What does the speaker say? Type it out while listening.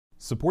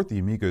Support the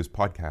Amigos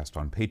podcast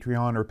on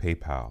Patreon or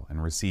PayPal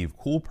and receive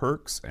cool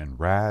perks and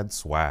rad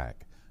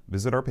swag.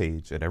 Visit our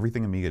page at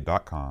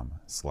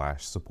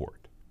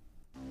everythingamiga.com/support.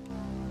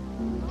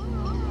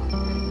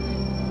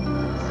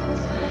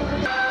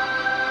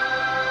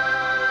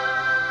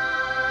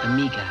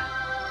 Amiga,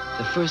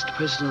 the first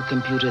personal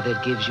computer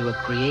that gives you a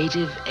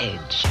creative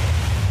edge.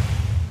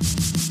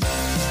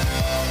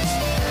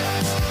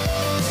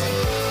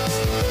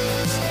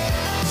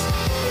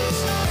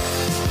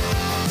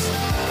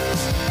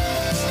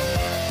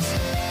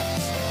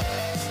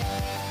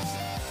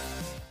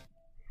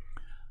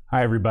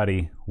 Hi,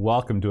 everybody.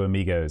 Welcome to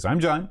Amigos. I'm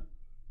John.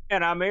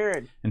 And I'm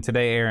Aaron. And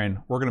today,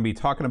 Aaron, we're going to be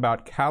talking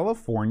about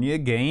California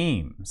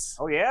games.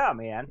 Oh, yeah,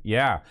 man.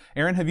 Yeah.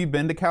 Aaron, have you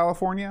been to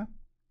California?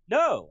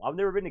 No, I've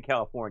never been to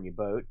California,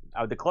 Boat.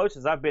 The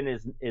closest I've been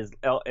is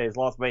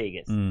Las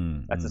Vegas.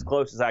 That's as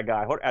close as I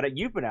got.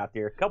 You've been out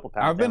there a couple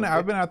times. I've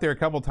been out there a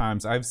couple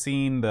times. I've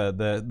seen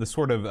the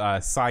sort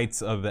of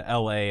sites of the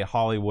L.A.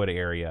 Hollywood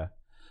area,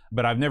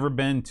 but I've never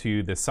been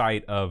to the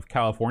site of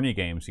California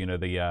games. You know,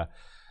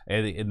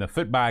 in the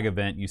Footbag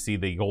event, you see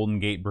the Golden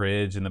Gate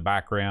Bridge in the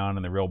background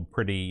and the real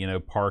pretty,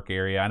 park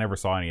area. I never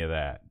saw any of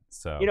that.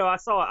 So I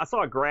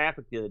saw a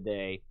graphic the other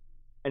day,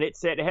 and it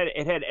said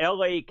it had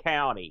L.A.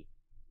 County,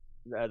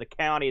 the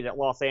county that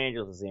Los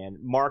Angeles is in,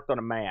 marked on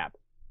a map,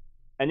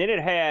 and then it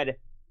had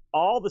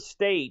all the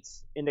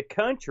states in the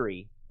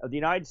country of the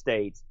United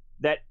States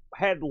that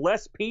had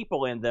less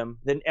people in them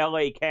than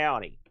L.A.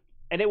 County.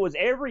 And it was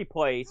every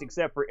place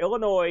except for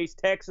Illinois,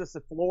 Texas,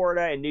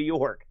 Florida, and New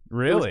York.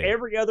 Really? It was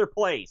every other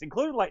place,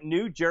 including like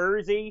New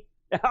Jersey.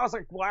 And I was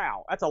like,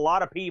 wow, that's a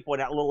lot of people in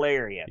that little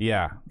area.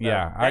 Yeah.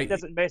 I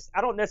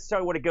don't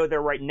necessarily want to go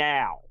there right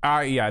now.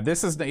 Yeah.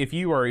 This is if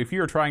you are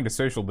trying to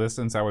social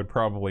distance, I would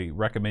probably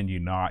recommend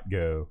you not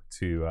go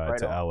to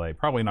LA.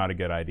 Probably not a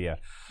good idea.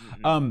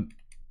 Mm-hmm.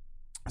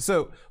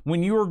 So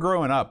when you were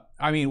growing up,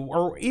 I mean,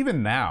 or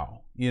even now,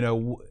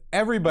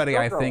 everybody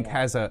I think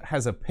has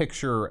a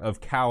picture of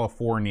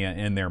California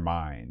in their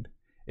mind.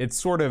 It's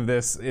sort of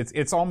this.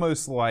 It's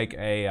almost like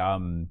a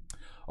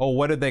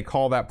what did they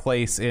call that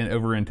place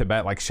over in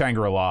Tibet? Like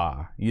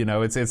Shangri-La.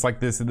 It's like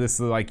this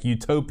like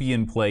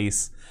utopian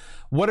place.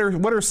 What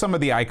are some of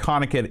the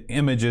iconic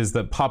images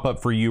that pop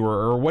up for you,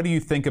 or what do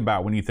you think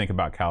about when you think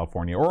about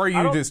California? Or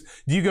do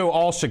you go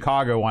all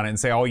Chicago on it and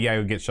say, oh yeah,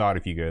 you'll get shot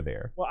if you go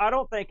there? Well, I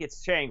don't think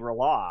it's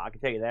Shangri-La. I can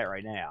tell you that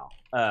right now.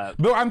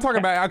 But I'm talking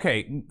about,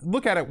 okay,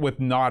 look at it with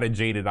not a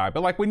jaded eye,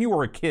 but like when you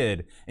were a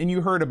kid and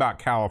you heard about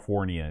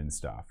California and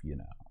stuff,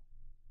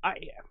 I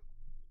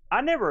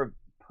never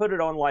put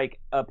it on like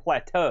a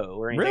plateau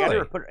or anything. Really?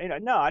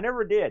 I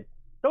never did.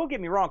 Don't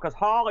get me wrong, because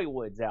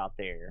Hollywood's out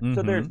there,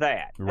 so there's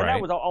that. Right. And I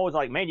was always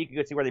like, man, you could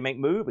go see where they make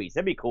movies.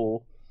 That'd be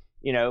cool,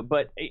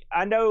 But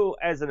I know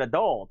as an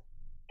adult,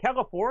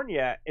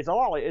 California is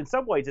in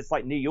some ways, it's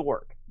like New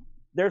York.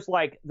 There's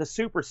like the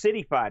super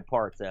city-fied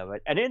parts of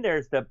it, and then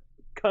there's the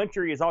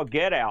country is all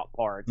get-out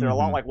parts. They're a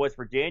lot like West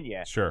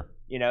Virginia. Sure.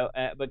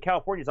 But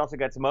California's also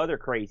got some other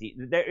crazy.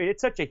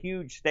 It's such a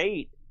huge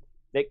state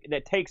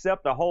that takes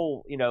up the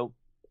whole,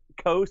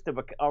 coast of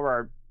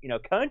our,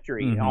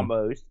 country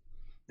almost.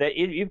 That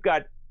you've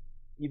got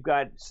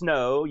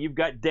snow, you've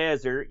got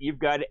desert, you've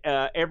got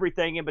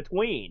everything in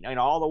between, and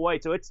all the way.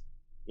 So it's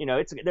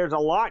there's a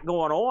lot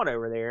going on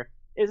over there.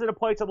 Is it a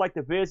place I'd like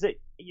to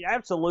visit? Yeah,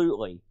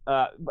 absolutely.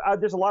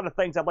 There's a lot of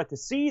things I'd like to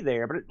see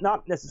there, but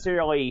not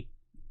necessarily.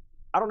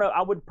 I don't know.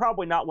 I would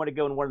probably not want to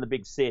go in one of the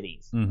big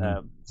cities,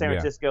 San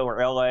Francisco or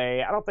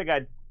L.A. I don't think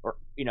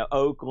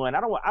Oakland.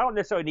 I don't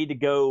necessarily need to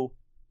go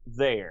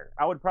there.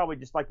 I would probably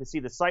just like to see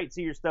the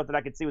sightseer stuff that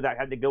I could see without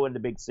having to go into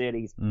big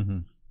cities.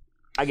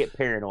 I get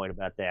paranoid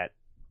about that.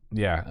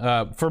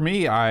 Yeah. For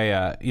me,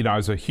 I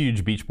was a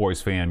huge Beach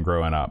Boys fan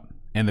growing up.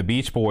 And the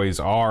Beach Boys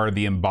are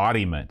the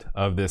embodiment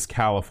of this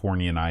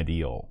Californian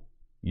ideal.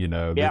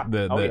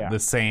 The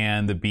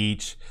sand, the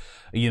beach.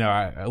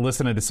 I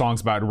listened to songs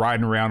about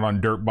riding around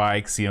on dirt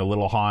bikes,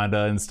 little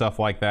Honda and stuff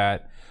like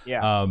that.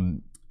 Yeah.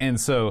 And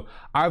so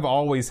I've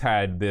always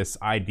had this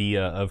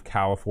idea of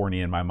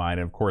California in my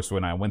mind. And of course,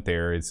 when I went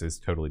there, it's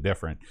totally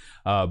different.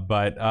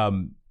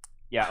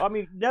 Yeah, I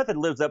mean, nothing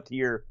lives up to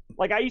your.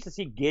 Like, I used to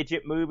see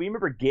Gidget movie. You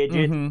remember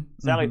Gidget?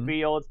 Sally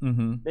Fields?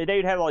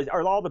 They'd have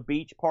all the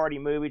beach party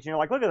movies, and you're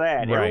like, look at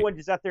that. Right. Everyone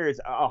just out there is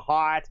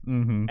hot,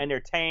 and they're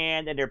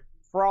tanned, and they're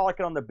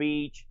frolicking on the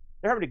beach.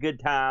 They're having a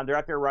good time. They're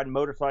out there riding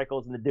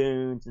motorcycles in the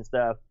dunes and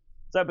stuff.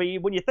 So, but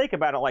when you think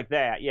about it like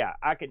that, yeah,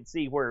 I can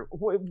see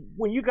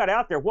when you got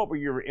out there, what were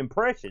your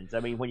impressions? I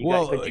mean, when you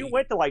you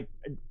went to like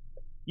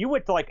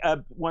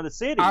one of the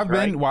cities. I've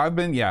been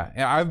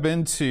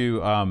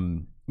to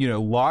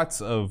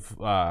lots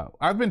of.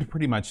 I've been to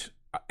pretty much,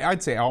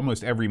 I'd say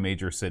almost every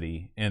major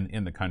city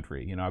in the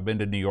country. I've been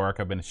to New York.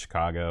 I've been to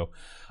Chicago.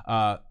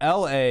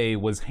 L.A.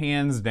 was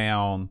hands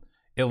down,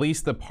 at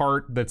least the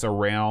part that's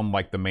around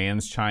like the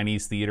Mann's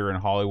Chinese Theater in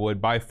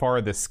Hollywood, by far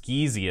the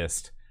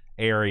skeeziest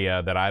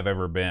area that I've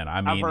ever been.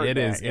 I mean, it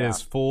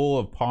is full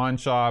of pawn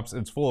shops.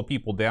 It's full of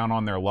people down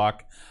on their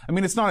luck. I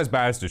mean, it's not as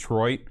bad as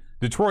Detroit,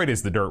 Detroit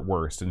is the dirt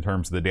worst in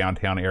terms of the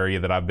downtown area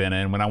that I've been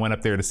in. When I went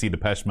up there to see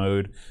Depeche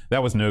Mode,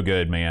 that was no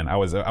good, man. I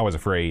was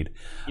afraid.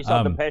 You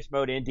saw Depeche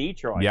Mode in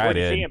Detroit. Yeah, Where I did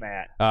did. you see him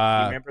at? Do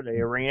you remember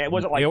the arena? It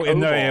wasn't like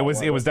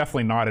it was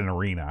definitely not an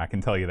arena. I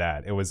can tell you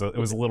that. It was a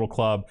little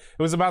club.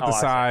 It was about the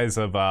size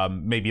of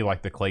maybe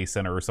like the Clay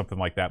Center or something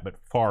like that, but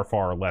far,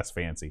 far less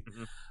fancy.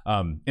 Mm-hmm.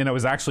 And it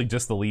was actually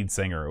just the lead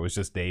singer. It was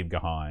just Dave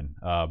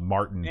Gahan.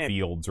 Martin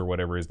Fields or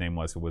whatever his name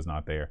was, who was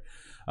not there.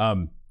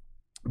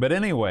 But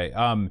anyway,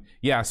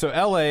 yeah, so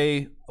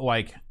LA,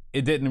 like,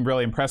 it didn't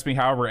really impress me.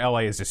 However, LA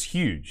is just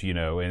huge, you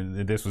know,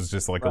 and this was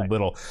just like a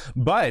little.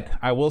 But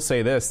I will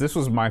say this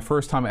was my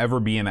first time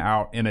ever being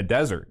out in a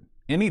desert,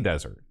 any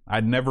desert.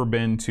 I'd never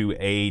been to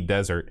a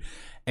desert.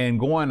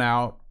 And going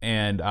out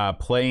and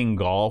playing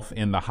golf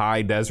in the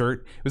high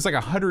desert, it was like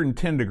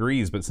 110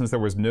 degrees, but since there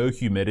was no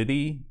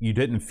humidity, you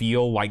didn't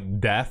feel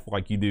like death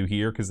like you do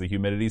here because the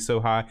humidity is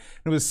so high. And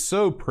it was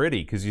so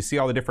pretty because you see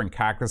all the different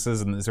cactuses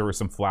and there were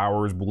some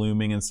flowers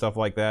blooming and stuff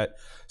like that.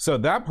 So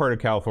that part of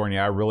California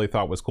I really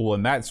thought was cool,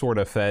 and that sort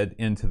of fed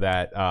into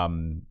that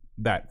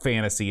that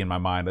fantasy in my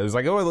mind. It was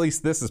like, oh, at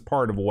least this is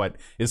part of what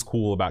is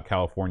cool about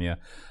California.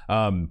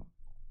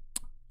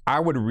 I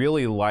would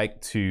really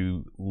like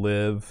to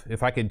live,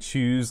 if I could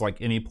choose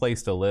like any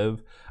place to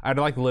live, I'd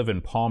like to live in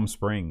Palm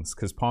Springs,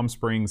 because Palm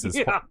Springs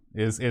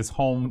is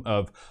home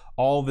of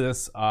all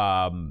this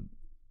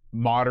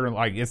modern,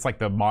 like it's like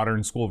the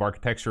modern school of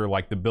architecture.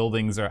 Like the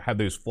buildings have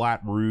those flat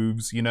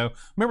roofs, you know.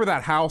 Remember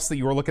that house that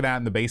you were looking at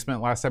in the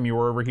basement last time you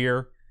were over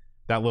here?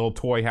 That little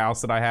toy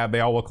house that I have, they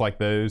all look like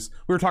those.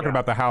 We were talking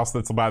about the house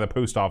that's by the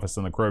post office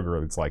in the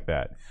Kroger that's like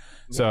that.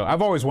 So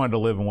I've always wanted to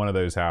live in one of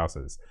those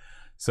houses.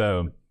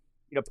 So,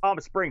 you know, Palm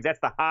Springs, that's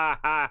the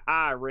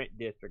high rent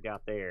district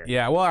out there.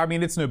 Yeah, well, I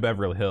mean, it's no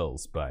Beverly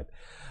Hills, but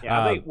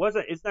yeah, I think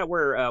isn't that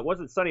where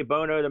wasn't Sonny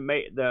Bono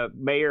the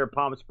mayor of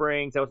Palm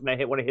Springs? That was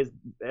one of his.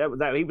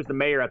 He was the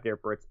mayor up there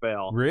for a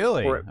spell.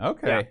 Really?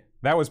 Okay,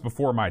 that was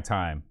before my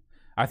time.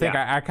 I think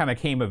I kind of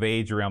came of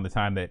age around the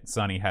time that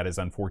Sonny had his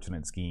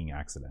unfortunate skiing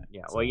accident.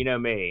 Yeah, so. Well, you know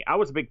me, I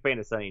was a big fan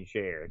of Sonny and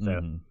Cher,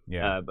 so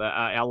but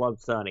I love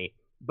Sonny.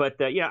 But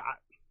the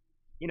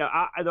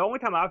only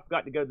time I've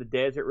got to go to the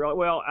desert, really,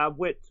 well, I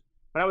went.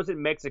 When I was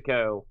in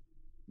Mexico,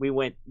 we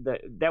went.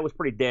 That was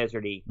pretty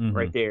deserty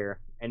right there,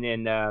 and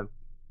then,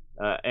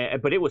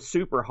 but it was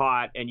super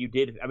hot, and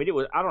it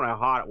was. I don't know how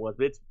hot it was,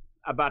 but it's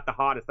about the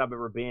hottest I've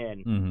ever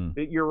been.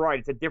 You're right;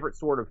 it's a different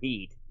sort of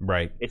heat.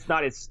 Right. It's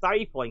not as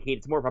stifling heat;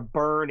 it's more of a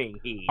burning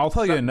heat. I'll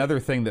tell you another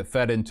thing that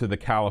fed into the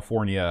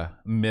California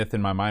myth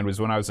in my mind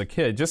was when I was a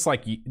kid, just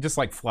like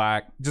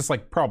Flack, just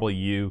like probably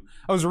you.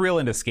 I was real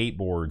into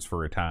skateboards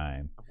for a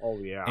time. Oh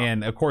yeah.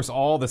 And of course,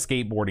 all the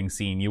skateboarding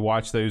scene. You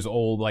watch those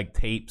old like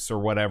tapes or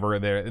whatever.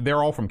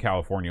 They're all from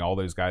California. All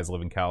those guys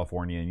live in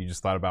California, and you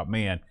just thought about,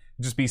 man,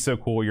 it'd just be so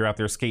cool. You're out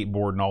there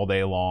skateboarding all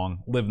day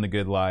long, living the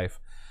good life.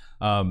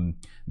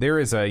 There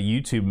is a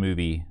YouTube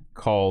movie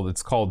called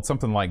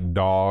something like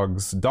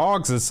Dogs.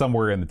 Dogs is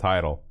somewhere in the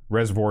title.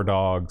 Reservoir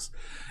Dogs.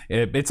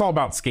 It's all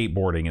about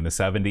skateboarding in the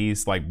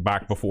 70s, like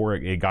back before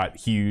it got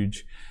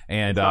huge.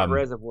 And it's not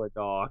Reservoir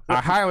Dogs. I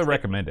highly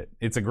recommend it.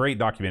 It's a great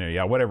documentary.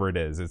 Yeah, whatever it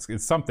is.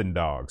 It's something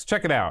Dogs.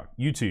 Check it out.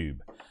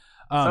 YouTube.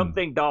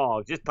 Something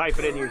Dogs. Just type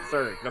it in your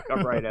search. It'll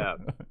come right up.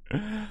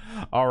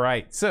 All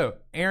right. So,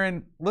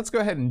 Aaron, let's go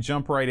ahead and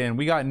jump right in.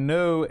 We got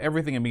no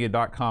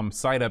everythingamiga.com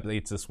site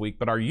updates this week,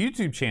 but our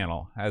YouTube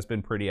channel has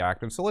been pretty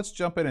active. So let's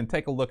jump in and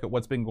take a look at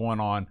what's been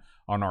going on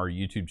our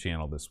YouTube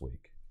channel this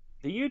week.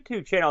 The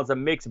YouTube channel is a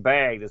mixed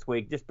bag this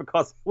week, just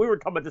because we were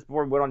talking about this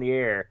before we went on the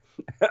air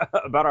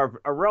about our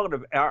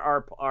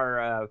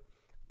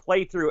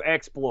playthrough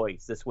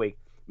exploits this week.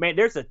 Man,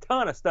 there's a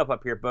ton of stuff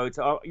up here, Boats.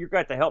 You're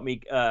going to help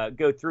me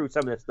go through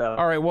some of this stuff.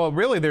 All right. Well,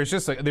 really, there's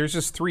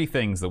just three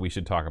things that we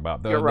should talk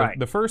about. You're right.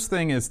 The first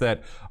thing is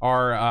that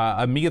our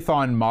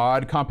Amigathon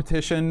mod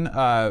competition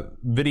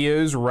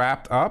videos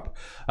wrapped up.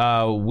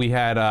 We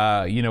had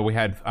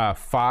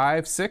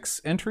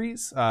 6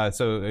 entries.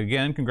 So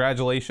again,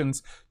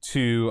 congratulations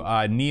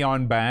to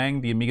Neon Bang,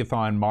 the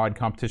Amigathon mod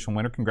competition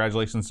winner.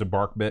 Congratulations to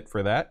BarkBit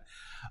for that.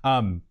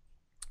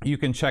 You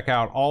can check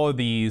out all of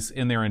these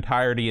in their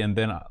entirety, and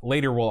then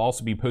later we'll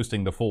also be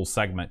posting the full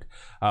segment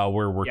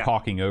where we're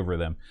talking over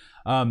them.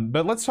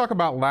 But let's talk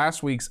about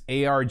last week's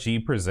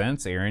ARG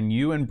Presents. Aaron,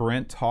 you and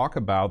Brent talk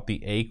about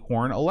the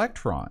Acorn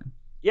Electron.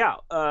 Yeah,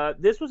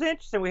 this was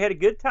interesting. We had a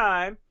good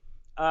time.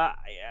 I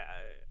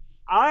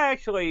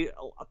actually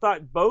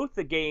thought both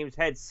the games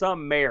had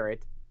some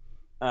merit.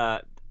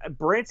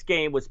 Brent's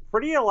game was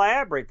pretty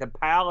elaborate, the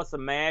Palace of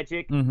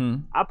Magic.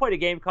 I played a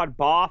game called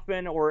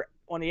Boffin, or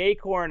on the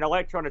Acorn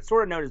Electron, it's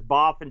sort of known as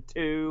Boffin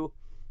 2,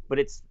 but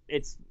it's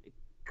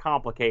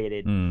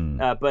complicated.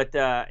 But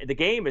the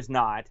game is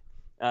not.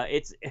 But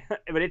it's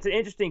an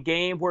interesting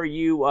game where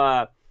you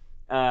have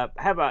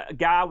a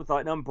guy with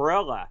an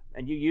umbrella,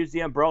 and you use the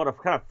umbrella to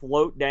kind of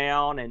float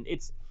down, and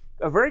it's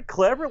a very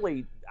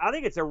cleverly. I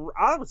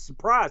was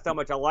surprised how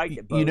much I liked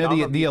it. You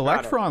know, the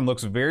Electron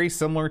looks very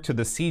similar to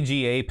the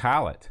CGA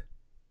palette.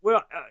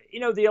 Well,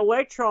 the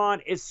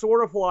Electron is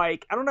sort of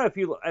like, I don't know if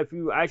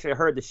you actually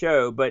heard the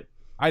show, but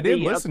I did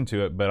listen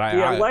to it, but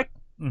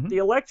the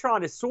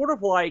Electron is sort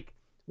of like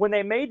when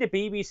they made the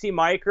BBC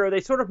Micro, they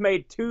sort of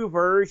made two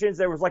versions.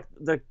 There was like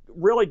the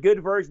really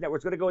good version that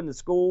was going to go in the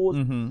schools.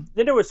 Then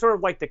there was sort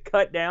of like the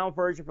cut down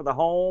version for the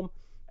home.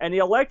 And the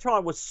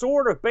Electron was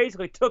sort of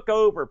basically took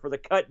over for the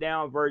cut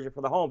down version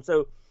for the home.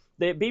 So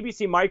the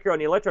BBC Micro and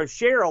the Electron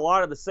share a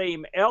lot of the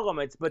same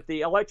elements, but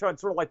the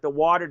Electron's sort of like the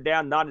watered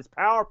down, not as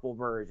powerful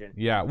version.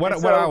 Yeah,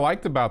 what I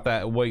liked about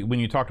that, when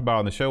you talked about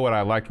on the show, what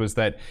I liked was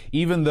that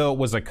even though it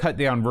was a cut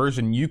down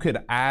version, you could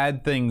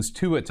add things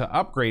to it to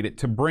upgrade it,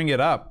 to bring it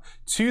up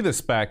to the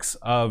specs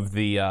of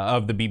the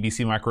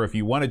BBC Micro if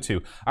you wanted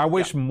to. I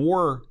wish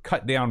more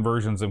cut down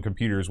versions of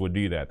computers would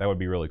do that. That would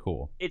be really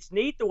cool. It's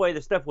neat the way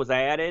the stuff was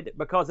added,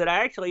 because it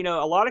actually,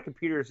 a lot of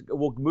computers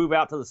will move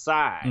out to the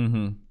side.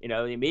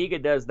 The Amiga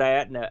does that.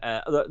 And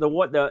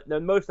the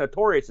most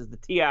notorious is the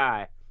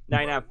TI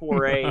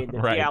 994A and the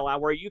TI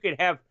line, where you can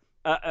have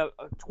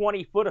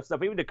 20 foot of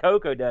stuff. Even the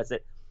Coco does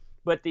it.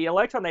 But the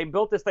Electron, they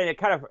built this thing that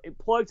kind of it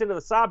plugs into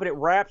the side, but it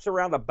wraps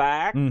around the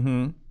back,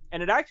 and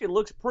it actually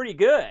looks pretty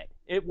good.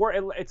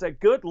 It's a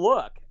good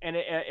look, and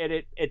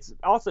it's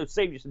also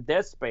saved you some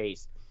desk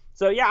space.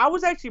 So yeah, I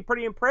was actually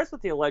pretty impressed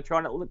with the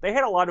Electron. They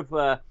had a lot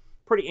of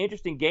pretty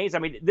interesting games. I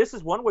mean, this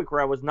is one week where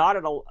I was not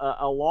at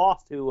a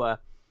loss to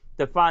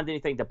find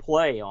anything to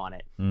play on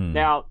it.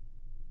 Now,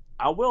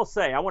 I will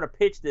say, I want to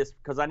pitch this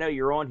because I know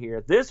you're on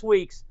here. This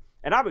week's,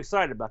 and I'm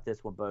excited about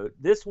this one, Boat.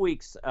 This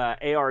week's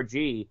ARG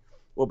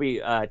will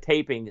be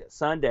taping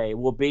Sunday,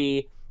 will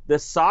be the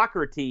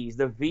Socrates,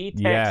 the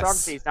VTech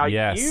Socrates. Now,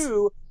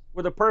 you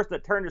were the person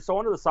that turned us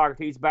on to the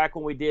Socrates back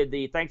when we did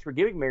the Thanks for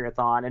Giving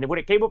Marathon, and when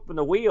it came up in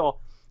the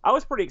wheel, I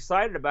was pretty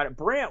excited about it.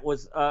 Brent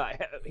was,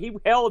 he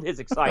held his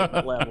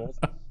excitement levels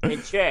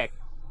in check.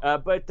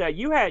 But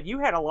you had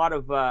a lot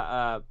of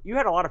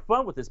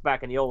fun with this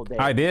back in the old days.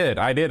 I did.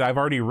 I've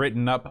already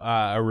written up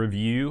a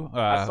review.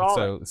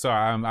 So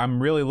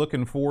I'm really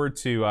looking forward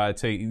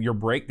to your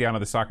breakdown of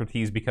the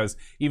Socrates, because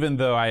even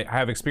though I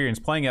have experience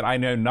playing it, I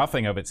know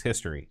nothing of its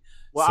history.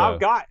 Well, I've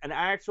got an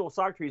actual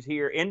Socrates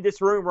here in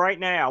this room right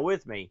now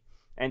with me,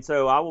 and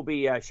so I will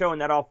be showing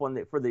that off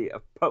for the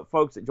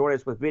folks that join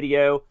us with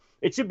video.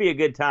 It should be a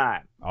good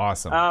time.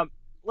 Awesome.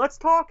 Let's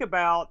talk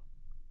about.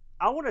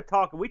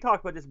 We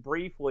talked about this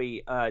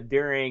briefly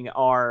during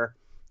our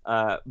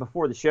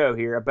before the show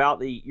here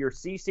about your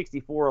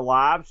C64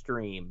 live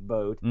stream,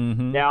 Boat.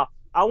 Now,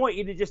 I want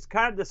you to just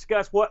kind of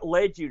discuss what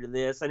led you to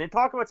this, and then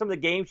talk about some of the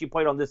games you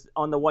played on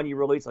the one you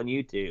released on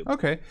YouTube.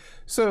 Okay,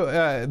 so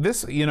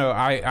this,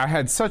 I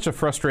had such a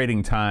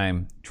frustrating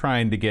time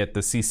trying to get the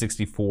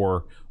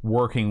C64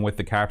 working with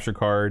the capture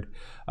card.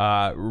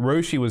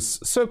 Roshi was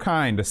so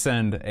kind to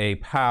send a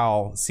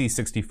PAL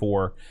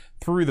C64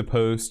 through the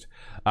post.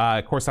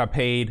 Of course, I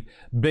paid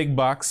big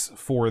bucks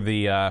for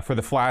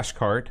the flash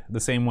cart,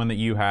 the same one that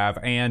you have,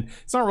 and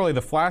it's not really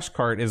the flash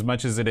cart as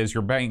much as it is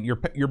you're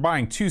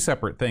buying two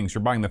separate things.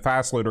 You're buying the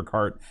fast loader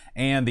cart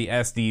and the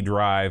SD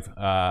drive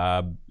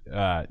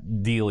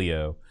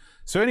dealio.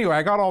 So anyway,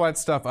 I got all that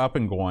stuff up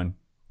and going.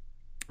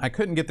 I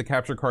couldn't get the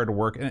capture card to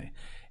work, and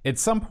at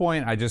some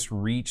point, I just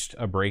reached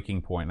a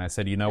breaking point, and I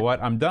said, you know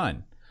what, I'm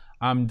done.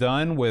 I'm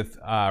done with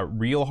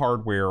real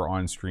hardware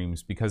on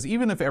streams, because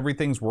even if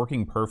everything's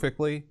working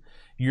perfectly,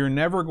 you're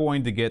never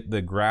going to get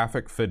the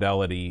graphic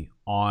fidelity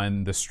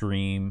on the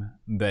stream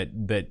that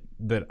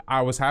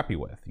I was happy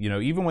with.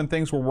 Even when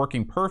things were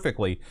working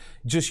perfectly,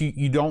 just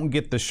you don't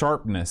get the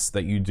sharpness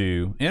that you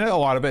do. And a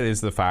lot of it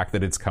is the fact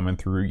that it's coming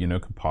through,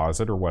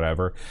 composite or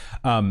whatever.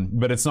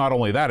 But it's not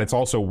only that; it's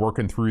also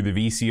working through the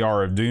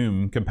VCR of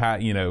Doom,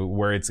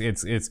 where it's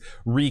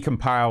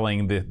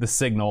recompiling the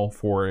signal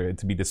for it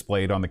to be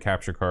displayed on the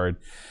capture card.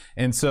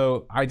 And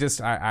so I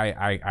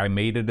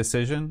made a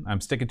decision.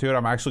 I'm sticking to it.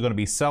 I'm actually going to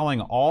be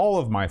selling all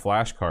of my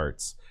flash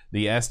carts.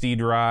 The SD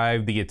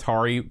drive, the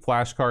Atari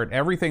flash cart,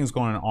 everything's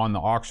going on the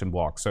auction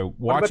block. So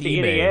watch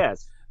eBay. The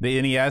NES?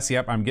 The NES,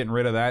 yep, I'm getting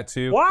rid of that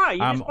too. Why?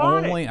 I'm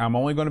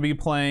only going to be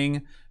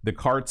playing the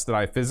carts that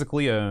I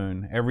physically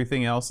own.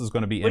 Everything else is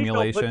going to be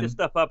emulation. Please don't put this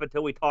stuff up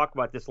until we talk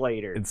about this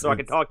later, so I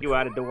can talk you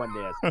out of doing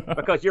this.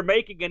 Because you're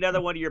making another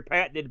one of your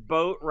patented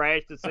boat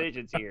rash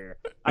decisions here.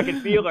 I can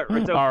feel it.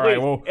 So all right,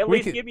 well, at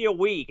least give me a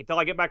week until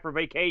I get back from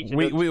vacation.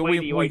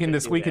 We can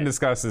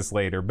discuss this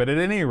later. But at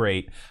any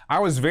rate, I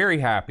was very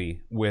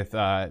happy with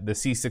the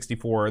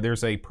C64.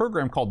 There's a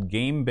program called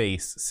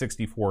GameBase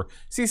 64.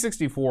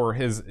 C64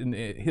 has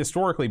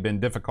historically been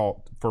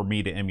difficult for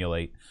me to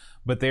emulate.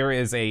 But there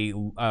is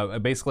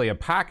basically a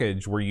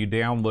package where you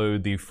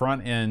download the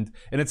front end,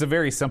 and it's a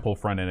very simple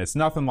front end. It's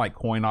nothing like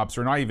CoinOps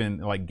or not even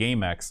like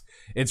GameX.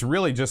 It's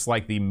really just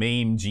like the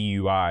MAME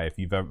GUI, if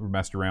you've ever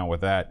messed around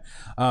with that,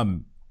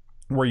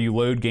 where you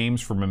load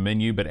games from a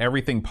menu, but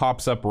everything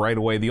pops up right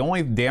away. The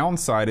only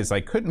downside is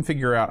I couldn't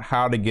figure out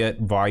how to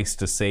get Vice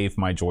to save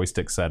my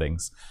joystick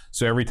settings.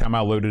 So every time I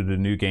loaded a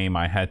new game,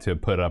 I had to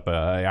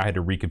I had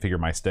to reconfigure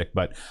my stick.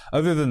 But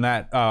other than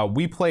that,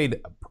 we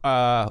played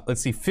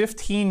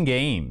 15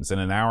 games in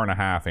an hour and a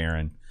half,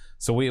 Aaron.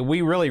 So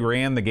we really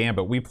ran the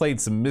gambit. We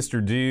played some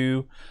Mr.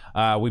 Do.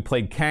 We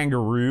played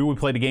Kangaroo. We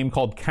played a game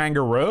called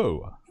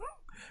Kangaroo.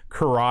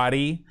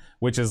 Karate,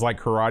 which is like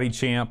Karate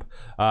Champ.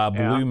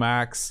 Blue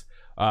Max.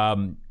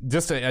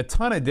 Just a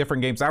ton of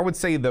different games. I would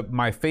say that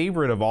my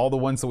favorite of all the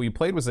ones that we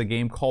played was a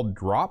game called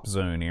Drop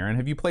Zone. Aaron,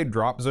 have you played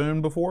Drop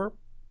Zone before?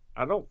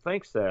 I don't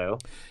think so.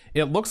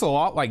 It looks a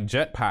lot like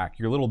Jetpack.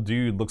 Your little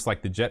dude looks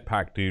like the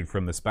Jetpack dude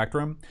from the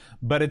Spectrum,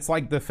 but it's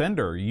like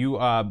Defender.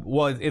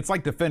 It's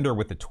like Defender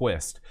with a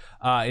twist.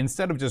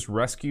 Instead of just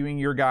rescuing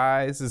your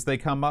guys as they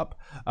come up,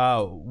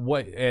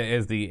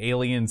 as the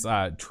aliens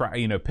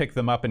pick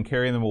them up and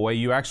carry them away,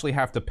 you actually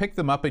have to pick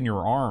them up in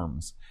your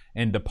arms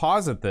and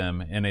deposit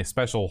them in a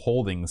special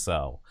holding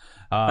cell.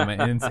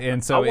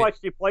 And so I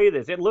watched you play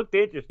this. It looked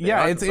interesting.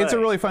 Yeah, it's a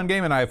really fun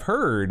game, and I've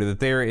heard that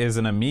there is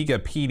an Amiga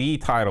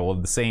PD title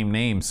of the same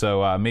name.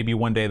 So maybe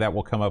one day that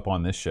will come up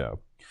on this show.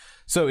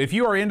 So if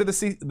you are into the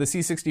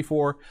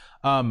C64,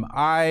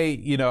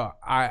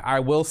 I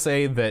will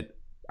say that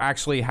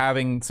actually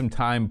having some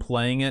time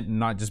playing it and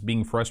not just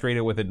being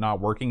frustrated with it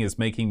not working is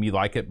making me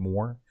like it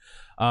more.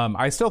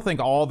 I still think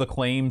all the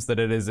claims that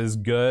it is as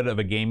good of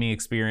a gaming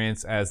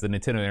experience as the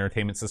Nintendo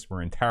Entertainment System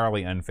are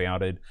entirely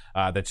unfounded.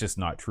 That's just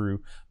not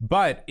true.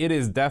 But it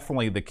is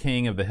definitely the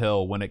king of the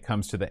hill when it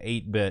comes to the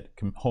 8-bit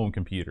home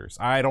computers.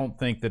 I don't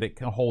think that it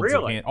holds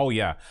a hand. Oh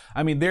yeah,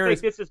 I mean I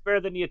think this is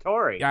better than the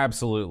Atari.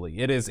 Absolutely,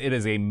 it is. It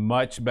is a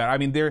much better. I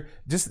mean,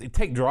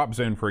 take Drop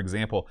Zone for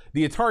example.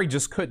 The Atari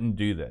just couldn't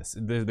do this.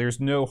 There's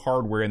no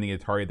hardware in the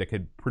Atari that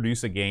could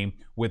produce a game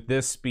with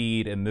this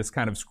speed and this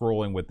kind of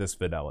scrolling with this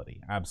fidelity.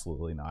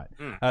 Absolutely not.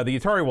 The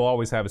Atari will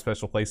always have a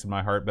special place in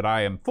my heart, but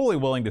I am fully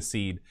willing to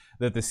cede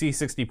that the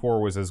C64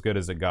 was as good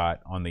as it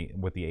got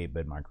with the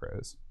 8-bit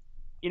micros.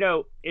 You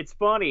know, it's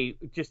funny,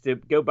 just to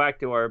go back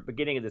to our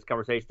beginning of this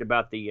conversation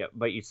about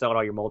but you selling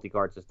all your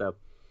multi-cards and stuff.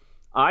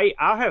 I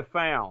have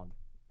found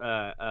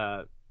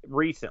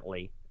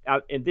recently,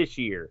 in this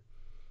year,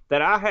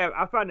 that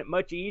I find it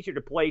much easier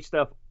to play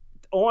stuff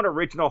on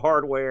original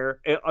hardware,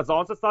 as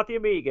long as it's not the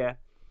Amiga.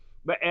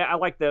 But I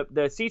like the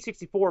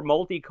C64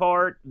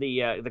 multi-cart,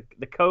 the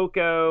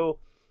Coco,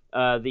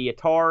 the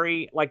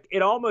Atari. Like,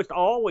 it almost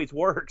always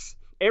works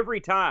every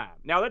time.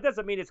 Now, that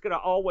doesn't mean it's going to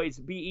always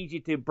be easy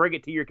to bring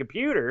it to your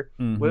computer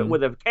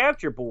with a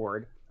capture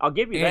board. I'll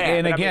give you that.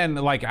 And again,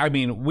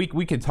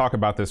 we could talk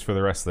about this for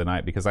the rest of the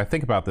night because I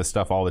think about this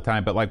stuff all the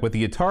time. But like with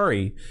the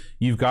Atari,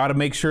 you've got to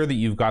make sure that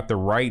you've got the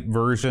right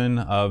version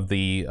of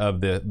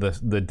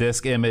the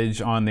disk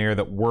image on there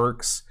that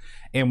works.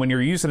 And when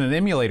you're using an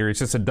emulator, it's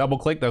just a double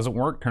click doesn't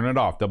work, turn it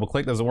off. Double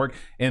click doesn't work.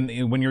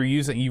 And when you're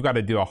using, you've got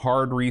to do a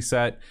hard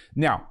reset.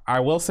 Now, I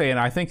will say, and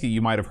I think that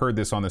you might have heard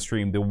this on the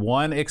stream, the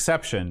one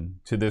exception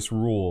to this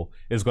rule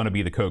is going to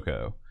be the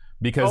Coco.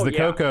 Because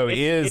Coco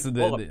is the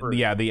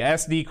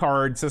SD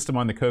card system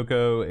on the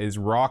Coco is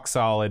rock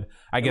solid.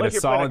 I get a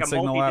solid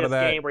signal out of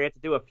that. Game where you have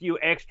to do a few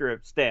extra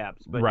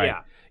steps, but right.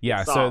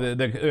 Yeah. So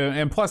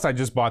and plus I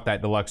just bought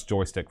that deluxe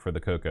joystick for the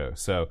Coco,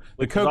 so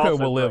the Coco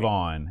will live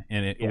on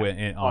on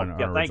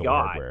original thank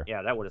God. hardware.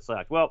 Yeah, that would have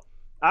sucked. Well,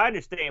 I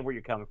understand where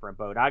you're coming from,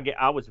 Bode. I get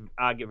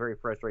very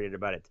frustrated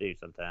about it too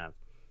sometimes.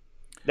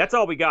 That's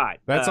all we got.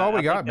 That's all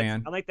we got,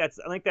 man. I think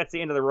that's the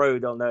end of the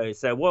road on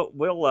those. So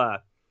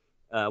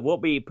we'll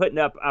be putting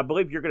up. I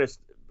believe you're going to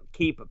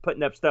keep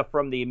putting up stuff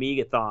from the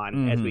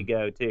Amigathon as we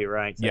go too,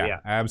 right? So, yeah,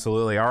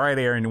 absolutely. All right,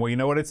 Aaron. Well, you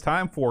know what it's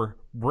time for.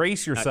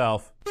 Brace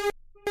yourself.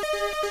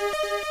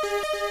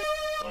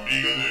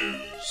 Amiga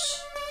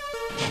News.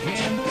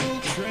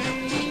 Gamble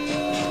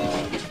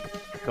Train.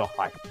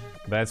 God.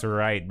 That's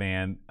right,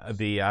 man.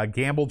 The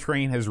Gamble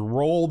Train has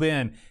rolled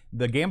in.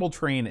 The Gamble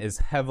Train is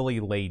heavily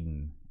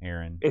laden,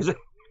 Aaron. Is it?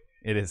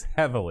 It is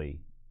heavily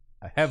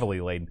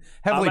laden,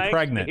 heavily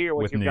pregnant to hear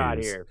what with you've news. got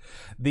here.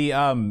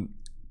 The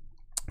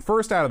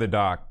first out of the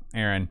dock,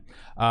 Aaron,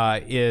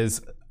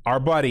 is our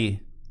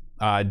buddy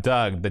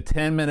Doug. The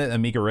 10-minute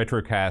Amiga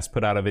Retrocast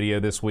put out a video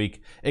this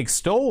week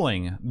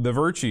extolling the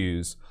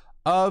virtues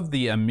of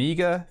the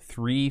Amiga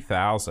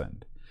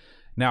 3000.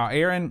 Now,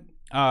 Aaron,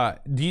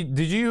 did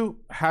you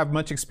have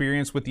much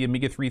experience with the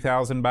Amiga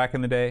 3000 back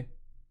in the day?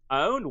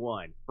 I owned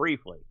one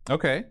briefly.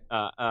 Okay.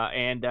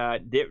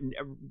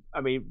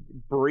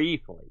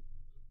 Briefly.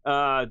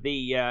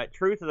 The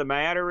truth of the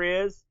matter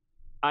is,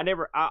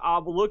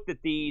 I've looked at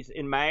these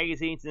in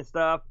magazines and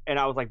stuff, and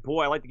I was like,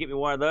 boy, I'd like to get me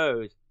one of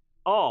those.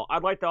 Oh,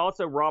 I'd like to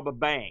also rob a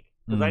bank,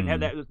 because I didn't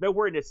have that. There's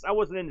nowhere in this. I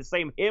wasn't in the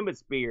same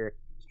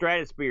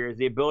stratosphere as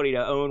the ability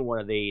to own one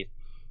of these.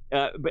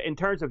 But in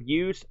terms of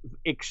use,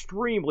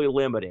 extremely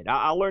limited.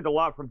 I learned a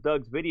lot from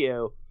Doug's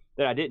video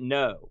that I didn't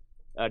know,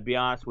 to be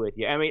honest with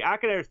you. I mean, I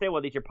can understand why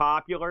these are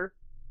popular.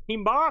 He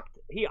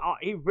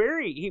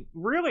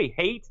really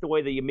hates the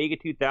way the Amiga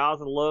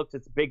 2000 looks.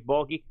 It's big,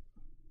 bulky.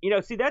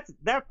 See,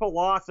 that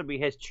philosophy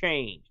has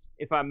changed,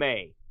 if I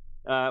may.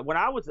 When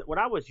I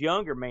was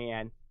younger,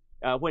 man,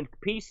 when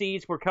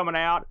PCs were coming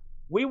out,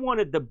 we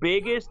wanted the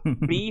biggest,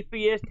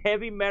 beefiest,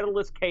 heavy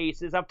metalist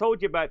cases. I've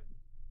told you about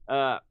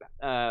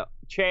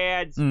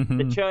Chad's,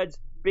 the Chud's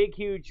big,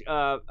 huge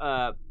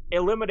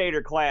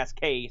Eliminator class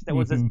case that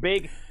was as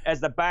big as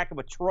the back of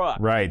a truck.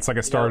 Right, it's like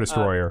a Star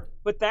Destroyer.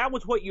 But that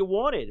was what you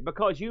wanted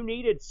because you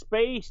needed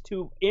space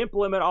to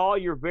implement all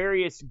your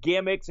various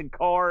gimmicks and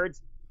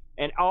cards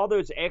and all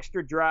those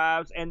extra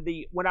drives. And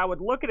when I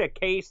would look at a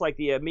case like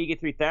the Amiga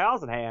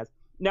 3000 has,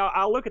 now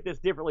I look at this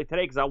differently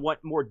today because I want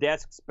more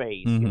desk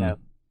space, you know.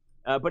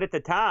 But at the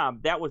time,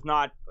 that was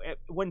not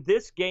when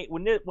this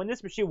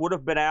machine would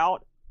have been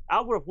out. I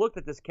would have looked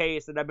at this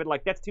case and I've been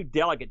like, that's too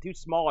delicate, too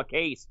small a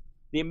case.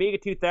 The Amiga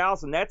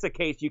 2000, that's a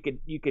case you can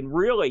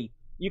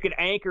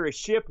anchor a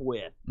ship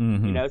with, you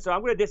know. So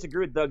I'm going to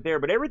disagree with Doug there,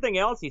 but everything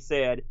else he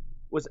said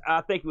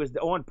I think was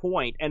on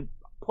point. And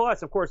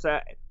plus, of course,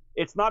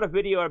 it's not a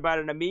video about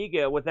an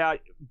Amiga without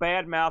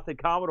bad-mouthing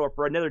Commodore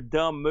for another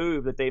dumb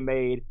move that they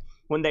made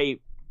when they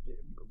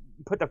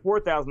put the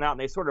 4000 out and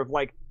they sort of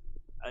like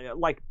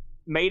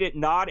made it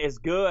not as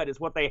good as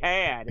what they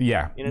had.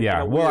 Yeah,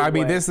 well, I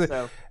mean,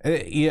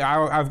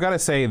 I've got to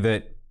say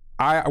that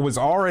I was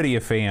already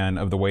a fan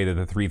of the way that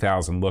the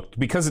 3000 looked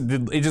because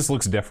it just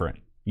looks different.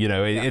 You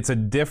know, it's a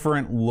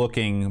different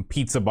looking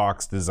pizza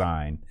box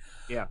design.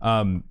 Yeah.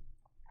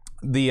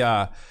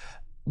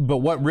 But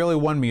what really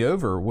won me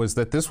over was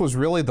that this was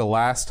really the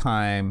last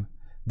time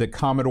that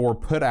Commodore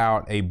put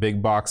out a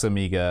big box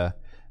Amiga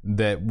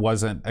that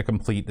wasn't a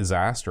complete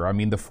disaster. I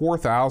mean, the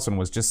 4000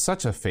 was just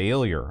such a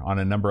failure on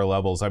a number of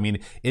levels. I mean,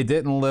 it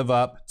didn't live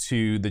up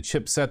to the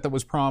chipset that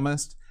was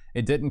promised.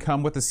 It didn't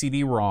come with a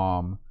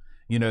CD-ROM.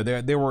 You know,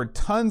 there were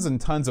tons and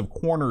tons of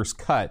corners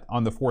cut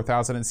on the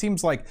 4000. It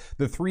seems like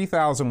the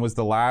 3000 was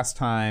the last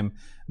time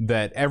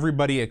that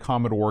everybody at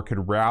Commodore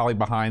could rally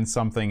behind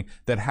something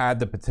that had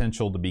the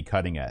potential to be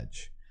cutting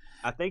edge.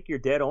 I think you're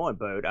dead on,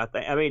 Bode.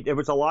 I mean, there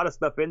was a lot of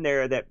stuff in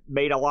there that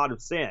made a lot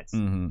of sense.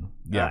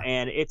 Yeah,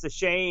 and it's a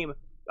shame.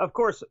 Of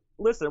course,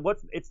 listen.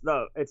 It's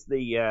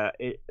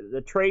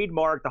the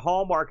trademark, the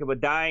hallmark of a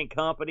dying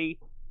company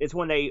is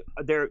when they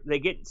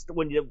get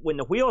when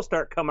the wheels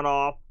start coming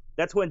off.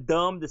 That's when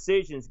dumb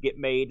decisions get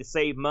made to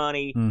save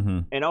money,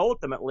 and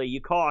ultimately you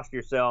cost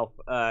yourself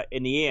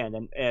in the end.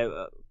 And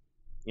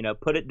you know,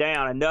 put it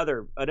down.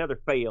 Another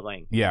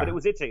failing. Yeah, but it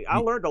was interesting. I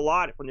learned a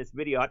lot from this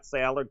video. I have to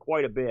say I learned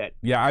quite a bit.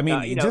 Yeah, I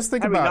mean, just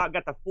think about not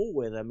got to fool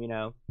with them. You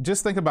know,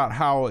 just think about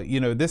how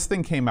this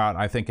thing came out.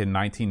 I think in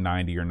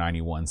 1990 or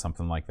 91,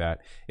 something like that.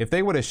 If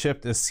they would have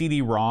shipped a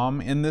CD-ROM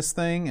in this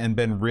thing and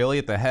been really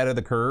at the head of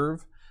the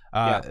curve.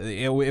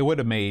 It would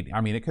have made.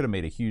 I mean, it could have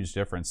made a huge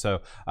difference. So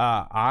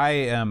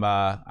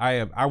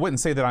I wouldn't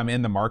say that I'm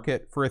in the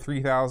market for a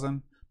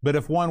 3000, but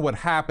if one would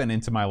happen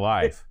into my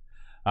life,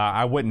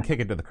 I wouldn't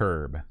kick it to the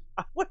curb.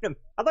 I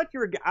thought you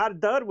were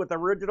done with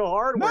original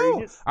hardware.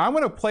 No, I'm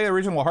going to play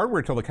original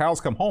hardware till the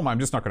cows come home. I'm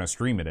just not going to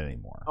stream it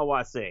anymore. Oh,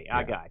 I see.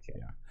 I got you.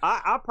 Yeah.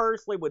 I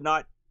personally would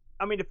not.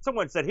 I mean, if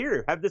someone said,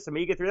 "Here, have this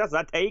Amiga 3000,"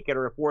 I'd take it,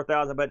 or a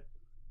 4000, but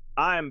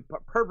I'm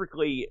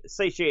perfectly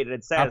satiated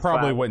and satisfied. I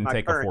probably wouldn't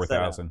take a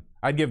 4000. Setup.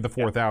 I'd give the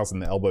 4000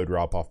 the elbow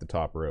drop off the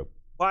top rope.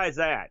 Why is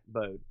that,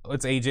 Bode?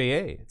 It's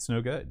AJA. It's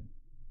no good.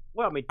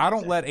 Well, I mean, I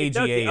don't let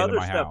AJA into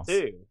my house.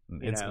 Too,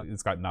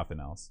 it's got nothing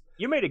else.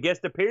 You made a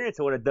guest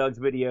appearance on one of Doug's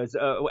videos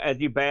as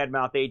you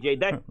badmouth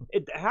AJA.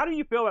 How do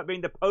you feel about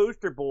being the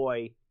poster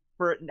boy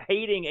for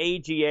hating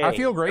AJA? I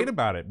feel great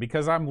about it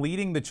because I'm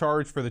leading the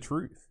charge for the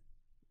truth.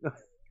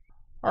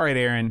 All right,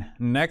 Aaron,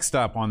 next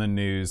up on the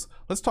news,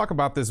 let's talk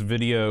about this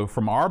video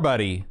from our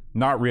buddy,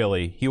 not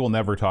really, he will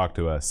never talk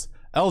to us,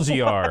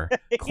 LGR,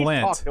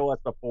 Clint. He's talked to us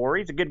before,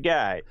 he's a good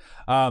guy.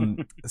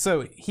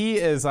 So he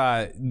is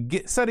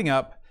setting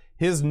up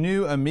his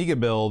new Amiga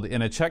build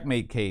in a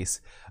Checkmate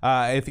case.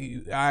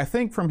 I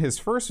think from his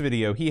first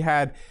video, he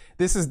had,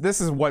 this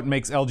is what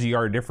makes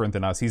LGR different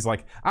than us. He's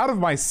like, out of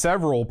my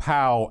several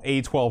PAL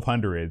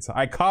A1200s,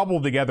 I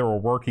cobbled together a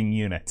working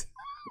unit.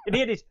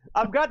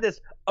 I've got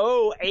this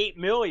 8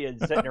 million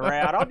sitting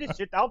around.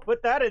 I'll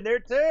put that in there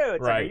too.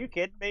 It's right. Like, are you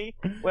kidding me?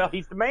 Well,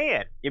 he's the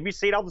man. Have you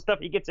seen all the stuff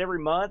he gets every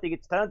month? He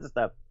gets tons of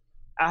stuff.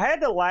 I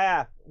had to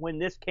laugh when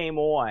this came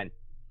on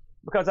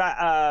because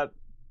I'll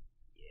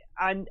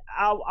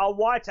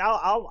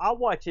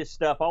watch his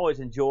stuff. I always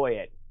enjoy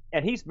it,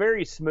 and he's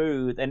very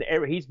smooth and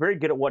he's very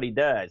good at what he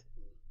does.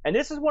 And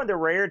this is one of the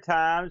rare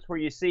times where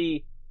you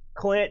see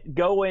Clint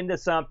go into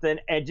something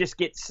and just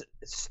get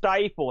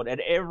stifled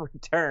at every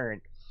turn.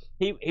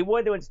 He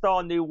wanted to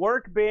install a new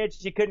workbench.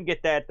 He couldn't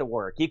get that to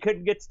work. He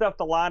couldn't get stuff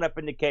to line up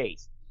in the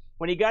case.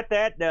 When he got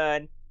that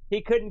done,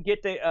 he couldn't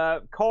get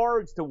the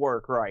cards to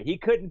work right. He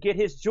couldn't get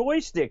his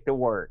joystick to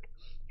work.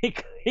 He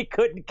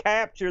couldn't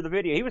capture the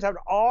video. He was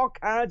having all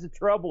kinds of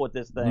trouble with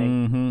this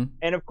thing.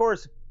 And, of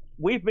course,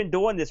 we've been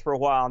doing this for a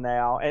while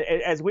now.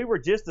 And as we were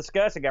just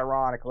discussing,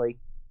 ironically,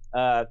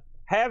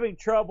 having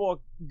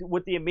trouble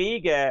with the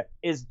Amiga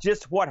is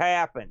just what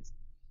happens.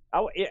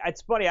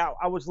 It's funny.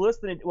 I was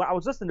listening to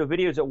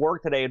videos at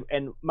work today,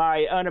 and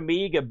my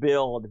Amiga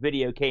build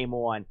video came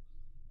on,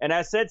 and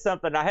I said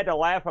something. I had to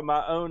laugh at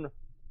my own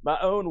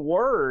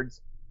words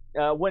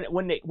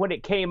when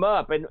it came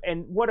up, and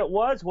what it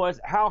was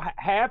how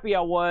happy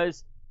I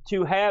was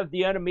to have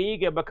the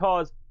Amiga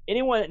because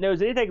anyone that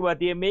knows anything about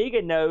the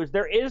Amiga knows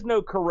there is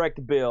no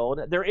correct build.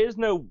 There is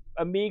no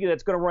Amiga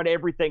that's going to run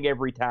everything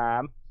every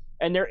time,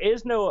 and there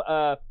is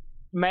no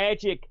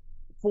magic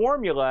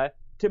formula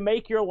to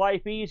make your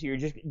life easier.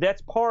 Just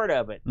that's part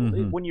of it.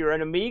 When you're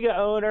an Amiga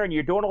owner and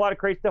you're doing a lot of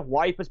crazy stuff,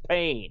 life is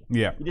pain.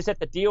 Yeah, you just have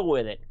to deal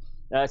with it.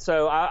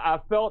 So I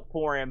felt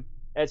for him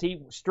as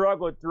he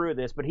struggled through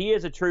this, but he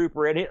is a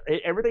trooper, and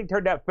everything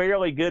turned out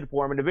fairly good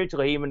for him. And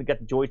eventually, he even got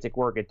the joystick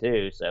working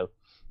too. So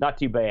not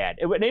too bad.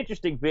 It was an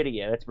interesting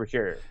video, that's for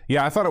sure.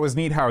 Yeah, I thought it was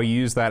neat how he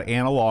used that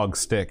analog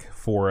stick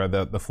for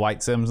the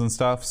flight sims and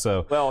stuff.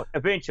 So well,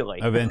 eventually,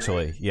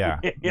 yeah,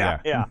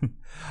 yeah.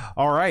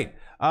 All right,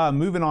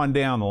 moving on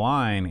down the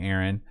line,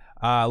 Aaron.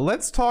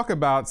 Let's talk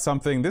about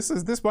something.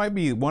 This might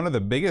be one of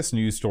the biggest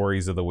news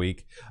stories of the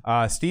week.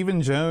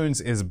 Stephen Jones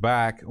is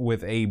back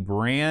with a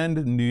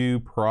brand new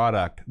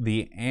product,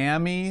 the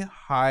AMI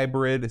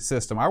hybrid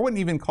system. I wouldn't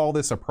even call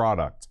this a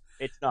product.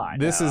 It's not.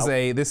 This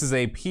is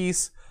a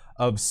piece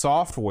of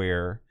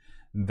software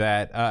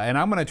that, and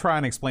I'm going to try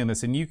and explain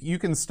this, and you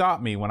can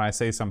stop me when I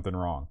say something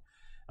wrong.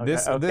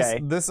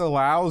 This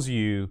allows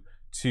you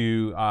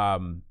to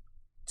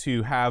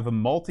have a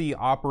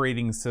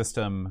multi-operating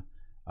system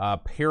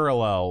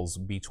parallels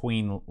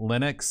between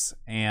Linux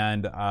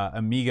and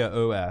Amiga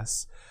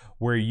OS,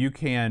 where you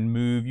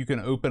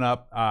can open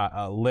up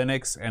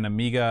Linux and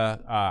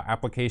Amiga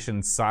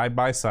applications side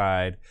by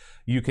side.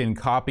 You can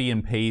copy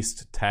and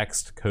paste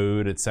text,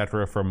 code,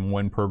 etc. from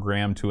one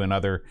program to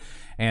another,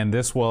 and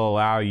this will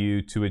allow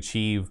you to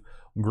achieve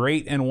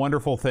great and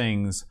wonderful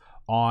things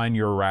on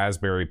your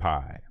Raspberry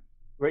Pi.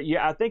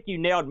 Yeah, I think you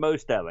nailed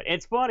most of it.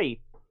 It's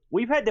funny.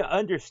 We've had to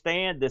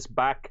understand this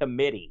by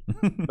committee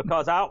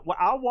because I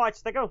watched.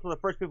 I think I was one of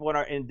the first people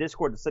in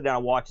Discord to sit down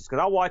and watch this because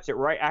I watched it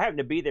right. I happened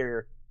to be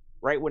there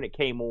right when it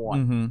came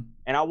on,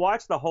 and I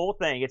watched the whole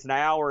thing. It's an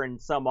hour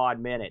and some odd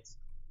minutes,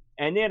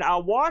 and then I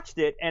watched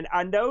it and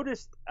I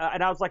noticed,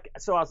 and I was like,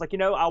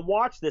 I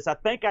watched this. I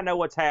think I know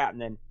what's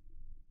happening,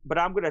 but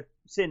I'm gonna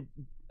send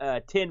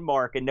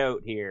Tinmark a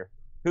note here,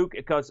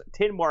 because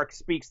Tinmark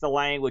speaks the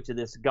language of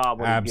this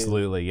goblin.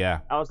 Absolutely,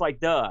 yeah. I was like,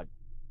 Doug,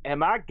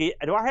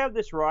 do I have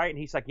this right? And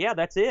he's like, yeah,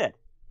 that's it.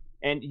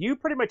 And you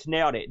pretty much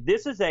nailed it.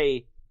 This is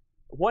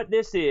what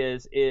this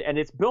is, and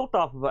it's built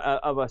off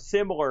of a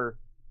similar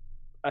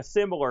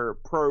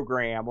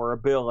program or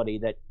ability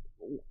that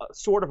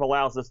sort of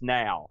allows us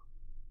now.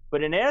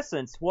 But in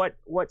essence, what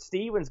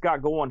Steven's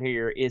got going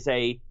here is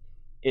a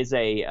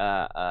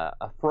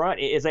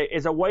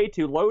way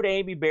to load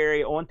Amy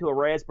Berry onto a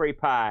Raspberry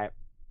Pi,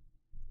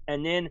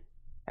 and then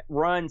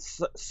run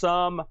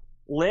some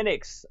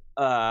Linux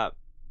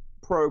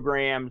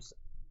programs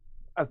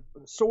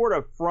sort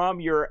of from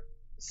your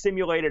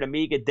simulated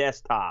Amiga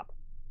desktop.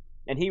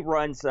 And he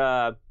runs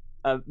a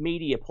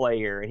media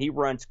player, and he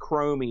runs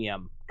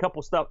Chromium, a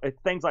couple stuff,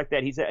 things like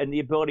that. And the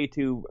ability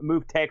to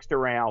move text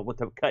around with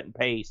the cut and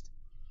paste.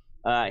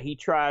 He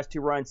tries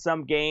to run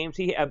some games.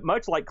 He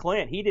much like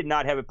Clint, he did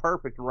not have a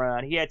perfect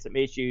run. He had some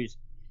issues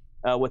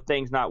with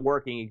things not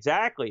working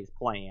exactly as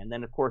planned.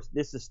 And of course,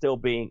 this is still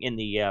being in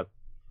the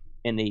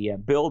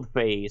build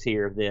phase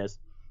here of this.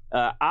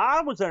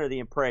 I was under the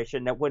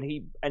impression that when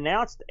he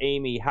announced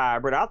AMI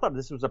Hybrid, I thought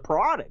this was a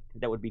product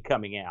that would be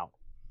coming out,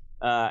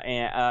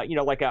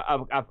 like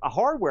a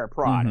hardware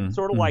product,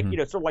 sort of like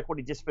what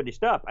he just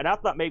finished up. And I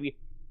thought maybe,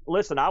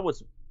 listen, I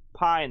was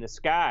pie in the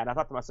sky, and I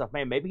thought to myself,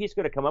 man, maybe he's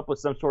going to come up with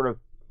some sort of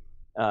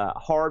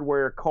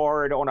hardware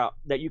card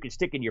that you can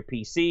stick in your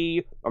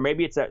PC, or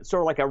maybe it's a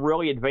sort of like a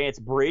really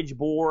advanced bridge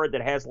board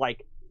that has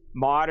like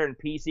modern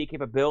PC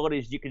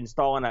capabilities you can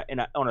install on a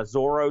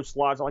Zorro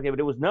slot like that. But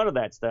it was none of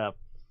that stuff.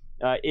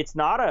 It's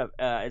not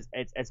as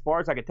far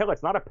as I can tell,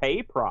 it's not a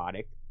pay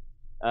product.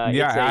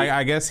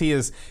 I guess he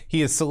is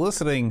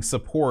soliciting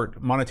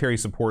monetary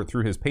support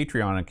through his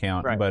Patreon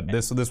account, right. But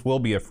this will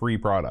be a free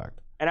product.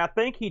 And I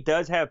think he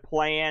does have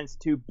plans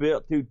to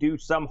do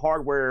some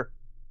hardware,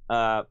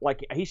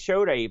 like he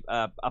showed a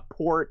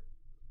port,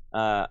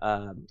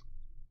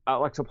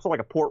 like a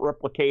port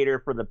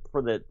replicator for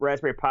the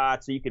Raspberry Pi,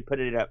 so you could put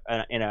it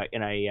in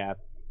a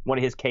one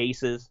of his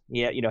cases.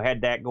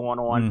 Had that going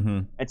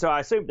on. And so I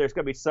assume there's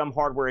going to be some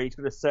hardware he's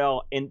going to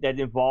sell that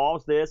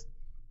involves this.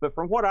 But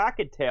from what I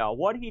could tell,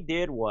 what he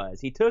did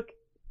was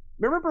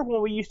remember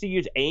when we used to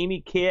use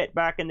Amy Kit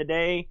back in the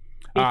day?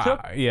 He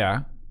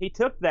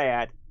took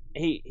that.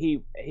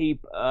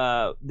 They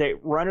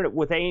run it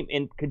with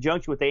in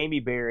conjunction with Amy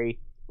Berry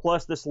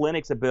plus this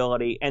Linux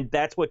ability, and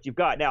that's what you've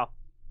got. Now,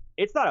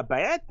 it's not a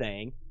bad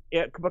thing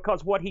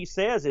because what he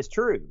says is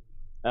true.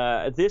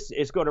 This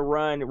is going to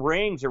run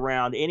rings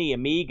around any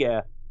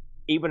Amiga,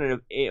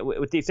 even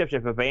with the exception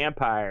of a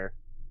Vampire,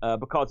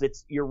 because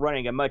you're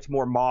running a much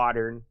more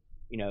modern,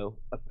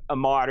 a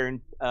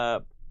modern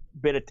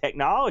bit of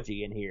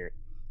technology in here.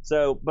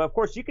 So, but of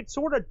course, you could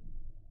sort of,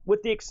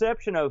 with the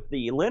exception of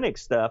the Linux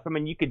stuff, I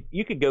mean,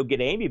 you could go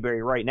get Amy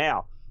Berry right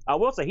now. I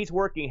will say he's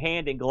working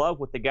hand in glove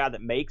with the guy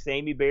that makes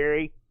Amy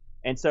Berry,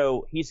 and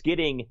so he's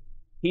being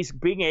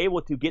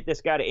able to get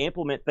this guy to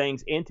implement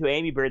things into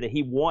Amy Berry that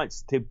he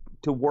wants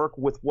to work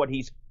with what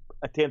he's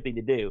attempting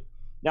to do.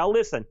 Now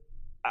listen,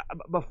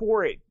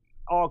 before it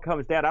all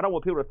comes down, I don't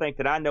want people to think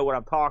that I know what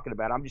I'm talking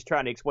about. I'm just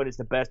trying to explain this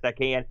the best I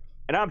can,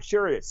 and I'm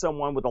sure that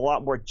someone with a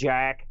lot more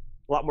jack,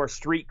 a lot more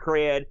street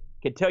cred,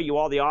 can tell you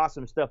all the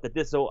awesome stuff that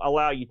this will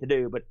allow you to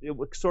do, but it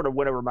sort of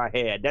went over my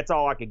head. That's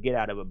all I could get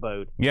out of a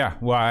boat. Yeah,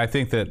 well, I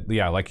think that,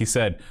 like you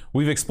said,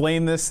 we've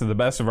explained this to the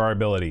best of our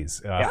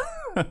abilities. Yeah.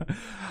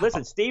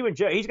 Listen, Stephen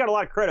Joe, he's got a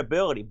lot of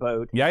credibility,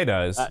 Boat. Yeah, he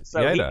does.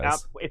 He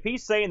does. If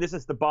he's saying this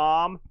is the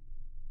bomb,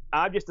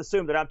 I just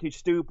assume that I'm too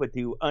stupid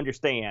to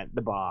understand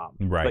the bomb.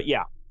 Right. But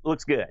yeah,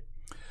 looks good.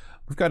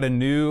 We've got a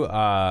new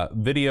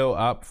video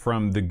up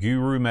from the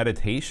Guru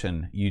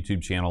Meditation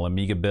YouTube channel.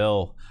 Amiga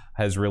Bill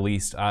has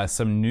released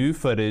some new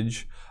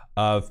footage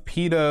of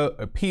Petro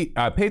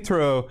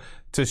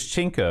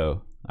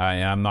Tushchenko.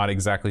 I'm not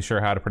exactly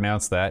sure how to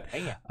pronounce that.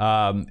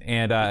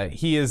 And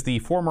he is the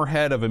former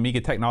head of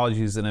Amiga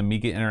Technologies and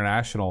Amiga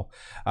International.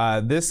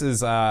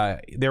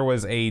 There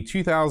was a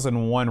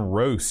 2001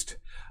 roast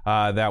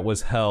that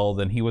was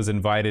held, and he was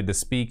invited to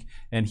speak,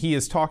 and he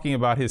is talking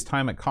about his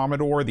time at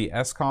Commodore, the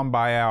SCOM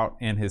buyout,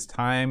 and his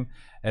time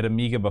at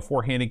Amiga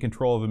before handing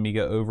control of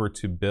Amiga over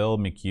to Bill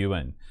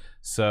McEwen.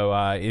 So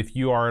if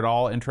you are at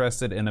all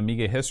interested in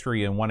Amiga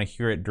history and want to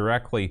hear it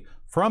directly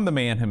from the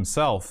man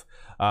himself,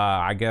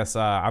 I guess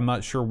I'm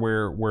not sure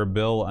where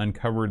Bill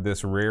uncovered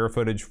this rare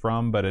footage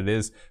from, but it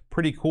is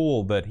pretty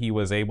cool that he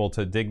was able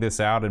to dig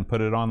this out and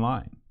put it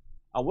online.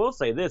 I will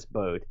say this,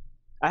 Bode.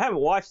 I haven't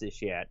watched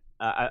this yet.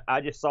 I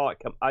just saw it.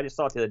 I just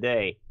saw it the other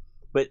day.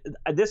 But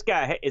this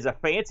guy is a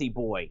fancy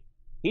boy.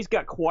 He's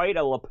got quite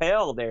a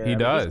lapel there. He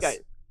does.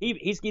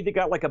 He's either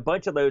got like a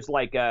bunch of those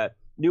like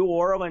New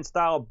Orleans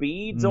style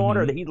beads on,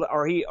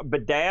 or he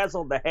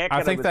bedazzled the heck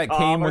out of his I think that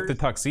collars. came with the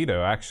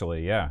tuxedo,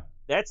 actually. Yeah.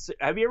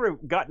 Have you ever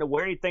gotten to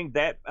wear anything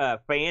that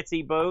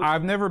fancy, Boat?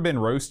 I've never been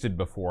roasted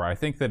before. I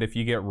think that if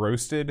you get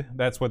roasted,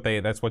 that's what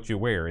you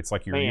wear. It's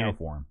like your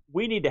uniform.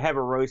 We need to have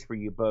a roast for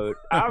you, Boat.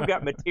 I've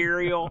got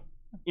material.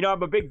 You know,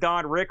 I'm a big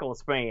Don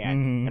Rickles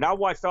fan, and I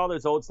watched all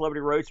those old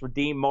celebrity roasts with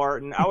Dean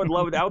Martin. I would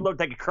love to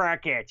take a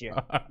crack at you.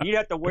 You'd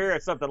have to wear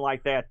something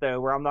like that,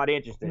 though, where I'm not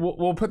interested.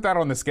 We'll put that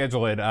on the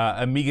schedule at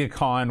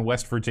AmigaCon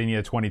West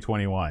Virginia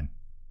 2021.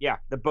 Yeah,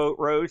 the boat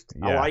roast.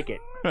 Yeah. I like it.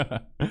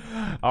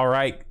 All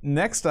right.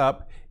 Next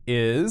up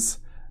is,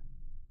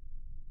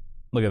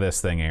 look at this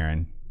thing,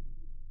 Aaron.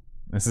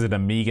 This is an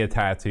Amiga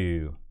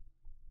tattoo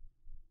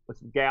with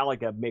some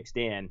Galaga mixed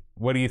in.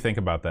 What do you think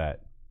about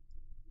that?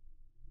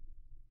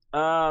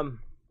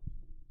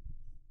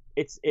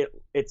 It's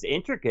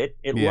intricate.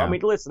 I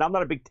mean, listen, I'm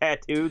not a big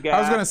tattoo guy. I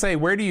was gonna say,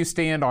 where do you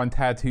stand on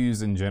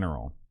tattoos in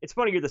general? It's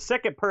funny, you're the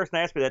second person to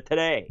ask me that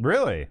today.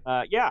 Really?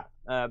 Yeah.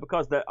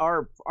 Because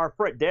our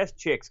front desk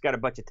chick's got a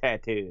bunch of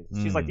tattoos.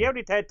 She's like, "Do you have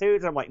any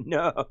tattoos?" I'm like,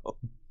 "No."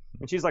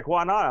 And she's like,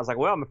 "Why not?" I was like,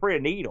 "Well, I'm afraid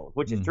of needles,"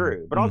 which is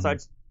true. But also,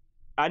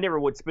 I never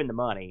would spend the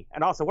money.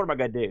 And also, what am I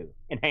gonna do?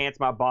 Enhance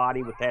my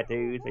body with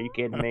tattoos? Are you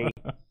kidding me?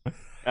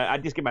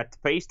 I'd just get my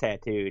face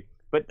tattooed.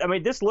 But, I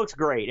mean, this looks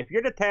great. If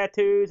you're into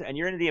tattoos and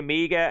you're into the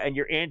Amiga and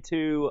you're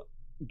into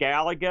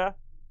Galaga,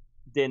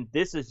 then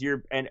this is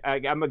your. And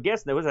I'm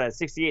guessing there was a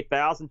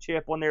 68,000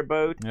 chip on their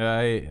boat.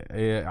 I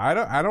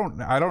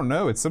don't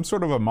know. It's some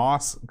sort of a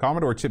MOS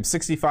Commodore chip.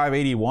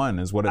 6581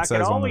 is what it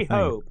says on the thing. I can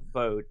only hope,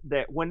 boat,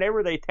 that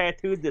whenever they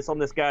tattooed this on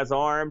this guy's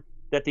arm,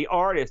 that the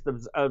artist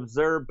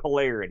observed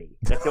polarity.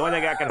 That's the only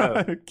thing I can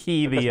hope.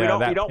 Key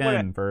that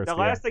pen first. The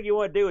last thing you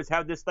want to do is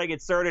have this thing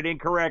inserted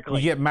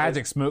incorrectly. You get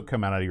magic smoke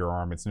come out of your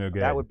arm. It's no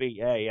good. That would be,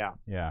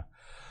 yeah.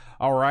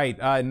 All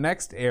right.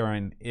 Next,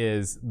 Aaron,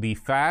 is the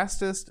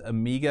fastest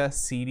Amiga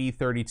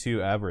CD32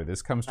 ever.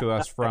 This comes to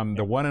us from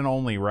the one and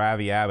only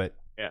Ravi Abbott.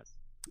 Yes.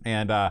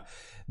 And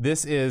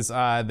this is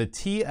the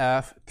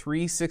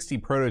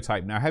TF360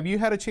 prototype. Now, have you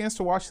had a chance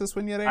to watch this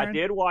one yet, Aaron? I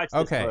did watch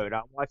this boat.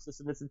 I watched this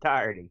in its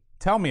entirety.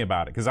 Tell me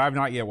about it, because I've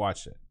not yet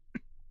watched it.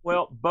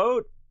 Well,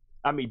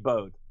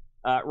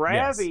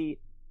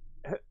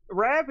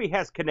 Ravi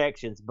has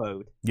connections,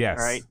 Boat. Yes,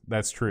 right?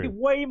 That's true. He's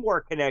way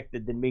more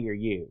connected than me or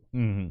you.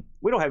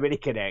 We don't have any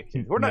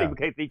connections. We're not even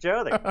connected to each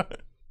other.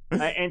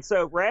 And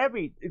so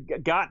Ravi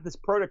got this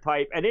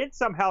prototype and then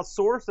somehow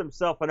sourced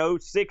himself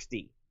an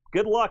 060.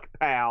 Good luck,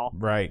 pal.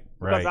 Right.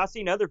 Because I've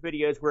seen other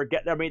videos where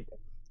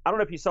I don't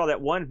know if you saw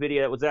that one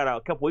video that was out a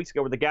couple weeks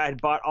ago where the guy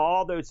had bought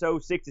all those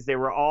 060s. They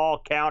were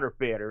all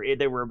counterfeit, or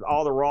they were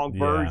all the wrong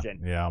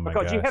version. Yeah, oh my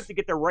because gosh. you have to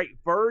get the right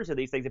version of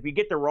these things. If you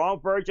get the wrong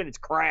version, it's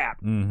crap.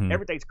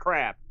 Everything's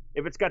crap.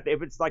 If it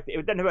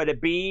doesn't have a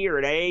B or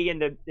an A in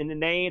the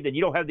name, then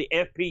you don't have the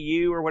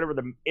FPU or whatever,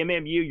 the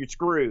MMU, you're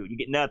screwed. You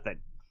get nothing.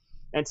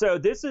 And so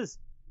this is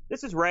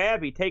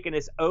Ravi taking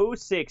this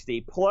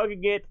 060,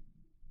 plugging it,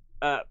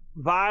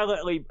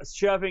 violently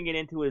shoving it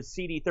into his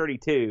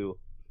CD32,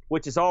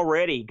 which has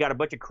already got a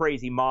bunch of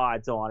crazy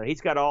mods on it. He's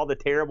got all the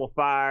terrible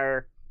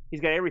fire. He's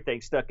got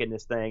everything stuck in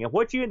this thing. And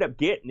what you end up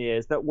getting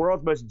is the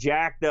world's most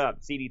jacked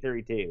up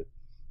CD32.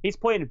 He's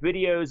playing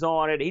videos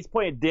on it. He's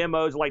playing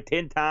demos like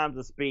 10 times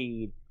the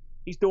speed.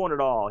 He's doing it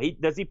all.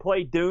 Does he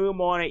play Doom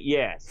on it?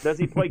 Yes. Does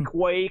he play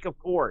Quake? Of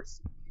course.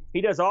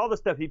 He does all the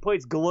stuff. He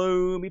plays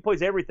Gloom. He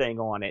plays everything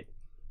on it.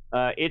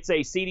 It's a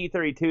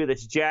CD32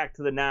 that's jacked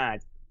to the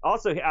nines.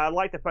 Also, I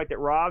like the fact that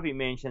Ravi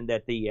mentioned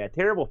that the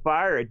Terrible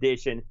Fire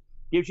Edition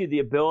gives you the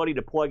ability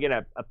to plug in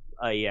a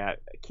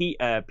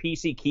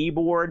PC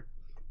keyboard,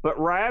 but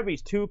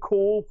Ravi's too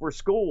cool for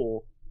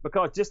school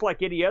because just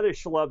like any other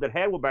schlub that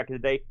had one back in the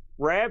day,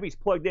 Ravi's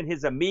plugged in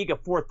his Amiga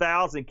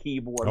 4000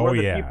 keyboard. Oh, one of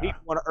the yeah. few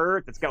people on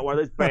Earth that's got one of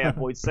those bad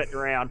boys sitting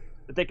around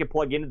that they can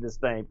plug into this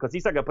thing because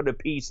he's not going to put a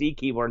PC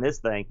keyboard in this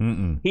thing.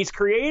 Mm-mm. He's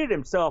created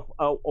himself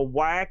a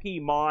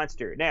wacky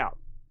monster. Now,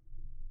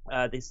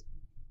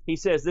 he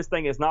says this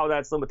thing is not without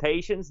its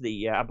limitations.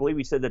 I believe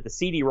he said that the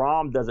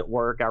CD-ROM doesn't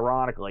work,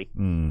 ironically,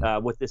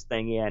 with this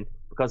thing in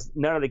because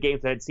none of the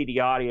games that had CD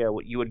audio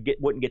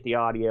wouldn't get the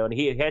audio, and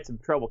he had some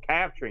trouble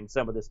capturing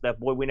some of this stuff.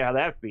 Boy, we know how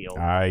that feels.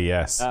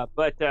 Yes.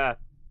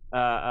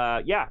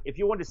 Yeah, if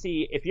you wanted to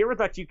see, if you ever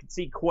thought you could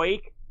see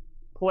Quake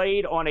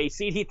played on a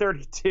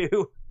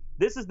CD32,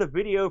 this is the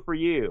video for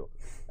you.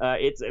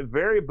 It's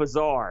very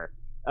bizarre,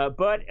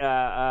 but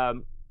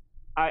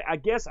I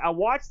guess I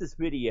watched this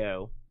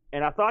video.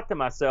 And I thought to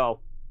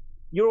myself,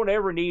 you don't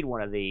ever need one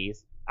of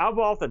these. I've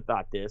often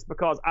thought this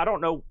because I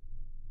don't know.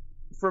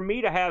 For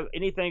me to have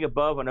anything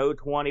above an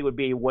 020 would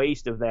be a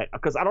waste of that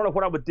because I don't know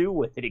what I would do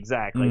with it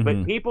exactly. Mm-hmm.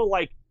 But people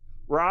like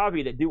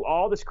Ravi that do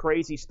all this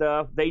crazy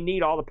stuff, they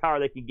need all the power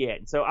they can get.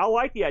 And so I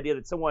like the idea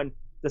that someone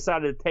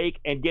decided to take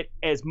and get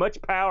as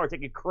much power as they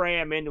could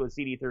cram into a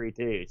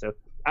CD32. So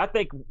I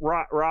think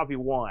Ravi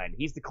won.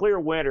 He's the clear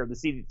winner of the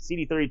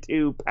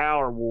CD32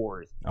 Power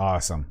Wars.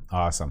 Awesome.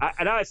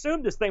 And I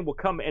assume this thing will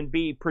come and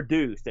be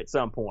produced at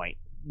some point.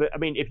 But, I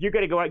mean, if you're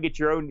going to go out and get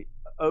your own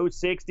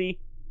 060,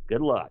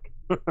 good luck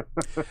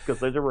because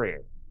those are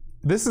rare.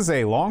 This is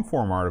a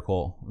long-form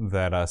article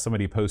that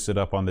somebody posted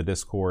up on the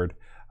Discord.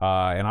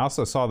 And I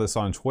also saw this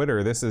on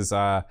Twitter. This is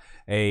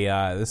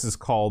this is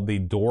called the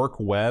Dork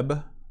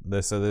Web.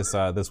 This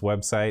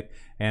website,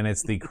 and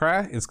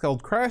it's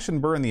called Crash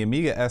and Burn: The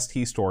Amiga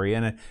ST Story,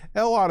 and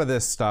a lot of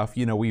this stuff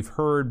we've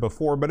heard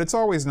before, but it's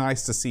always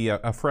nice to see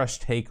a fresh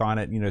take on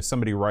it.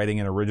 Somebody writing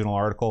an original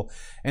article,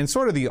 and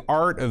sort of the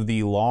art of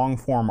the long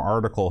form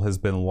article has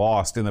been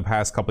lost in the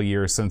past couple of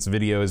years since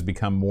video has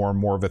become more and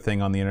more of a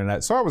thing on the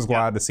internet. So I was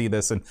glad to see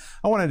this, and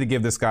I wanted to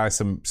give this guy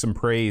some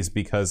praise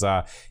because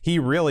he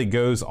really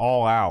goes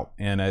all out,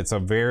 and it's a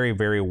very,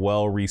 very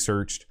well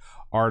researched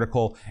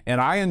article, and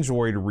I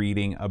enjoyed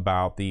reading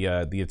about the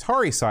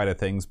Atari side of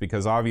things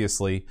because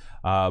obviously,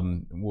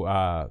 I'm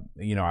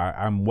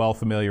well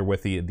familiar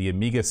with the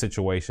Amiga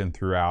situation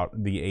throughout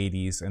the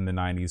 80s and the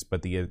 90s,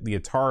 but the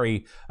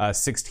Atari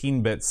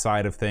 16-bit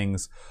side of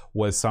things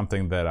was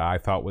something that I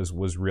thought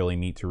was really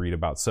neat to read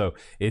about. So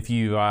if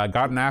you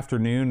got an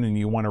afternoon and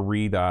you want to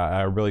read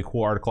a really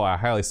cool article, I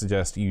highly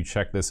suggest you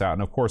check this out.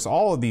 And of course,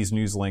 all of these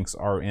news links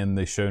are in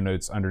the show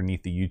notes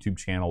underneath the YouTube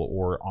channel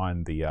or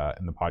on the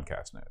in the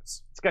podcast notes.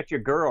 It's got your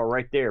girl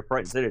right there,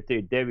 front and center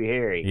too, Debbie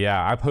Harry.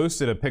 Yeah, I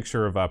posted a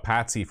picture of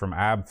Patsy from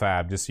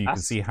AbFab just so you can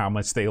see how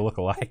much they look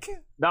alike.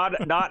 Not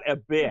a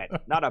bit.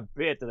 Not a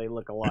bit do they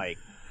look alike.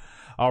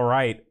 All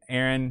right,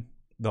 Aaron,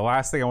 the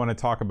last thing I want to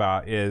talk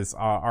about is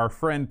our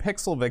friend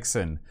Pixel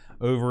Vixen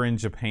over in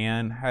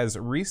Japan has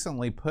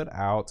recently put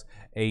out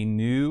a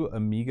new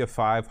Amiga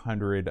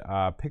 500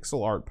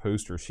 pixel art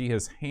poster. She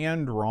has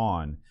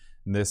hand-drawn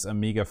this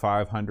Amiga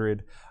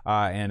 500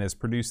 and has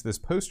produced this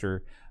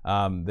poster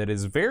that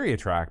is very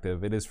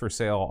attractive. It is for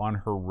sale on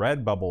her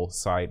Redbubble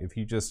site. If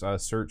you just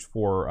search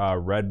for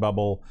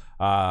Redbubble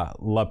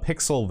La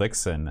Pixel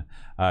Vixen,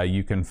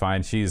 you can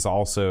find she's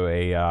also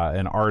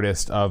an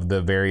artist of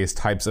the various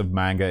types of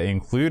manga,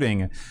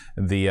 including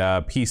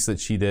the piece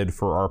that she did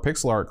for our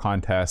pixel art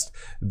contest,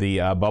 the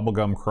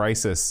Bubblegum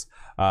Crisis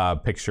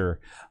picture.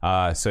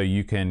 So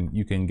you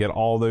can get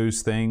all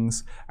those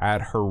things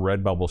at her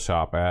Redbubble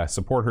shop.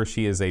 Support her.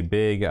 She is a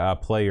big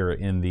player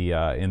in the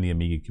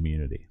Amiga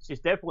community. She's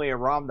definitely a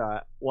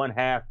Ramda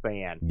 1/2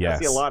 fan. Yes.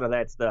 I see a lot of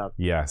that stuff.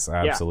 Yes,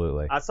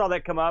 absolutely. Yeah, I saw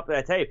that come up.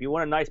 And hey, if you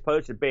want a nice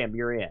poster, bam,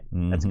 you're in.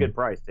 That's a good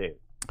price too.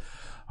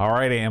 All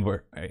right,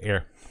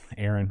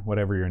 Aaron,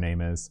 whatever your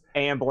name is.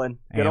 Amblin.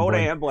 Good old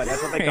Amblin.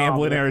 That's what they call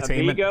Amblin it.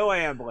 Entertainment. Amigo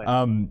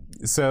Amblin.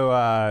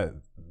 So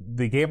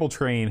the Gable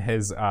train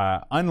has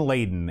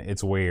unladen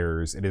its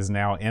wares. It is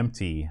now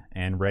empty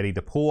and ready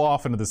to pull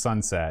off into the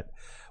sunset.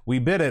 We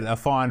bid it a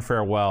fond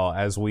farewell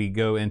as we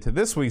go into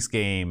this week's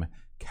game,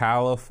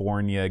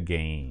 California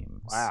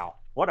Games. Wow.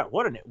 What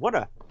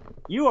a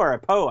you are a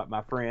poet,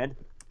 my friend.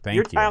 Thank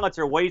Your you. talents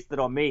are wasted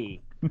on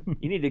me.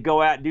 You need to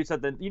go out and do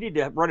something. You need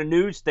to run a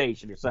news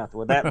station or something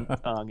with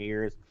that tongue of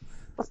yours.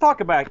 Let's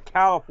talk about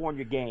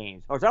California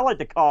Games, or as I like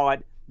to call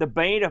it, the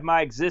bane of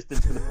my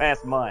existence for the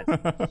past month.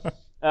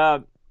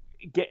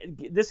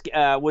 This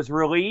was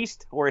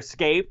released or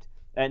escaped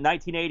in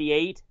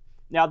 1988.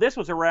 Now, this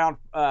was around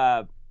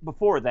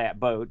before that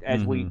boat,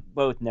 as we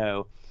both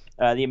know.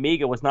 The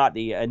Amiga was not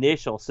the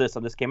initial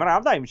system this came out.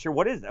 I'm not even sure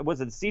what is it.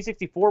 Was it the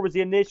C64 was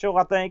the initial,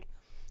 I think?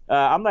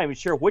 I'm not even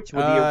sure which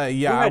one.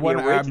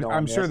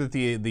 I'm sure that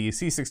the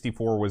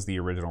C64 was the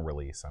original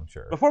release. I'm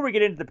sure. Before we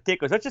get into the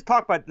particulars, let's just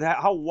talk about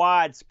how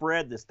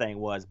widespread this thing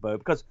was, Bo.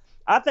 Because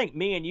I think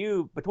me and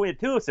you, between the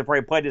two of us, have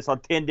probably played this on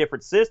 10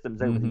 different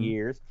systems over the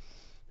years.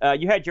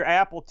 You had your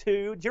Apple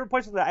II. Did you ever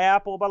play with the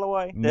Apple, by the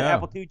way? The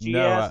Apple II GS?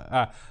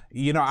 No.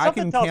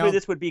 Something tells me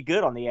this would be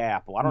good on the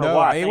Apple. I don't know No,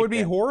 why. it would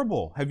be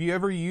horrible. Have you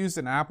ever used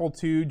an Apple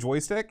II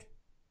joystick?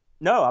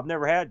 No, I've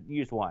never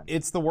used one.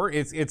 It's the word.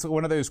 It's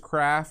one of those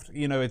craft.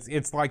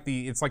 It's like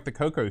the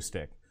Coco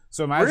stick.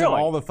 So imagine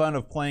all the fun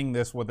of playing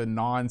this with a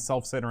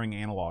non-self-centering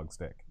analog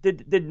stick.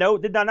 Did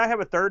I not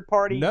have a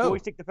third-party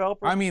joystick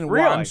developer? I mean,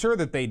 really? well, I'm sure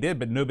that they did,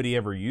 but nobody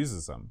ever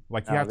uses them.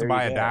 Like you have to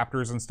buy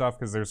adapters and stuff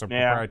because there's a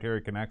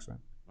proprietary connection.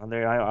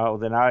 Well,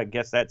 then I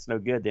guess that's no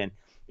good then.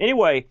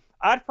 Anyway,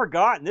 I'd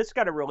forgotten this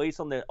got a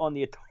release on the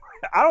Atari.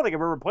 I don't think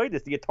I've ever played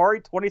this. The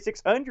Atari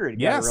 2600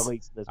 got a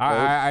release. This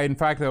in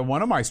fact,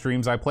 one of my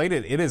streams I played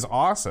it. It is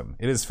awesome.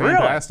 It is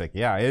fantastic.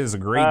 Really? Yeah, it is a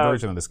great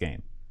version of this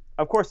game.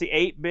 Of course, the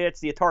 8-bits,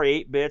 the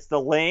Atari 8-bits,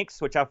 the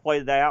Lynx, which I've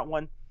played that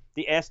one,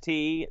 the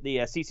ST, the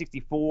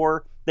C64.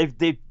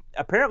 They've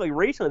apparently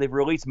recently they've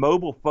released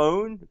mobile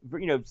phone,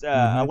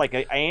 like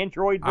an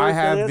Android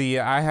version.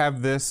 I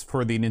have this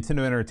for the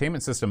Nintendo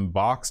Entertainment System,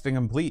 boxed and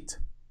complete.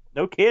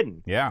 No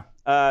kidding. Yeah.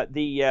 Of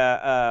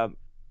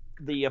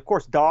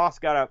course, DOS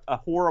got a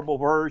horrible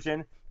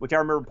version, which I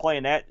remember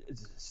playing that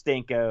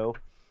stinko.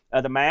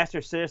 The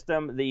Master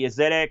System, the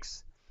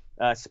ZX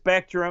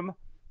Spectrum.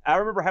 I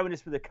remember having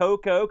this for the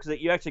Coco because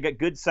you actually got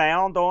good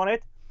sound on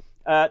it.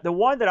 The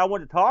one that I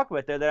wanted to talk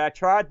about there that I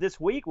tried this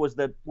week was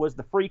the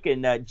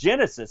freaking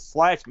Genesis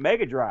 /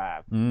 Mega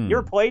Drive. You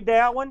ever played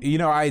that one?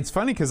 It's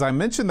funny because I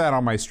mentioned that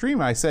on my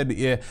stream. I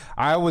said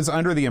I was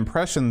under the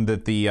impression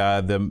that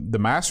the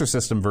Master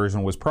System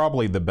version was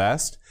probably the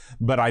best,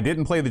 but I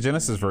didn't play the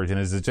Genesis version.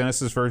 Is the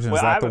Genesis version is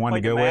that the one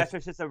to go with? I haven't played the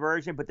Master System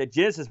version, but the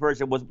Genesis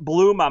version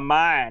blew my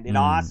mind in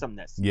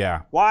awesomeness.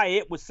 Yeah. Why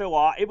it was so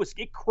awesome.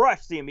 It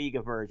crushed the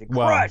Amiga version.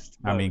 Crushed.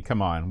 I mean,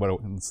 come on. But I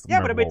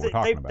mean,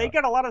 they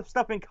got a lot of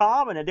stuff in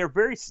common, and they're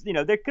very,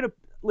 they could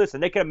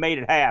have made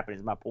it happen,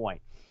 is my point.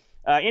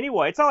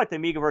 Anyway, it's not like the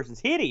Amiga version's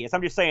hideous.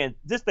 I'm just saying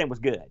this thing was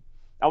good.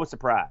 I was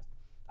surprised.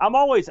 I'm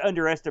always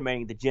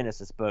underestimating the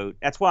Genesis boat.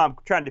 That's why I'm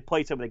trying to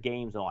play some of the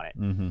games on it.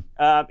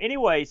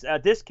 Anyways,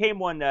 this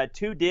came on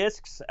 2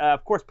 discs,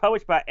 of course,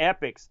 published by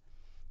Epyx.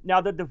 Now,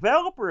 the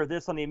developer of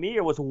this on the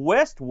Amiga was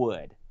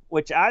Westwood,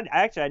 which I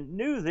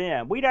knew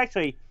them.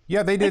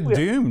 Yeah, they did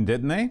Doom,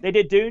 didn't they? They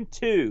did Doom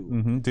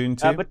 2. Doom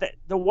 2. But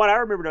the one I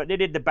remember, they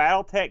did the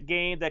BattleTech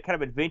game, that kind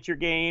of adventure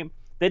game.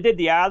 They did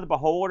the Eye of the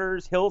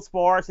Beholders, Hills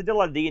Forest. They did a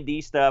lot of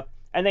D&D stuff.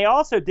 And they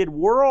also did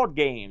World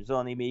games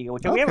on the Amiga,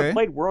 which we haven't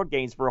played World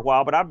games for a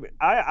while, but I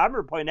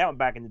remember playing that one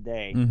back in the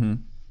day.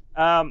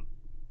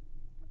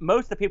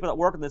 Most of the people that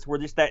worked on this were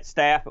just that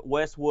staff at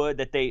Westwood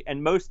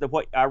and most of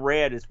what I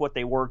read is what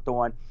they worked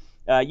on.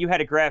 You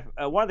had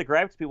one of the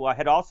graphics people I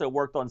had also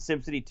worked on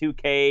SimCity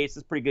 2K. So it's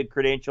a pretty good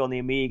credential on the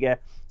Amiga.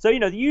 So,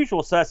 the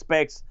usual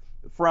suspects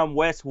from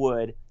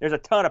Westwood. There's a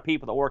ton of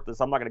people that worked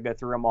this. I'm not going to go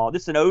through them all.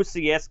 This is an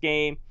OCS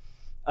game.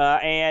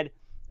 And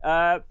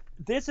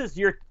this is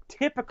your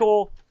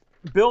typical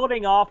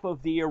building off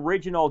of the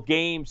original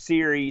game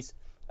series,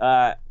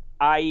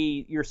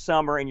 i.e. your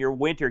summer and your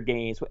winter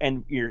games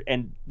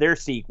and their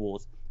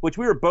sequels, which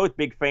we were both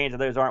big fans of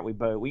those, aren't we,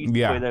 Bo? We used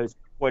to play those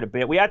quite a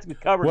bit. We had to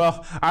cover.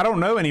 Well, I don't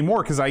know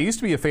anymore because I used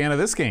to be a fan of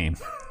this game.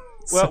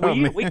 Well,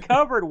 we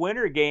covered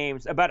winter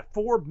games about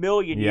 4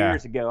 million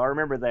years ago. I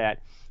remember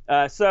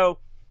that. So,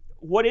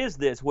 what is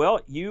this? Well,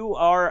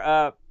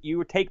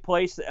 you take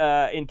place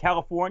in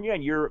California,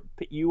 and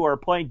you are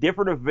playing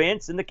different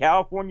events in the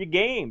California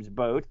games.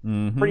 Both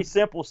pretty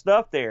simple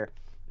stuff there.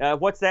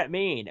 What's that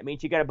mean? It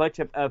means you got a bunch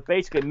of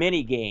basically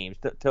mini games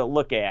to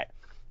look at.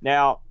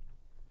 Now,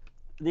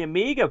 the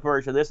Amiga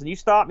version of this, and you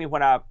stop me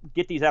when I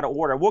get these out of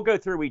order. We'll go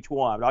through each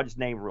one, but I'll just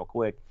name it real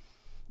quick.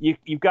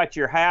 You've got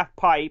your half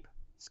pipe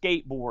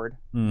skateboard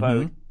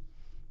boat.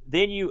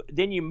 Then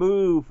you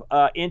move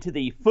into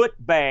the foot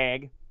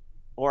bag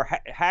or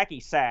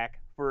hacky sack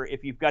for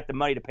if you've got the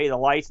money to pay the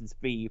license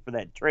fee for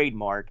that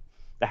trademark,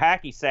 the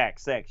hacky sack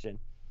section.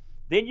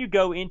 Then you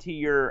go into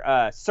your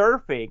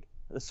surfing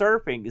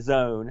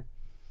zone.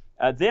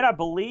 Then I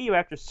believe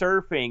after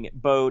surfing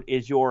boat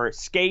is your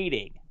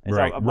skating.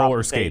 Right,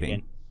 roller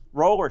skating.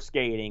 Roller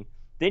skating.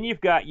 Then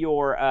you've got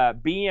your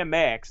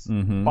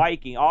BMX,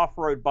 biking,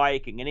 off-road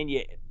biking, and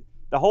then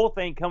the whole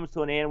thing comes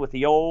to an end with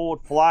the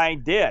old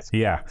flying disc.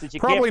 Yeah,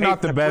 probably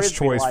not the best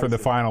choice for the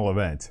final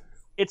event.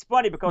 It's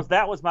funny because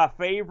that was my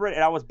favorite,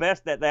 and I was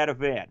best at that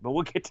event. But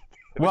we'll get to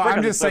that. Well,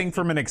 I'm just saying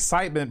from an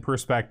excitement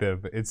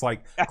perspective, it's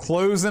like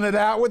closing it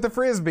out with the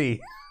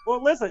Frisbee.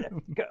 Well,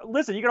 listen, you're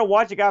going to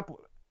watch a guy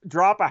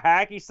drop a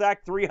hacky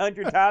sack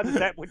 300 times. Is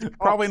that what you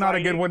call Probably not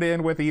a good one to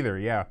end with either,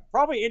 yeah.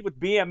 Probably end with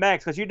BMX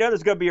because you know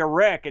there's going to be a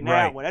wreck in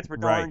that one. That's for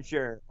darn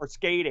sure. Or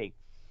skating.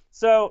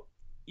 So,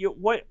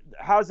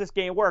 how does this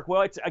game work?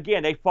 Well,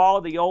 they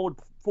follow the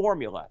old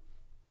formula.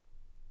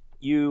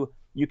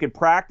 You can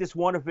practice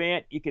one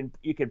event, you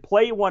can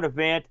play one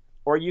event,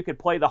 or you could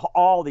play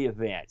all the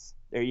events.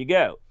 There you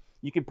go.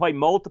 You could play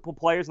multiple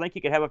players. I think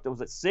you could have up to,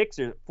 was it 6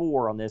 or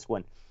 4 on this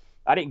one?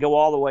 I didn't go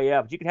all the way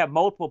up. But you could have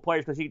multiple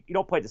players because you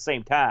don't play at the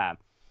same time.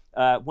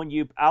 I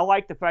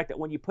like the fact that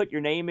when you put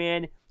your name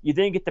in, you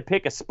then get to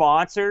pick a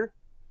sponsor.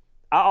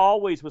 I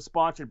always was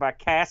sponsored by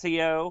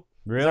Casio.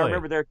 Really? I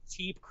remember their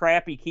cheap,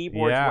 crappy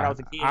keyboards when I was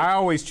a kid. I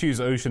always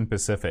choose Ocean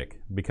Pacific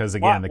because,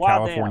 again, the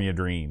California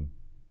dream.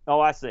 Oh,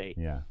 I see.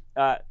 Yeah.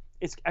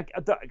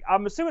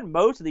 I'm assuming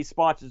most of these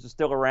sponsors are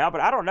still around,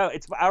 but I don't know.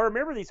 I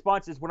remember these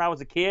sponsors when I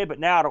was a kid, but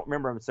now I don't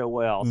remember them so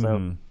well.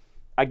 So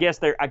I guess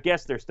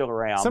they're still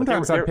around.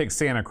 Sometimes I pick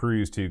Santa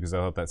Cruz too because I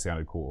thought that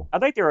sounded cool. I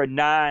think there are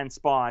 9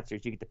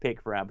 sponsors you get to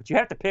pick from, but you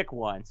have to pick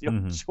one. So you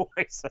don't have a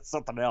choice. That's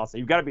something else. So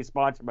you've got to be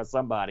sponsored by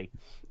somebody.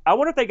 I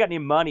wonder if they got any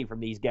money from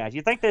these guys.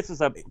 You think this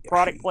is a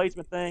product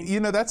placement thing? You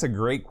know, that's a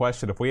great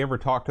question. If we ever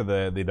talk to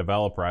the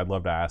developer, I'd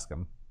love to ask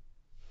him.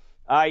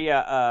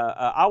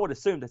 I would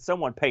assume that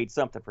someone paid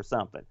something for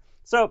something.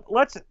 So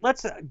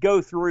let's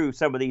go through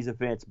some of these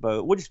events,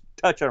 Bo. We'll just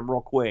touch on them real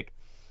quick.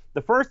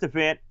 The first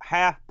event,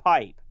 half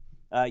pipe.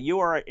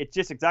 It's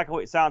just exactly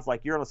what it sounds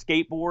like. You're on a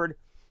skateboard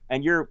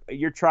and you're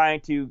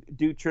trying to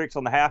do tricks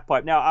on the half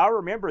pipe. Now, I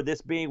remember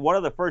this being one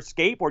of the first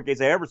skateboard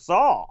games I ever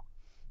saw,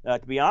 to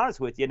be honest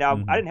with you.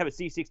 Now, I didn't have a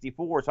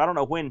C64, so I don't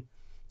know when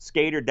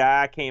Skate or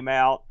Die came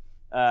out.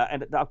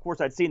 And of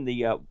course, I'd seen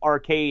the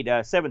arcade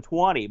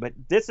 720, but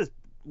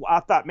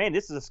I thought, man,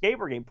 this is a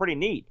skateboard game, pretty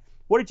neat.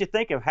 What did you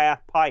think of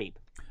half pipe?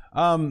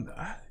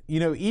 You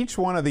know, each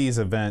one of these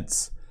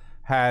events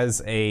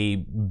has a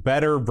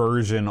better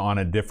version on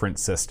a different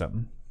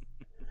system.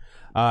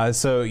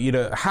 So, you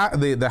know,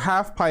 the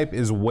half pipe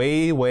is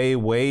way, way,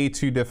 way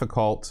too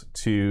difficult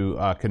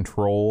to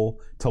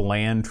control, to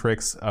land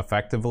tricks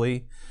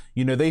effectively.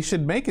 You know, they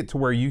should make it to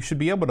where you should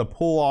be able to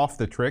pull off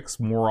the tricks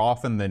more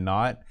often than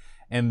not,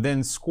 and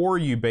then score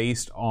you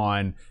based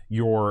on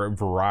your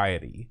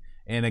variety.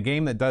 And a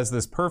game that does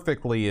this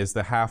perfectly is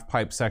the half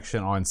pipe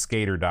section on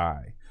Skate or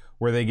Die,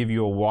 where they give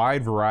you a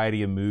wide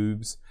variety of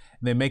moves.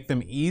 They make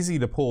them easy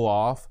to pull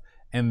off,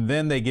 and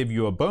then they give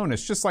you a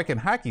bonus, just like in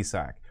Hacky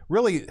Sack.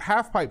 Really,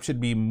 half pipe should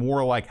be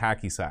more like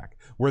Hacky Sack,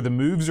 where the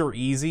moves are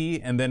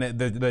easy, and then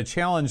the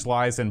challenge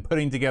lies in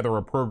putting together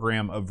a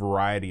program of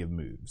variety of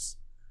moves.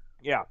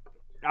 Yeah,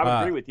 I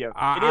would agree with you.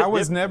 I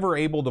was never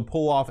able to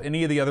pull off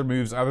any of the other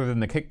moves other than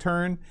the kick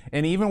turn,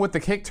 and even with the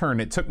kick turn,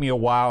 it took me a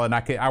while, and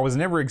I was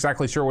never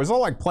exactly sure. It was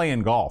all like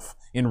playing golf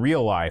in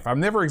real life. I'm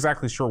never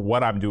exactly sure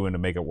what I'm doing to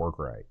make it work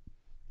right.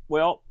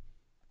 Well,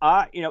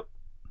 I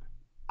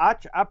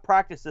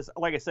practiced this,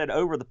 like I said,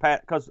 over the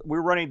past, because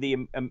we're running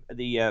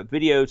the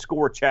video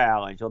score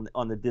challenge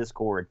on the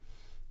Discord,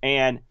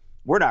 and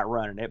we're not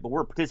running it, but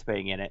we're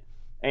participating in it.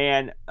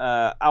 And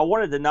I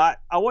wanted to not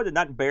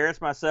embarrass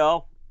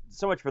myself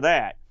so much for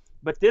that.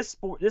 But this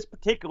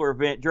particular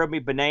event drove me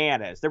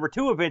bananas. There were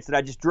 2 events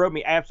that just drove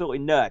me absolutely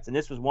nuts, and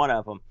this was one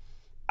of them.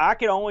 I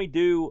could only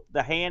do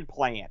the hand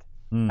plant.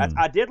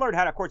 I did learn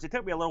how to, of course, it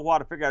took me a little while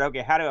to figure out,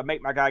 okay, how do I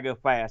make my guy go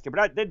faster? But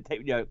I did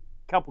take a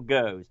couple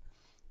goes.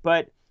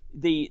 But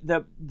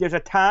there's a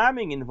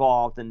timing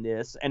involved in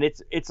this, and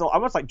it's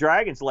almost like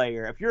Dragon's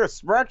Lair. If you're a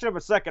fraction of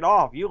a second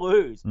off, you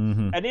lose.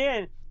 And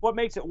then what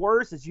makes it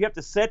worse is you have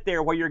to sit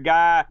there while your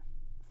guy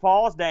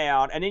falls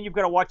down, and then you've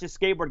got to watch his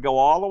skateboard go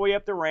all the way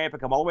up the ramp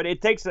and come all the way.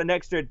 It takes an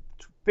extra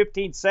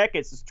 15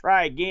 seconds to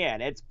try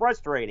again. It's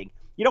frustrating.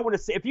 You don't want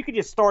to see, if you could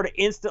just start it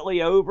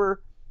instantly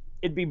over,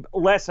 it'd be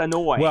less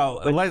annoying.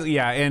 Well,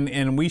 yeah,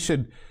 and we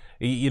should,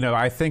 you know,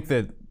 I think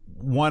that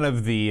one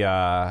of the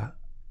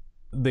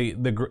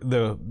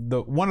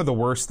one of the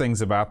worst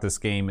things about this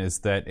game is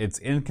that it's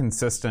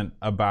inconsistent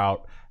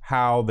about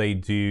how they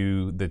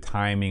do the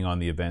timing on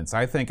the events.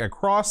 I think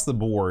across the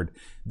board,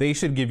 they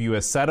should give you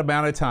a set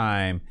amount of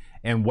time,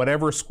 and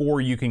whatever score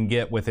you can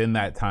get within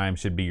that time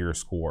should be your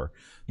score.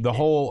 The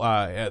whole,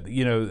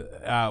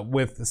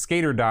 with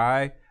Skate or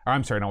Die,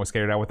 I'm sorry, not with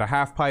Skate or Die, with the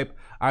half pipe,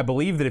 I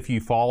believe that if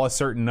you fall a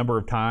certain number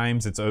of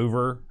times, it's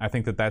over. I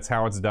think that that's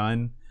how it's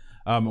done.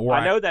 I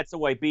know that's the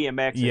way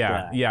BMX is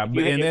done. Yeah,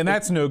 and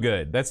that's no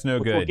good. That's no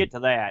good. We'll get to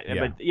that.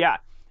 Yeah. But yeah,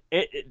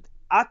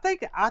 I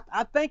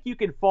think you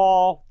can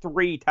fall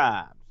 3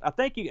 times. I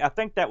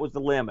think that was the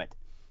limit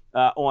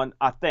on.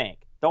 I think.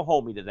 Don't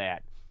hold me to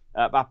that.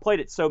 I played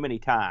it so many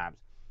times.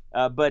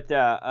 But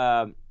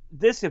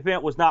this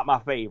event was not my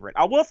favorite.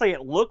 I will say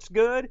it looks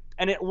good,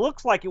 and it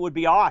looks like it would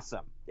be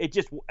awesome. It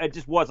just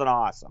wasn't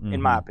awesome,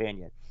 in my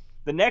opinion.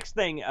 The next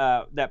thing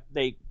that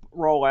they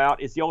roll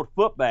out is the old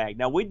foot bag.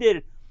 Now, we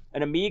did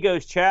an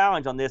Amigos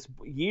challenge on this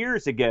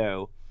years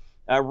ago,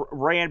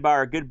 ran by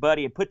our good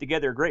buddy and put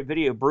together a great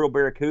video Burl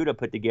Barracuda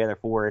put together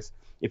for us,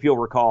 if you'll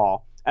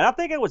recall. And I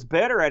think I was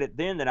better at it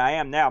then than I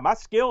am now. My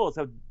skills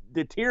have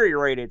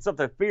deteriorated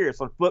something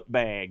fierce on foot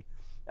bag.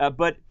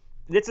 But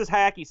this is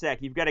hacky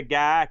sack. You've got a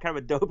guy, kind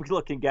of a dopey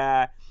looking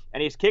guy,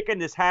 and he's kicking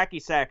this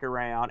hacky sack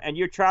around, and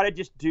you try to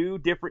just do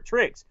different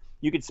tricks.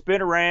 You can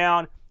spin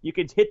around. You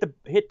can hit the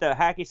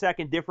hacky sack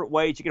in different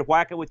ways. You can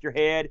whack it with your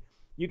head.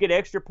 You get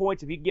extra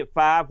points if you can get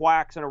 5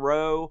 whacks in a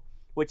row.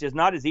 which is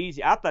not as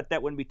easy. I thought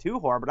that wouldn't be too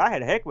hard, but I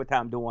had a heck of a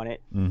time doing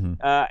it. Mm-hmm.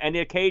 And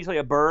then occasionally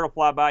a bird will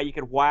fly by. You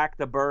could whack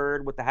the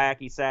bird with the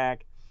hacky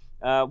sack.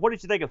 What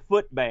did you think of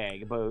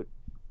Footbag, Boat?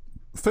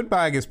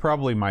 Footbag is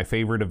probably my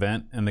favorite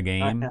event in the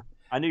game.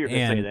 I knew you were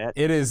going to say that.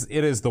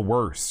 It is the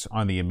worst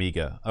on the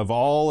Amiga of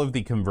all of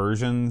the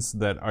conversions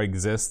that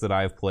exist that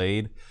I've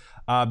played,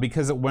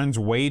 because it wins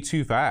way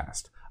too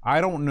fast. I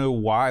don't know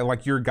why.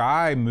 Like, your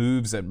guy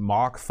moves at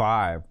Mach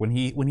 5 when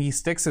he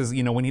sticks his,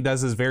 when he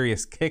does his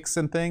various kicks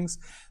and things.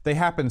 They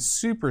happen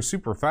super,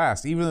 super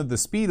fast, even though the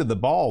speed of the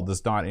ball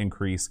does not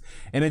increase,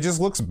 and it just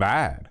looks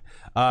bad.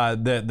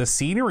 The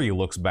scenery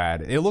looks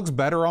bad. It looks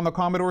better on the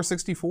Commodore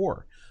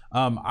 64.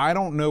 I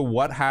don't know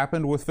what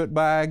happened with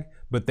Footbag,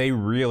 but they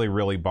really,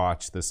 really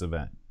botched this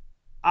event.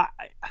 I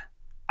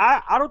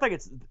don't think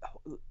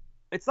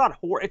it's not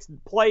horrible. It's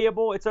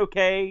playable. It's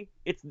okay.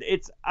 I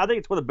think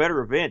it's one of the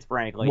better events,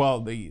 frankly.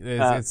 Well,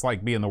 it's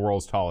like being the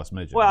world's tallest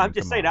midget. Well, I'm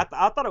just saying. I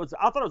thought it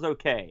was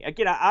okay.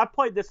 Again, I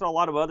played this on a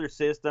lot of other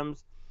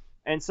systems,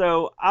 and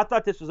so I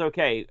thought this was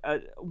okay.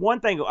 One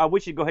thing I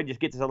wish you'd go ahead and just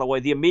get this out of the way.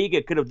 The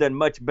Amiga could have done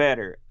much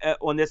better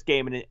on this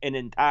game in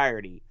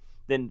entirety.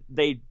 Then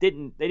they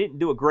didn't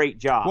do a great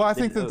job. Well, I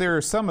think that there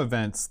are some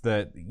events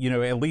that,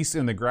 at least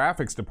in the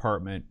graphics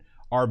department,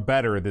 are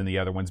better than the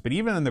other ones. But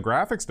even in the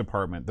graphics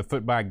department, the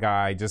Footbag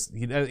guy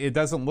it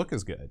doesn't look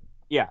as good.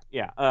 Yeah.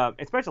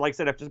 Especially, like I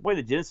said, after playing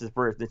the Genesis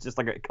version, it's just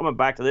like coming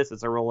back to this,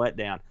 it's a real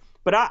letdown.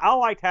 But I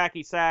liked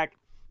Hacky Sack.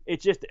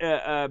 It's just,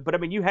 but I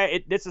mean,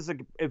 this is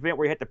an event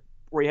where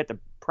you had to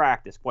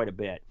practice quite a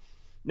bit.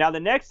 Now, the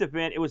next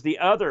event, it was the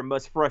other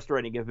most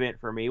frustrating event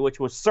for me, which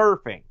was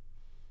surfing.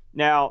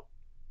 Now,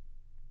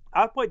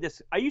 I played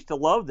this. I used to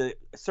love the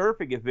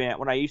surfing event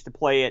when I used to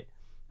play it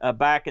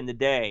back in the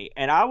day,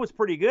 and I was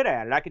pretty good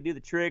at it. I could do the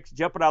tricks,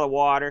 jumping out of the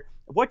water.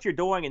 What you're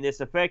doing in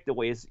this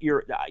effectively is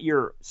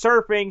you're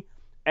surfing,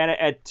 and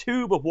a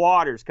tube of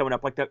water is coming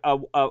up, like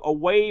a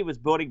wave is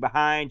building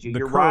behind you.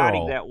 You're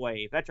riding that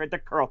wave. That's right, the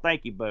curl.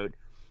 Thank you, Boat.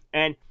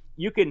 And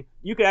you can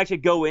actually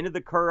go into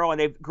the curl, and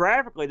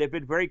they've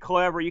been very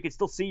clever. You can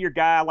still see your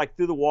guy like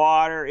through the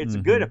water. It's a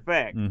good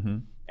effect. Mm-hmm.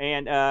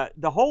 And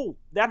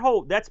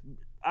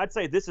I'd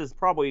say this is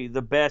probably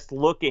the best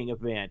looking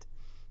event.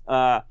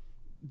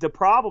 The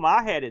problem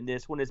I had in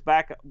this one is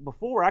back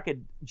before I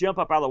could jump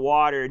up out of the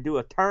water and do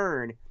a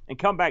turn and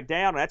come back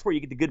down, and that's where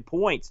you get the good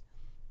points.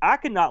 I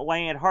could not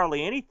land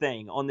hardly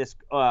anything on this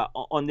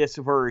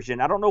version.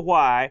 I don't know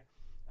why.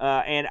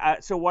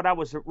 So what I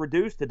was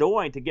reduced to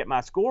doing to get my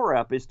score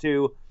up is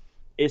to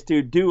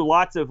do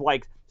lots of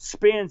like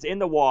spins in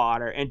the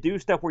water and do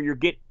stuff where you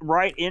get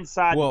right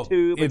inside the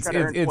tube.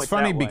 It's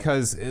funny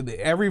because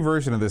every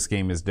version of this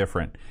game is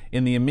different.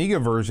 In the Amiga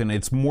version,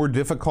 it's more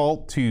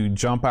difficult to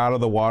jump out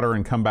of the water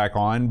and come back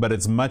on, but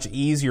it's much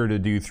easier to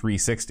do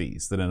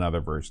 360s than in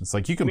other versions.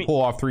 Like you can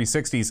pull off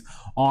 360s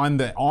on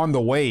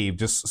the wave,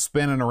 just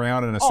spinning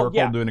around in a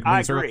circle, doing a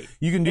complete circle.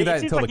 You can do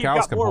that until the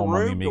cows come home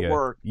on the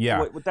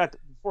Amiga. With that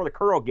before the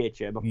curl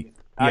gets you.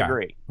 I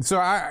agree. So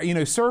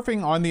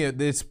surfing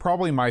it's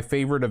probably my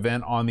favorite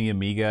event on the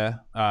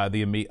Amiga, on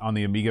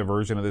the Amiga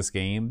version of this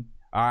game.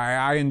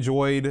 I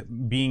enjoyed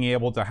being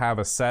able to have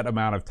a set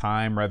amount of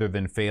time rather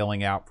than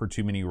failing out for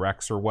too many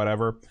wrecks or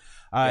whatever.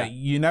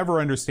 You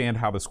never understand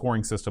how the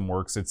scoring system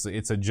works.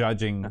 It's a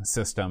judging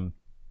system.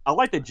 I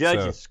like the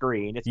judges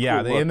screen. It's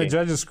and the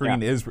judges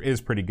screen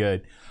is pretty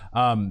good.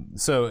 The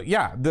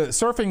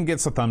surfing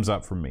gets a thumbs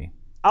up from me.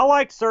 I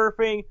like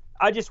surfing.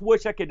 I just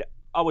wish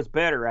I was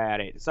better at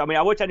it. So I mean,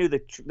 I wish I knew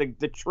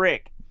the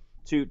trick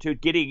to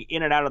getting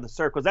in and out of the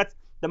circles. That's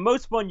the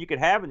most fun you could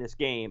have in this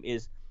game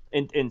is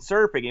in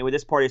surfing. And with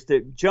this part is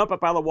to jump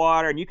up out of the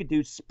water, and you could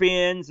do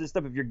spins and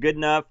stuff if you're good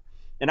enough.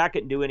 And I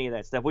couldn't do any of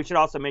that stuff. We should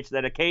also mention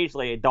that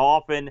occasionally a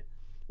dolphin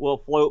will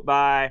float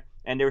by,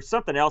 and there's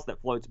something else that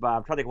floats by.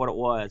 I'm trying to think what it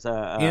was.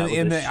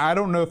 I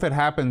don't know if it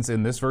happens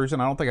in this version.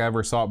 I don't think I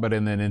ever saw it, but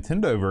in the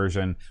Nintendo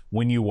version,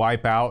 when you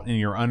wipe out and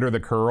you're under the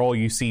curl,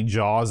 you see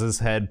Jaws'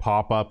 head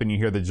pop up, and you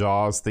hear the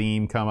Jaws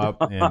theme come up,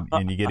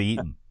 and you get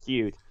eaten.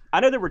 Cute.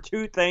 I know there were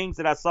two things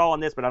that I saw in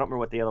this, but I don't remember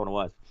what the other one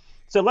was.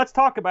 So let's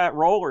talk about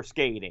roller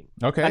skating.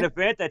 Okay. An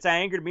event that's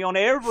angered me on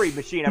every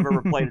machine I've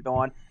ever played it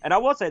on. And I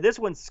will say this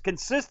one's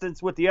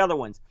consistent with the other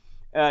ones.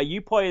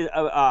 You play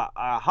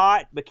a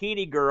hot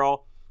bikini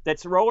girl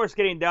that's roller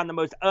skating down the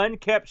most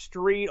unkept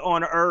street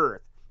on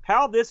earth.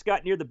 How this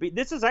got near the beach.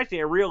 This is actually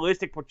a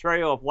realistic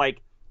portrayal of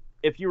like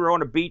if you were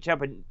on a beach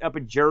up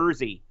in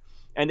Jersey.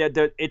 And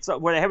it's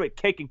where they have it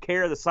taking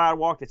care of the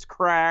sidewalk that's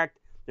cracked.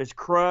 There's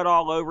crud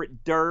all over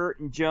it, dirt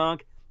and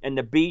junk. And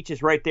the beach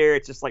is right there.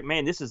 It's just like,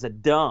 man, this is a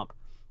dump.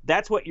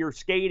 That's what you're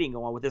skating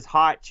on with this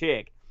hot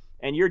chick.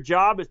 And your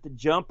job is to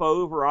jump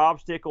over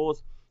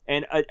obstacles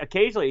and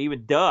occasionally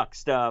even duck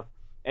stuff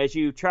as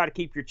you try to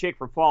keep your chick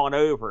from falling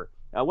over.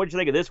 What did you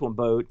think of this one,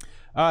 Boat?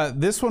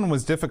 This one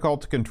was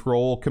difficult to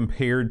control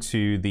compared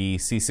to the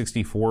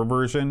C64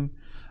 version.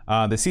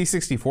 The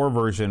C64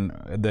 version,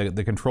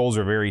 the controls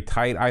are very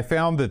tight. I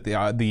found that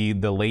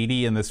the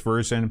lady in this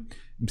version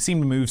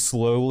seemed to move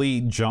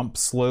slowly, jump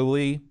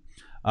slowly.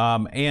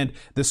 And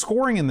the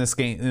scoring in this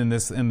game, in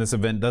this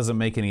event, doesn't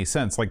make any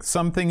sense. Like,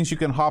 some things you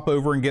can hop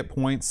over and get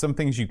points, some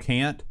things you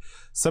can't.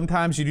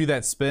 Sometimes you do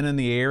that spin in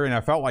the air, and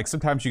I felt like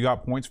sometimes you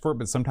got points for it,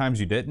 but sometimes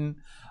you didn't.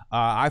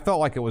 I felt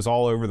like it was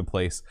all over the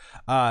place.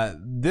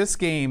 This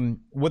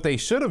game, what they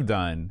should have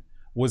done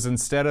was,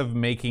 instead of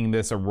making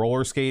this a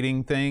roller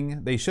skating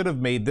thing, they should have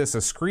made this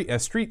a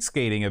street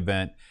skating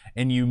event,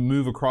 and you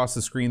move across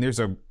the screen. There's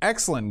an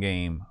excellent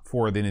game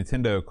for the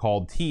Nintendo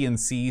called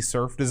TNC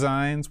Surf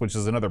Designs, which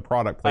is another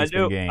product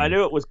placement game. I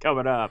knew it was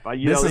coming up.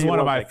 This is one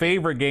of my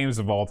favorite games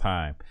of all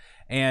time.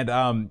 And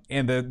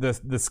the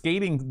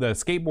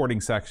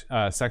skateboarding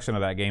section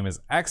of that game is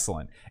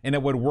excellent, and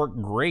it would work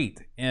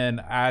great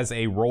as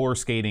a roller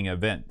skating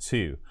event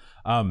too.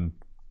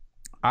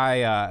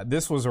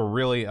 This was a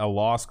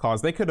lost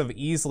cause. They could have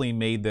easily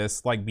made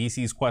this like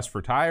BC's Quest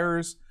for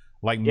Tires,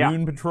 like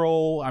Moon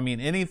Patrol. I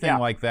mean, anything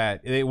like that,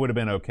 it would have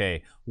been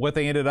okay. What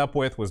they ended up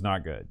with was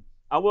not good.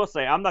 I will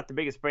say, I'm not the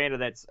biggest fan of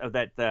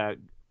that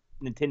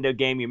Nintendo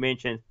game you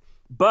mentioned.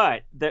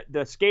 But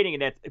the skating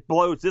in that, it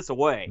blows this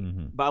away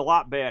by a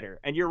lot better.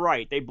 And you're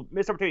right. They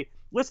missed opportunity.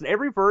 Listen,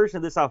 every version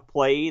of this I've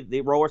played,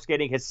 the roller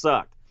skating has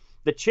sucked.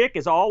 The chick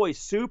is always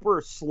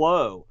super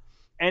slow.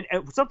 And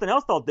something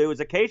else they'll do is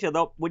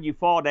occasionally, when you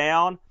fall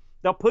down,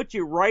 they'll put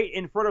you right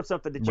in front of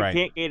something that you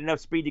can't get enough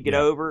speed to get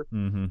over.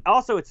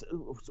 Also, it's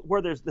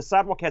where the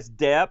sidewalk has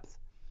depth.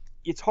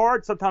 It's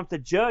hard sometimes to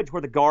judge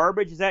where the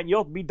garbage is at. And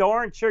you'll be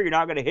darn sure you're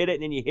not going to hit it,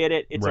 and then you hit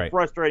it. It's a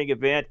frustrating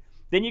event.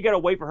 Then you got to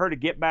wait for her to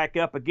get back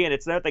up again.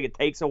 It's another thing. It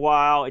takes a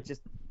while. It's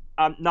just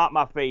not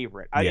my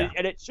favorite.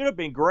 And it should have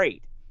been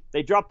great.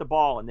 They dropped the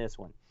ball in this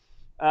one.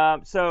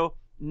 So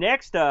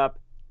next up,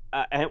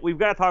 and we've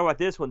got to talk about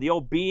this one, the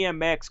old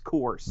BMX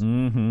course.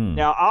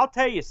 Now, I'll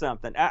tell you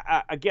something.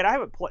 I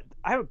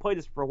haven't played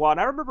this for a while.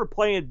 And I remember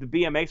playing the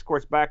BMX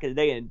course back in the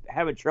day and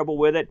having trouble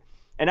with it.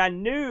 And I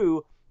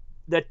knew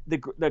that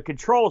the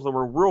controls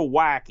were real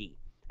wacky.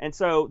 And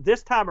so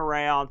this time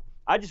around,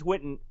 I just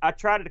went and I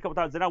tried it a couple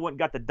times. Then I went and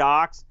got the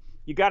docks.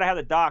 You got to have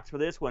the docks for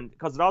this one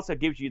because it also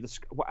gives you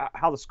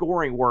how the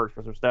scoring works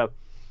for some stuff.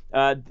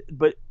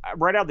 But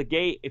right out of the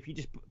gate, if you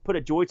just put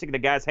a joystick in the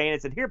guy's hand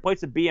and said, "Here, play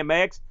some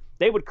BMX,"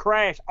 they would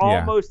crash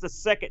almost the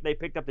second they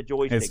picked up the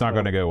joystick. It's not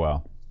going to go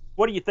well.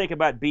 What do you think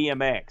about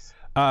BMX?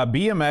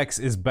 BMX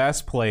is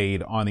best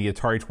played on the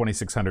Atari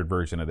 2600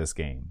 version of this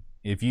game.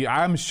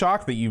 I'm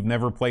shocked that you've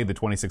never played the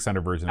 2600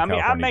 version of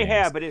California I may Games.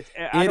 have, but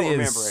I don't remember it. It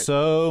is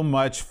so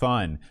much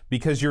fun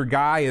because your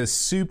guy is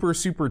super,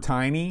 super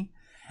tiny,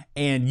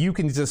 and you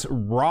can just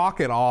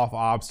rocket off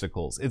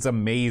obstacles. It's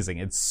amazing.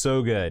 It's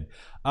so good.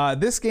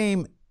 This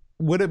game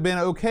would have been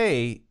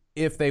okay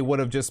if they would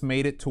have just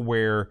made it to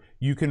where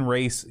you can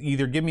race,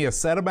 either give me a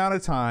set amount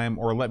of time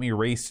or let me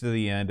race to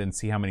the end and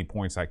see how many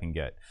points I can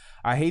get.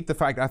 I hate the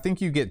fact, I think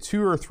you get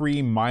 2 or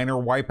 3 minor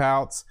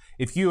wipeouts.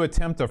 If you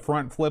attempt a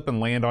front flip and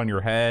land on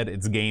your head,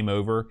 it's game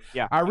over.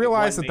 Yeah, I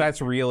realize that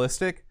that's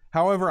realistic.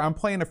 However, I'm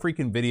playing a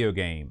freaking video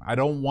game. I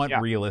don't want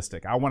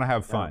realistic. I want to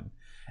have fun.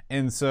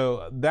 And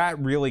so that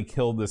really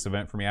killed this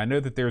event for me. I know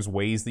that there's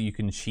ways that you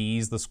can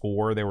cheese the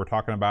score. They were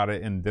talking about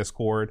it in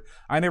Discord.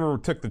 I never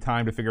took the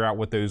time to figure out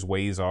what those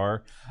ways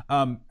are.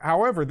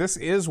 However, this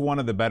is one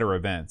of the better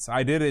events.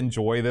 I did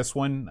enjoy this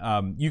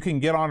one. You can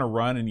get on a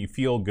run and you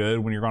feel good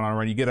when you're going on a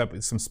run. You get up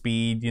at some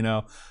speed, you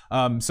know.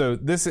 So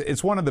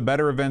it's one of the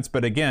better events,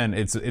 but again,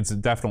 it's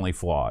definitely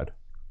flawed.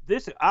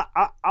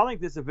 I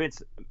think this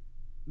event's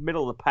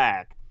middle of the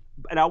pack.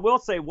 And I will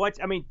say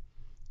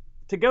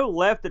to go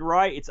left and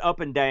right, it's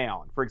up and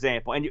down, for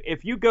example. And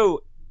if you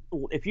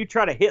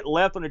try to hit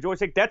left on the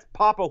joystick, that's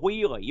pop a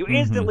wheelie. You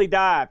instantly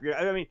die.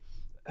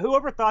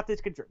 Whoever thought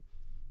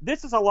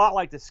this is a lot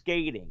like the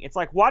skating. It's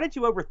like, why did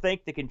you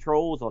overthink the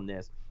controls on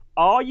this?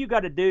 All you got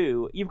to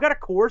do, you've got a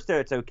course there,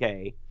 it's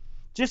okay.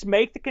 Just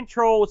make the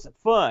controls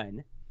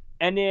fun,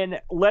 and then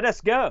let us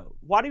go.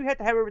 Why do you have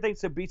to have everything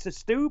be so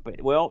stupid?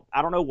 Well,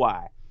 I don't know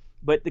why,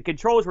 but the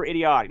controls were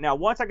idiotic. Now,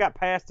 once I got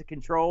past the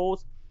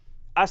controls,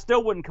 I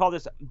still wouldn't call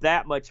this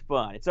that much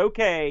fun. It's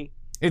okay.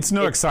 It's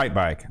no Excite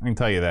Bike, I can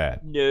tell you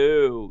that.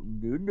 No.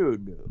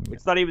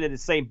 It's not even in the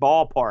same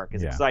ballpark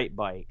as Excite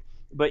Bike.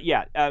 But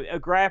yeah,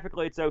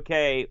 graphically, it's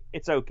okay.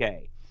 It's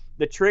okay.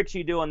 The tricks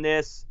you do on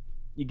this,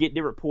 you get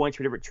different points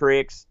for different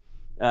tricks.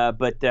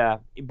 But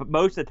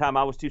most of the time,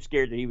 I was too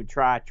scared to even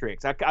try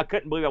tricks. I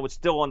couldn't believe I was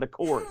still on the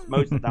course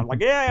most of the time.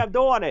 Like, yeah, I'm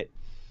doing it.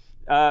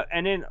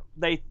 And then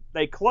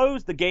they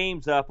closed the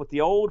games up with the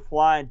old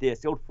flying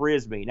disc, the old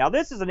Frisbee. Now,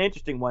 this is an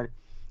interesting one.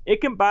 It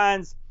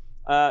combines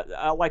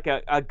like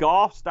a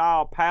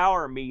golf-style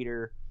power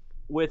meter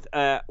with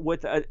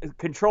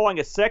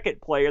controlling a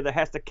second player that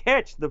has to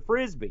catch the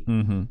Frisbee.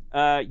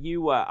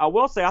 I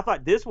will say, I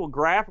thought this one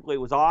graphically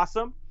was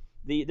awesome.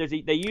 They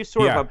use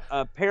sort of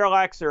a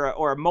parallax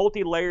or a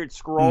multi-layered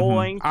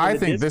scrolling. I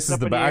think this is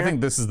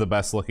the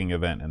best looking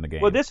event in the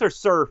game. Well, this is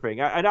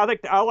surfing, and I think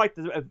I like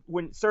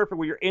when surfing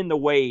where you're in the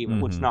wave. It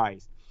looks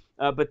nice.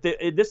 But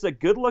this is a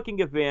good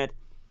looking event.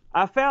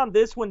 I found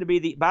this one to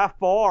be by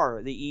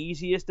far the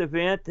easiest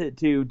event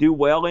to do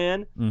well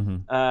in.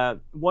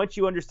 Once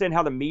you understand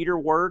how the meter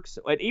works,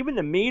 and even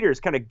the meter is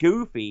kind of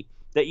goofy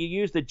that you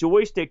use the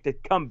joystick to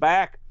come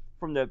back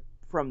from the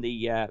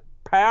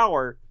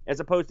power as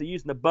opposed to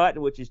using the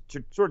button, which is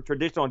sort of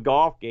traditional in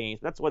golf games.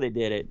 That's why they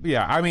did it.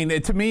 Yeah, I mean,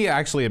 to me,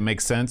 actually, it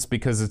makes sense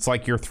because it's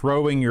like you're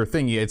throwing your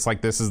thing. It's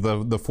like this is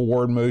the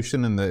forward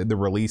motion and the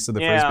release of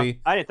the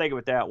Frisbee. I didn't think of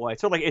it that way.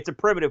 So like it's a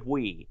primitive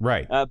Wii.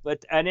 Right.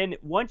 And then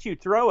once you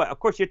throw it, of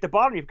course, at the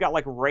bottom you've got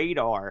like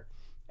radar,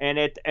 and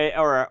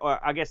or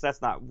I guess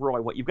that's not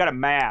really what you've got, a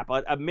map,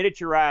 a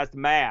miniaturized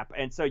map,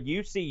 and so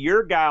you see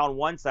your guy on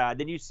one side,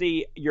 then you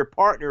see your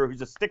partner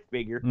who's a stick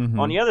figure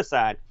on the other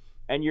side.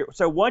 And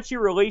so once you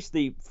release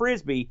the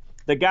Frisbee,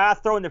 the guy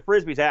throwing the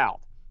Frisbee's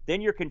out.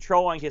 Then you're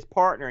controlling his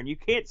partner, and you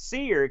can't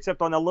see her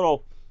except on the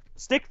little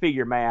stick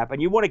figure map,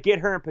 and you want to get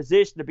her in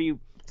position to be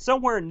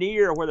somewhere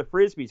near where the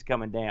Frisbee's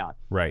coming down.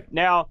 Right.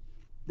 Now,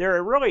 there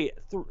are really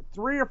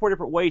 3 or 4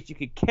 different ways you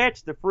could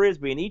catch the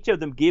Frisbee, and each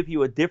of them give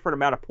you a different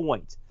amount of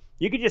points.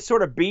 You could just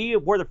sort of be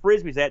where the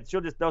Frisbee's at,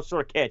 they'll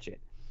sort of catch it.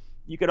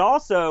 You could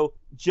also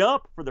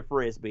jump for the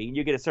Frisbee, and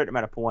you get a certain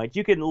amount of points.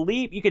 You can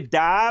leap, you could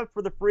dive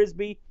for the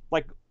Frisbee,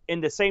 like in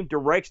the same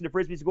direction the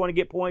Frisbee's going to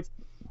get points.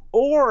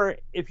 Or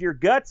if you're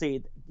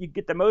gutsy, you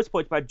get the most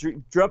points by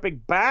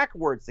jumping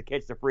backwards to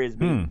catch the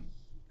Frisbee.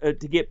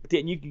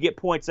 And you can get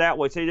points that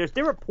way. So there's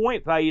different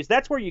point values.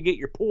 That's where you get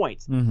your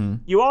points.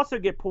 You also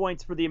get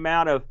points for the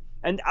amount of,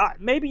 and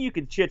maybe you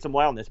can shed some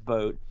light on this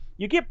boat.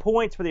 You get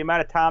points for the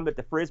amount of time that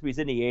the Frisbee's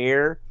in the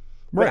air.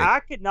 But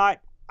I could not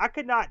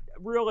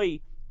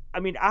really. I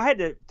mean, I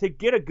had to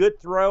get a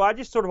good throw. I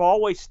just sort of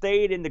always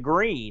stayed in the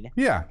green.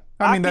 Yeah.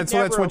 I mean, that's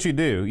what you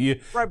do.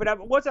 Right, but it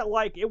wasn't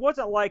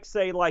like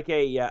say like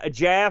a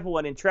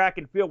javelin in track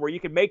and field where you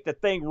can make the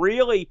thing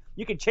really,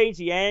 you can change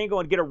the angle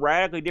and get a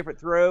radically different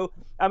throw.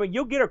 I mean,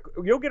 you'll get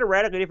a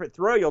radically different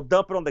throw. You'll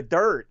dump it on the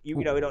dirt. I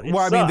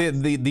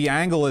mean, the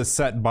angle is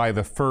set by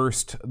the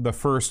first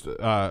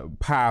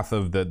path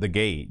of the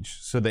gauge.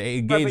 So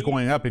the gauge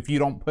going up, if you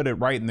don't put it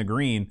right in the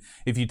green,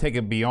 if you take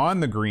it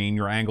beyond the green,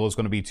 your angle is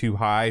going to be too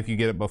high. If you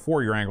get it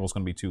before, your angle is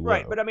going to be too low.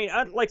 Right, but I mean,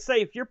 like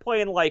say if you're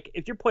playing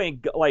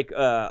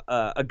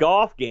a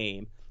golf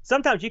game,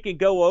 sometimes you can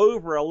go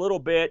over a little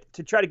bit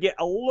to try to get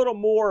a little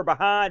more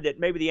behind it,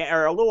 maybe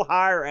or a little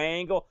higher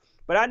angle.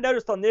 But I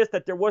noticed on this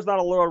that there was not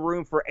a little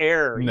room for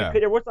error. No.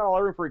 There was not a lot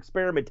of room for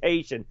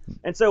experimentation.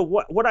 And so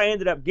what I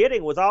ended up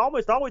getting was I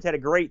almost always had a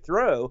great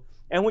throw.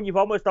 And when you've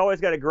almost always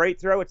got a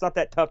great throw, it's not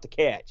that tough to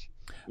catch.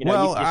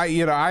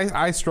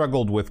 I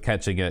struggled with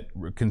catching it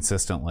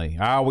consistently.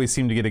 I always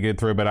seem to get a good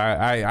throw, but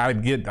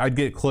I'd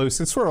get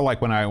close. It's sort of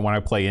like when I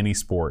play any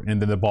sport,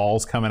 and then the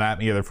ball's coming at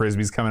me or the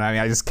Frisbee's coming at me,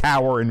 I just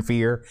cower in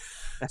fear.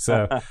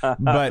 So,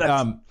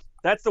 but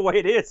that's the way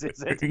it is,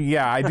 isn't it?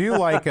 Yeah, I do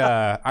like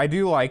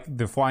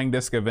the flying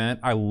disc event.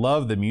 I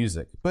love the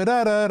music.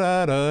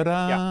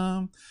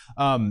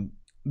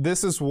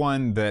 This is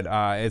one that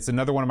it's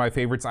another one of my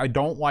favorites. I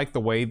don't like the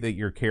way that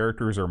your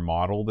characters are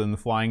modeled in the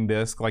flying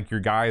disc. Like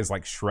your guy is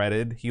like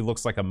shredded. He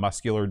looks like a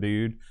muscular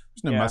dude.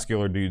 There's no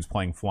muscular dudes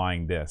playing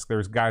flying disc.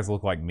 There's guys that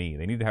look like me.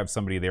 They need to have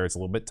somebody there that's a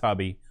little bit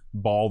tubby,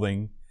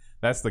 balding.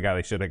 That's the guy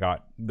they should have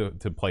got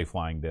to play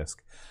flying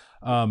disc.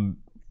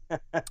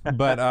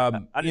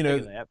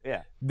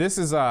 This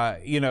is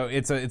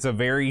it's a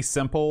very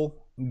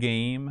simple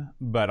game,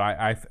 but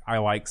I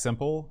like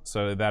simple,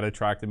 so that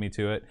attracted me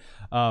to it.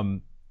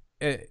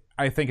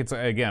 I think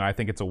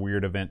it's a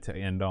weird event to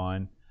end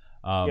on.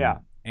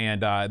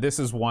 And this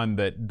is one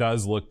that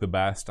does look the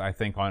best, I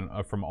think,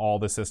 from all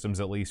the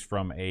systems, at least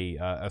from a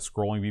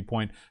scrolling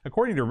viewpoint.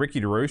 According to Ricky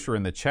DeRocher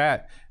in the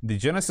chat, the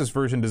Genesis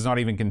version does not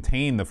even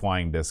contain the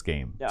flying disc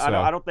game. Yeah, so,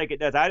 I don't think it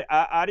does.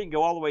 I didn't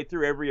go all the way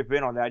through every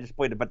event on that. I just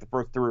played about the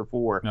first 3 or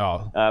 4.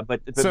 Oh.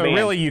 But so man,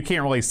 really, you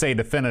can't really say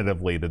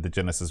definitively that the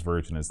Genesis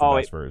version is the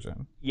best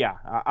version. Yeah,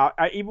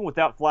 I even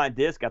without flying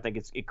disc, I think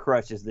it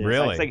crushes this.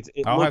 Really?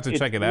 I'll have to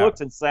check it out. It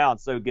looks and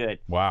sounds so good.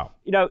 Wow.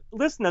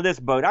 Listen to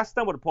this, boat. I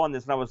stumbled upon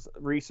this when I was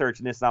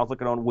researching this, and I was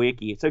looking on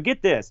Wiki. So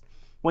get this.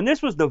 When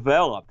this was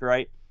developed,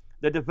 right,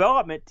 the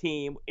development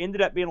team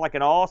ended up being like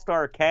an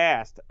all-star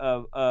cast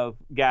of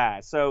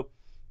guys. So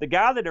the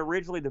guy that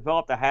originally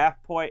developed the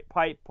half-pipe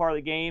part of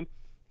the game,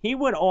 he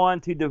went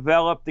on to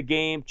develop the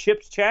game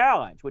Chips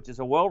Challenge, which is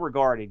a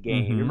well-regarded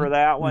game. Mm-hmm. Remember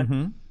that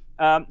one?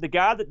 The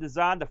guy that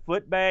designed the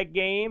footbag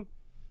game,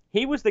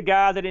 he was the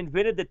guy that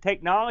invented the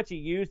technology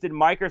used in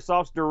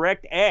Microsoft's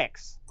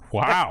DirectX.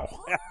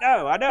 Wow.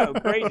 I know.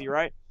 Crazy,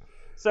 right?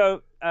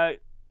 So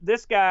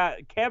this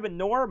guy, Kevin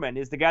Norman,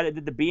 is the guy that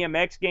did the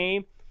BMX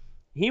game.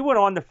 He went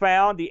on to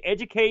found the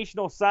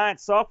educational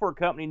science software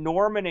company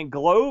Norman and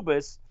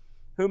Globus,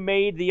 who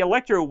made the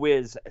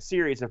ElectroWiz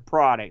series of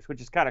products,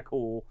 which is kind of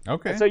cool.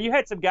 Okay. And so you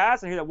had some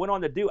guys in here that went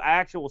on to do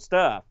actual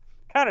stuff.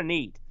 Kind of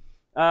neat.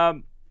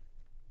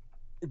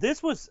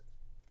 This was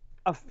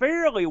a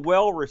fairly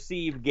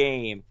well-received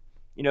game,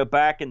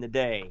 back in the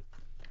day.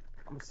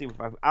 Let me see if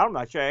I'm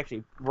not sure I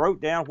actually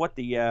wrote down what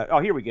the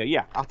here we go.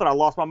 Yeah, I thought I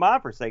lost my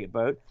mind for a second,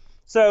 Boat.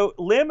 So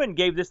Lemon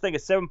gave this thing a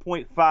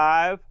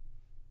 7.5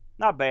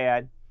 not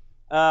bad.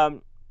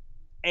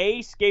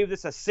 Ace gave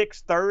this a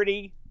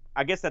 630.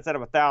 I guess that's out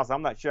of 1,000.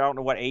 I'm not sure. I don't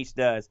know what Ace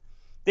does.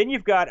 Then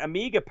you've got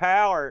Amiga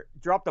Power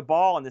dropped the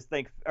ball on this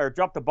thing, or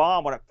dropped the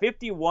bomb on it,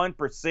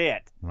 51%.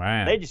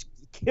 Man. They just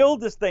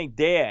killed this thing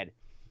dead.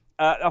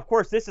 Of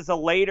course, this is a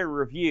later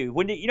review.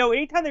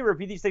 Anytime they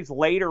review these things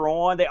later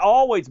on, they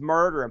always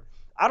murder them.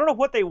 I don't know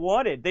what they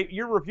wanted.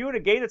 You're reviewing a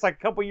game that's like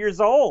a couple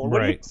years old. What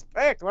do you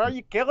expect? Why are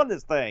you killing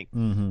this thing?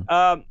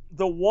 Mm-hmm.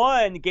 The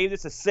One gave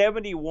this a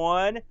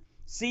 71.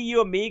 CU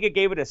Amiga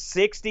gave it a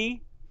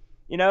 60.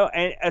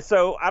 And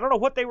so I don't know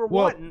what they were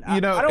wanting. I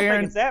don't Aaron,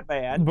 think it's that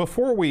bad.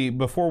 Before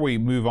we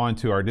move on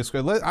to our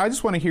Discord, I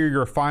just want to hear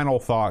your final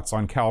thoughts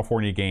on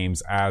California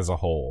Games as a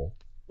whole.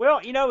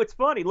 Well, it's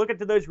funny. Look at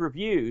those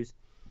reviews.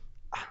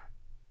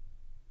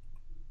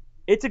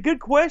 It's a good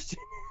question.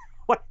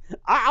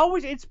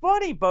 It's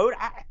funny, Bo.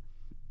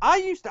 I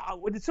used to,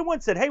 when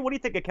someone said, hey, what do you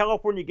think of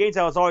California Games?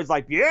 I was always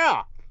like,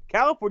 yeah,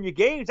 California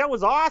Games, that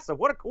was awesome.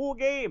 What a cool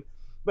game.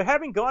 But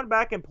having gone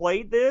back and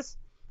played this,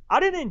 I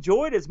didn't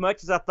enjoy it as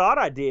much as I thought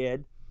I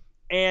did.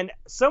 And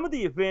some of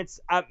the events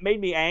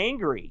made me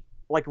angry,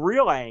 like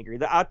real angry.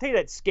 I'll tell you,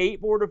 that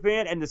skateboard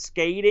event and the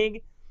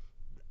skating,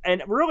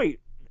 and really,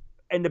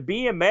 and the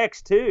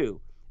BMX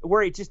too,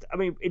 where it just,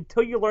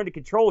 until you learn the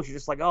controls, you're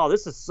just like, oh,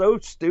 this is so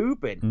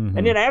stupid. Mm-hmm.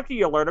 And then after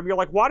you learn them, you're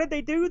like, why did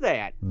they do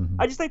that?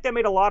 Mm-hmm. I just think they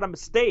made a lot of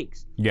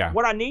mistakes. Yeah.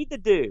 What I need to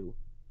do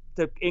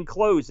in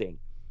closing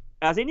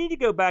is I need to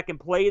go back and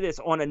play this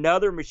on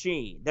another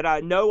machine that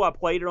I know I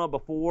played it on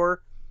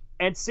before,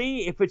 and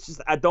see if it's just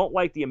I don't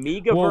like the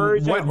Amiga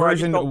version, or I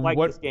just don't like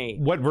this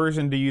game. What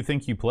version do you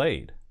think you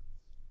played?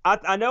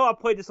 I know I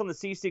played this on the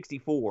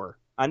C64.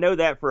 I know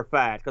that for a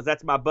fact because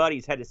that's my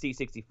buddies had the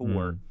C64.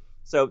 Mm.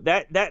 So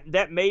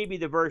that may be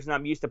the version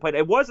I'm used to playing.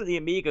 It wasn't the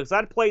Amiga because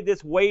I'd played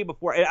this way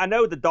before. I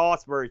know the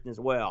DOS version as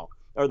well,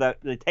 or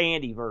the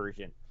Tandy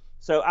version.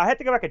 So I had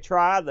to go back and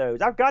try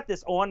those. I've got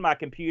this on my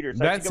computer.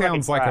 So that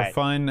sounds like a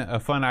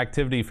fun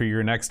activity for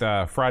your next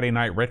Friday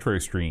night retro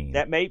stream.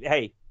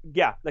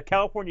 Yeah, the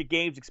California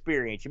Games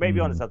experience. You may be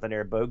onto something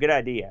there, Bo. Good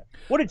idea.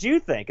 What did you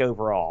think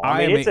overall?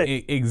 I am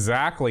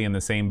exactly in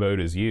the same boat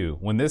as you.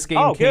 When this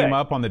game came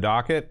up on the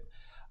docket,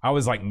 I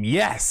was like,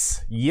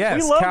 yes,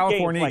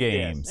 California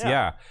Games.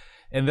 Yeah.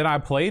 And then I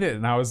played it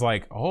and I was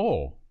like,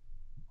 oh.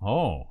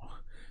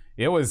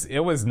 It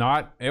was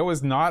not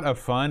a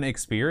fun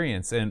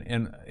experience.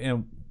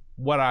 And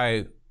what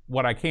I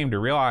came to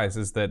realize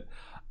is that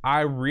I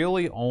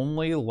really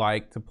only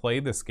like to play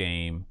this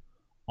game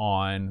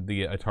on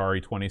the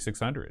Atari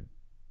 2600.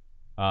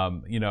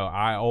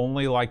 I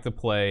only like to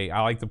play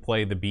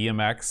the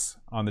BMX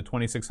on the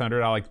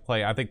 2600. I like to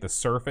play, I think, the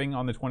surfing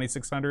on the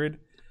 2600.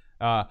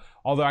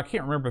 Although I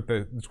can't remember if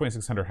the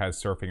 2600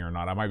 has surfing or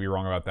not. I might be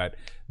wrong about that.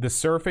 The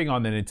surfing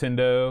on the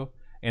Nintendo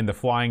and the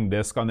flying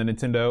disc on the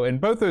Nintendo,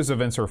 and both those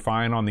events are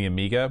fine on the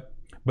Amiga,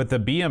 but the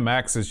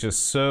BMX is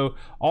just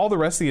all the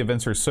rest of the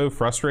events are so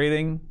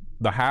frustrating.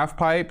 The half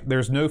pipe,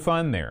 there's no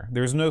fun there.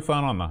 There's no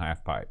fun on the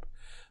half pipe.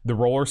 The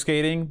roller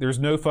skating, there's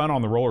no fun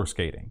on the roller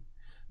skating.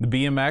 The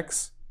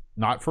BMX,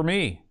 not for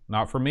me.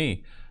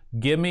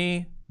 Give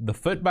me the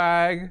foot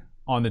bag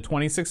on the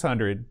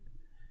 2600,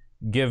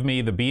 give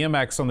me the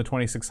BMX on the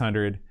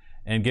 2600,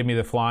 and give me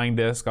the flying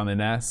disc on the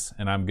NES,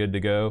 and I'm good to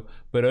go.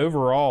 But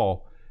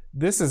overall,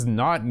 this is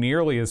not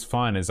nearly as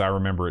fun as I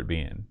remember it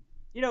being.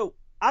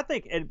 I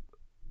think,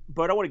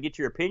 but I want to get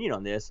your opinion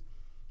on this.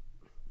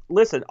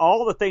 Listen,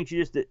 all the things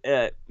you just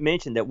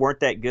mentioned that weren't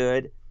that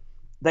good,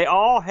 they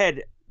all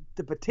had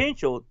the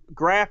potential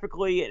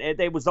graphically, and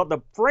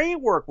the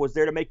framework was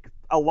there to make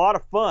a lot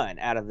of fun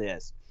out of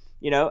this.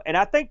 And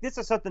I think this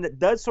is something that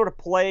does sort of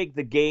plague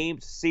the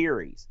games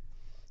series.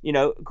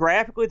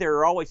 Graphically, they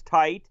were always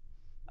tight.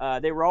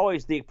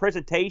 The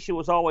presentation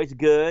was always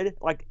good.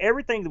 Like,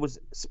 everything was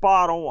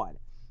spot on.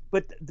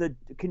 But the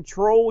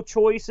control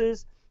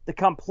choices, the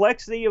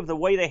complexity of the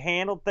way they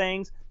handled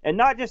things, and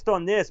not just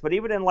on this, but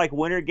even in like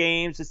winter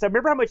games and stuff.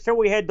 Remember how much trouble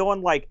we had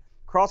doing like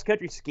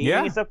cross-country skiing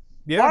and stuff?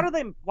 Yeah.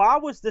 Why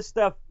was this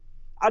stuff?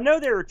 I know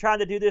they were trying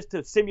to do this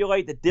to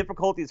simulate the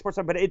difficulty of sports,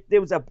 but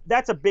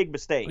that's a big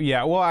mistake.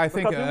 Yeah, well, I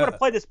think we want to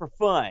play this for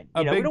fun.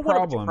 We don't want a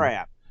bunch of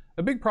crap.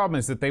 A big problem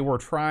is that they were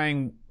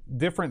trying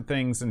different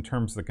things in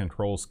terms of the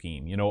control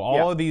scheme.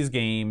 All of these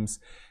games,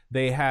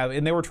 they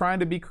were trying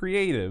to be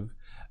creative.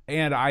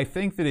 And I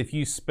think that if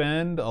you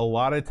spend a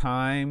lot of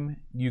time,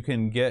 you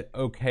can get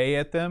okay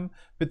at them.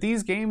 But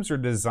these games are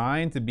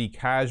designed to be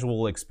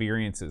casual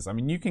experiences. I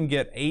mean, you can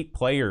get 8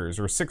 players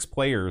or 6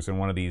 players in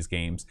one of these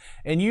games,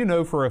 and you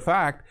know for a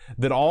fact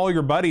that all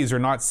your buddies are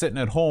not sitting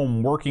at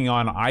home working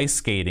on ice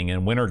skating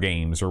in winter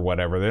games or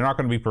whatever. They're not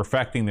going to be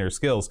perfecting their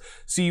skills.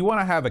 So you want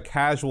to have a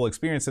casual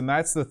experience, and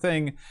that's the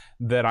thing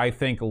that I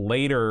think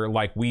later,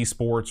 like Wii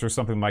Sports or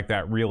something like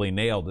that, really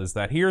nailed, is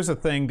that here's a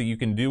thing that you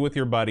can do with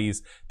your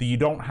buddies that you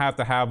don't have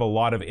to have a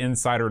lot of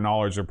insider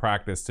knowledge or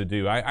practice to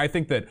do. I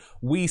think that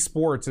Wii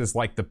Sports is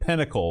like the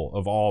pinnacle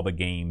of all the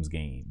games.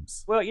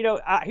 Well,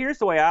 here's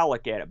the way I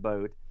look at it,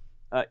 Bode.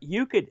 I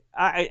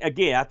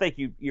think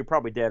you're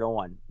probably dead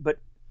on, but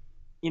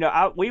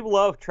we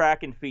love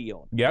track and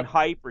field and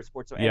hyper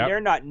sports, and they're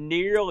not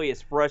nearly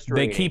as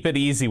frustrating. They keep it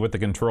easy with the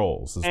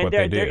controls, is what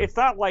they do. It's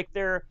not like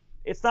their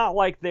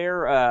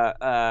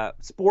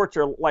sports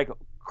are like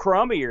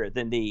crummier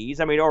than these.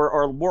 I mean,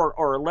 or more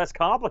or less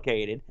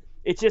complicated.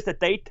 It's just that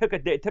they took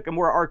a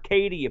more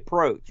arcadey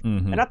approach,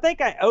 and I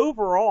think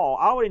overall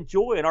I would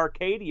enjoy an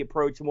arcadey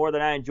approach more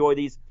than I enjoy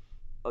these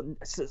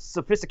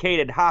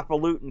sophisticated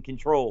highfalutin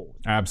controls.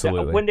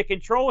 Absolutely. When the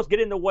controls get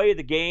in the way of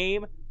the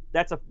game,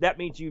 that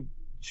means you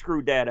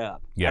screwed that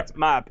up. That's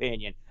my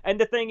opinion. And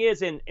the thing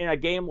is, in a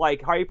game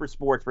like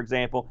Hypersports, for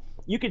example,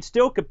 you can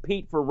still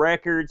compete for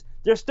records.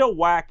 There's still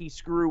wacky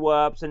screw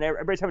ups, and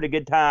everybody's having a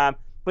good time.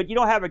 But you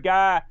don't have a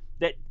guy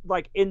that,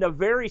 like, in the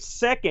very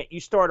second you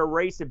start a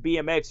race at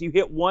BMX, you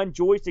hit one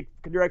joystick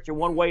direction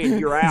one way and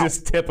you're out.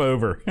 Just tip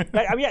over.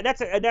 I mean,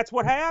 that's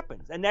what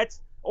happens. And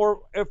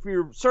or if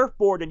you're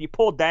surfboard and you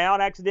pull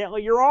down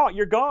accidentally,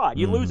 you're gone.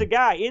 You lose a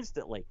guy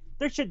instantly.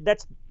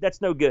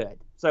 That's no good.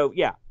 So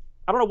yeah.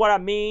 I don't know what I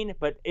mean,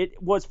 but it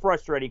was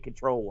frustrating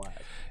control-wise.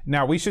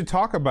 Now, we should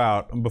talk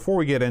about, before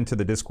we get into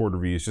the Discord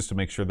reviews, just to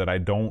make sure that I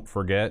don't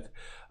forget,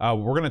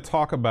 we're going to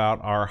talk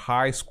about our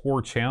High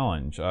Score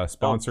Challenge,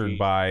 sponsored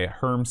by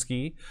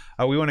Hermski.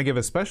 We want to give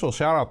a special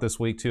shout-out this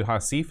week to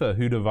Hasifa,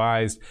 who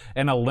devised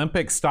an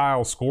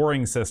Olympic-style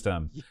scoring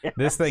system. Yes.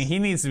 This thing, he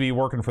needs to be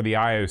working for the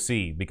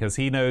IOC, because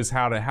he knows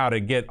how to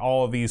get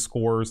all of these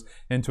scores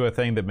into a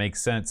thing that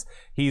makes sense.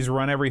 He's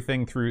run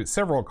everything through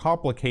several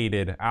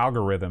complicated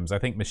algorithms. I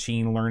think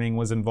machine learning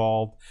was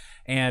involved,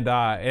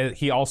 and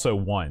he also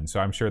won, so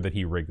I'm sure that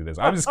he rigged this.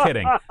 I'm just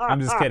kidding.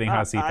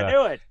 Hasifa. I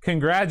knew it.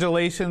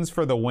 Congratulations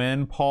for the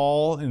win,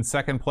 Paul in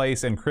second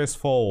place, and Chris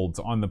Folds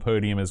on the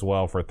podium as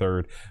well for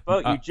third.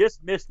 Well, you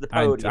just missed the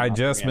podium. I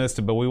just missed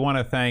it, but we want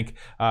to thank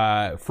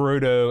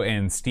Frodo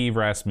and Steve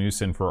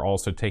Rasmussen for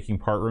also taking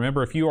part.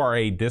 Remember, if you are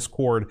a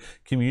Discord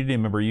community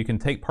member, you can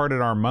take part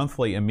in our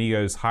monthly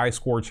Amigos High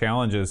Score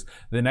Challenges.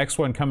 The next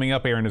one coming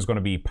up, Aaron, is going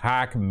to be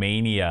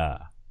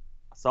Pac-Mania.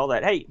 Saw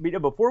that. Hey,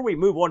 before we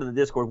move on to the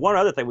Discord, one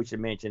other thing we should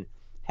mention.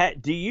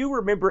 Do you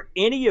remember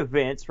any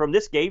events from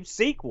this game's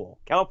sequel,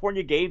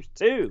 California Games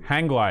 2?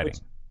 Hang gliding.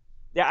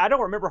 I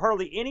don't remember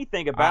hardly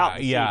anything about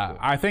the sequel.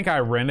 I think I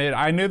rented.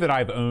 I knew that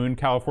I've owned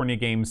California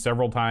Games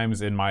several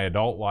times in my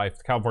adult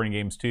life, California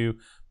Games 2,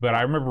 but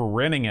I remember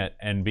renting it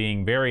and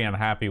being very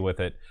unhappy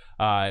with it.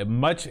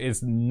 Much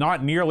is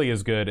not nearly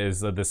as good as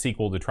the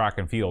sequel to Track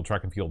and Field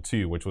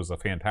 2, which was a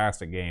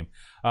fantastic game.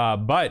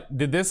 But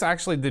did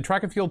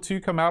Track and Field 2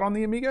 come out on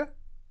the Amiga?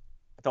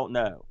 I don't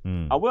know.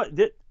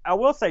 I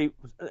will say,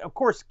 of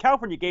course,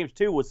 California Games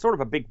 2 was sort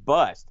of a big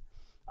bust.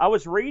 I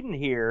was reading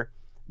here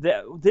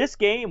that this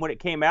game, when it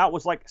came out,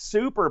 was like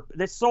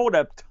they sold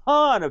a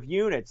ton of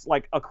units,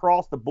 like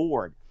across the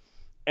board.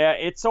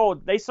 They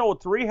sold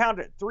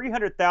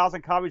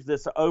 300,000 copies of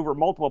this over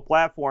multiple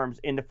platforms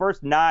in the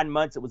first 9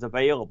 months it was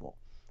available,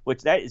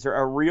 which that is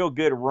a real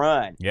good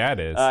run. Yeah, it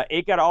is.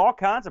 It got all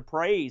kinds of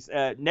praise.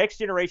 Next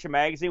Generation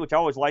Magazine, which I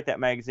always liked that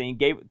magazine,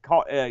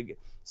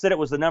 said it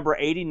was the number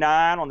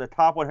 89 on the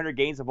top 100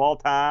 games of all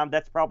time.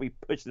 That's probably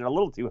pushed it a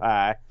little too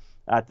high,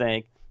 I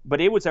think. But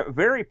it was a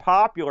very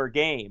popular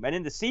game. And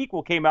then the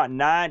sequel came out in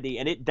 90,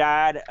 and it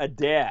died a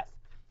death.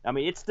 I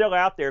mean, it's still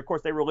out there. Of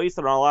course, they released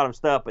it on a lot of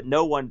stuff, but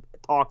no one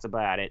talks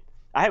about it.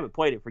 I haven't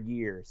played it for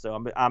years, so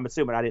I'm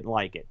assuming I didn't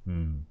like it.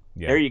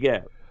 Yeah. There you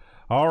go.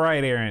 All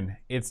right, Aaron.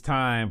 It's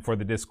time for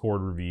the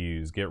Discord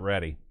reviews. Get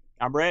ready.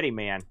 I'm ready,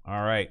 man.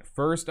 All right.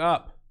 First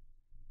up,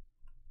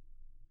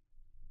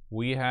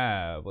 we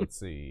have, let's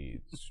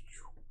see,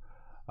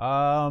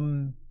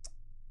 Paul,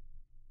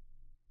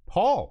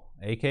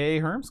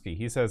 a.k.a. Hermski.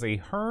 He says, a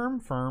firm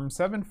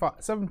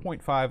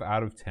 7.5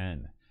 out of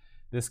 10.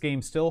 This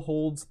game still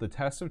holds the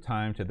test of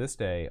time to this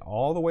day,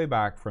 all the way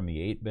back from the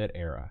 8-bit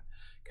era.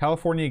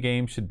 California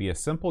Games should be a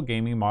simple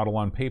gaming model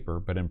on paper,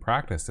 but in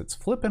practice it's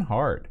flippin'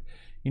 hard.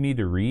 You need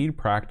to read,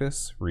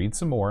 practice, read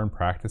some more, and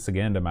practice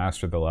again to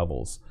master the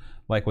levels.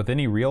 Like with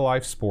any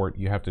real-life sport,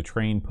 you have to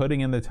train putting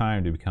in the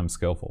time to become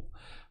skillful.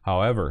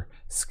 However,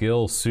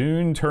 skill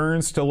soon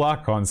turns to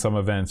luck on some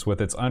events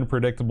with its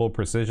unpredictable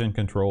precision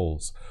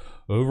controls.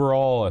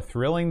 Overall, a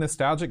thrilling,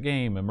 nostalgic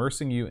game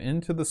immersing you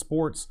into the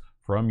sports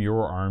from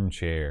your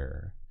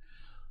armchair.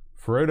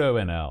 Frodo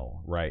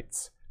NL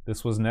writes,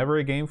 this was never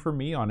a game for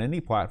me on any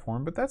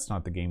platform, but that's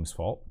not the game's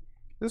fault.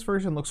 This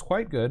version looks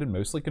quite good and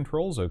mostly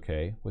controls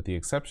okay, with the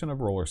exception of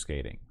roller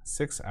skating.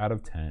 6 out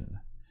of 10.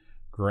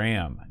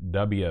 Graham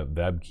W.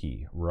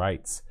 Vebke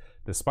writes,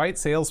 despite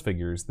sales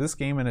figures, this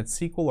game and its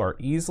sequel are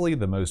easily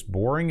the most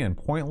boring and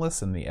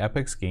pointless in the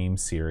Epyx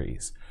Games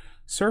series.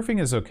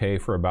 Surfing is okay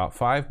for about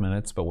 5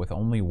 minutes, but with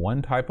only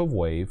one type of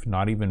wave,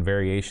 not even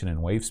variation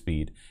in wave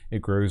speed,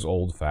 it grows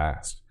old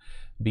fast.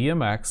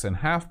 BMX and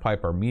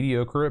Halfpipe are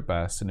mediocre at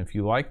best, and if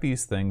you like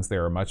these things,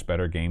 there are much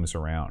better games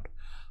around.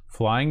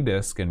 Flying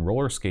Disc and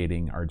roller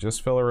skating are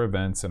just filler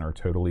events and are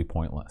totally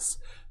pointless.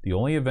 The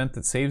only event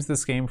that saves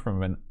this game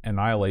from an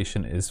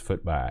annihilation is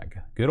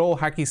Footbag. Good old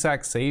Hacky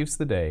Sack saves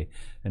the day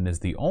and is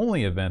the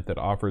only event that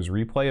offers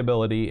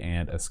replayability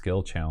and a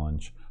skill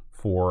challenge.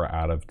 4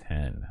 out of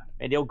 10.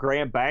 And he'll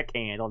Graham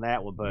backhand on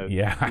that one, Bo.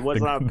 Yeah. He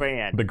was not a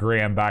fan. The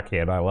Graham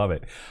backhand. I love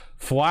it.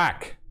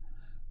 Flack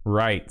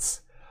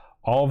writes,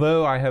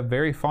 although I have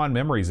very fond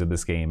memories of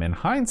this game, in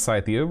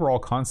hindsight, the overall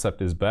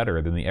concept is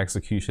better than the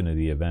execution of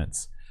the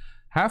events.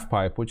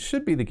 Halfpipe, which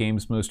should be the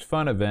game's most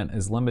fun event,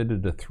 is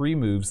limited to 3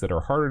 moves that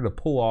are harder to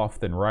pull off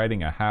than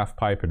riding a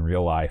halfpipe in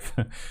real life.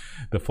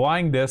 The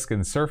flying disc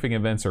and surfing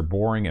events are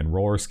boring, and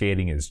roller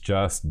skating is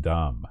just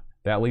dumb.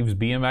 That leaves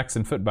BMX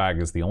and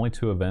footbag as the only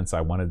 2 events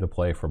I wanted to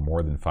play for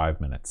more than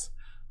 5 minutes.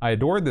 I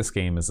adored this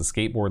game as a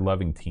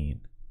skateboard-loving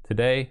teen.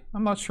 Today,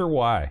 I'm not sure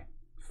why.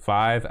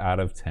 5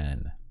 out of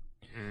 10.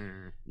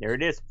 There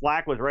it is.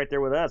 Flack was right there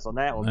with us on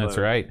that one. That's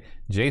right.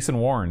 Jason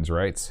Warrens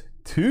writes,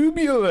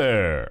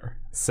 Tubular,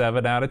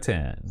 7 out of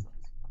 10.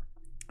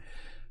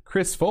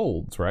 Chris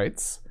Folds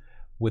writes,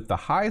 with the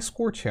high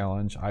score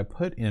challenge, I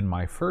put in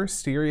my first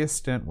serious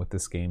stint with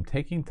this game,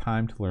 taking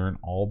time to learn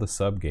all the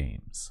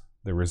sub-games.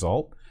 The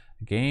result?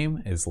 A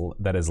game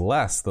that is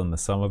less than the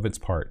sum of its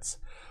parts.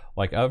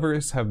 Like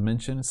others have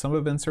mentioned, some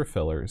events are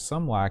fillers,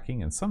 some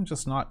lacking, and some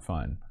just not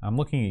fun. I'm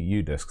looking at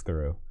you, Disc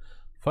Throw.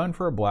 Fun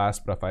for a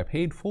blast, but if I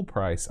paid full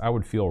price, I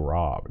would feel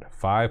robbed.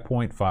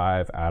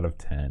 5.5 out of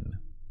 10.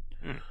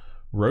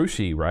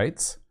 Roshi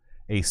writes,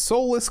 a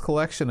soulless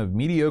collection of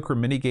mediocre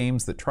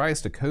minigames that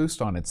tries to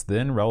coast on its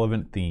then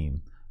relevant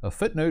theme. A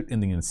footnote in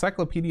the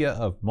encyclopedia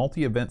of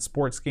multi-event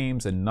sports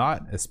games and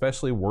not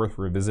especially worth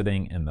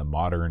revisiting in the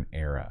modern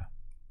era.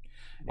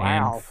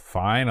 Wow. And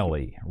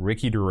finally,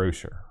 Ricky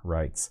DeRocher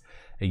writes,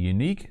 a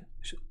unique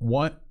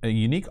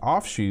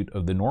offshoot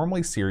of the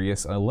normally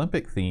serious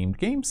Olympic-themed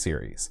game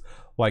series.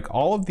 Like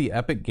all of the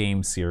Epic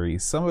Games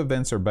series, some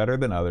events are better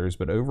than others,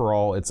 but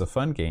overall it's a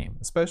fun game,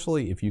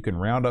 especially if you can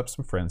round up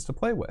some friends to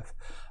play with.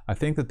 I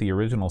think that the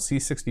original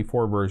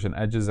C64 version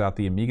edges out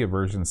the Amiga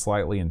version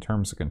slightly in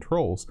terms of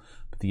controls,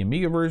 but the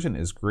Amiga version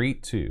is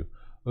great too.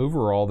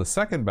 Overall, the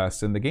second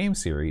best in the game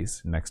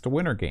series, next to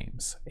Winter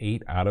Games,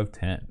 8 out of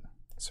 10.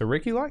 So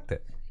Ricky liked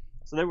it.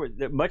 So they were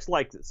much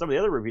like some of the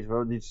other reviews,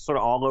 were just sort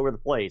of all over the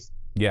place.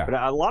 Yeah. But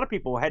a lot of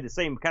people had the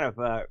same kind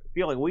of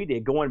feeling we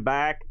did, going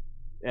back.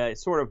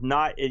 Sort of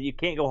not. You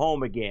can't go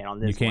home again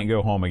on this. You can't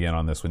go home again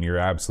on this one. You're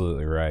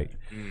absolutely right.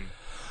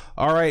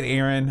 All right,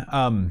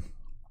 Aaron.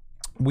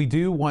 We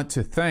do want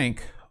to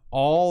thank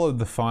all of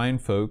the fine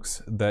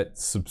folks that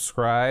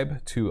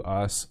subscribe to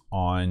us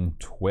on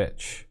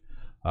Twitch.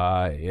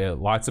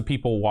 Lots of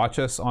people watch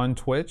us on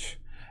Twitch.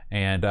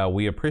 And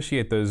we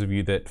appreciate those of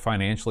you that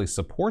financially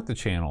support the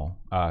channel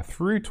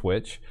through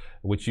Twitch,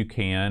 which you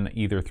can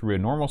either through a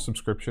normal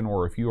subscription,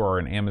 or if you are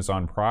an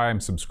Amazon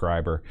Prime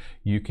subscriber,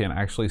 you can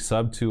actually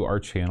sub to our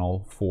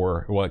channel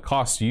for, well, it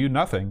costs you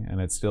nothing, and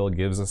it still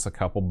gives us a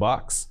couple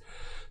bucks.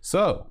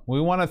 So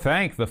we want to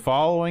thank the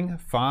following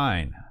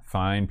fine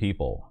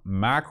people: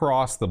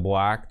 Macross the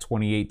Black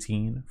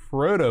 2018,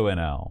 Frodo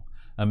NL,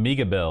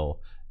 Amiga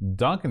Bill,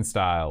 Duncan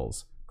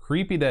Styles,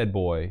 Creepy Dead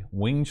Boy,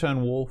 Wing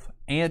Chun Wolf,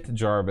 Ant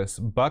Jarvis,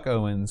 Buck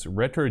Owens,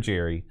 Retro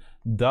Jerry,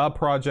 Da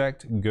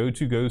Project, Go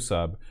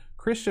Sub,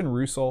 Christian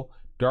Russell,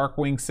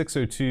 Darkwing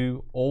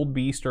 602, Old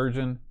B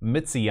Sturgeon,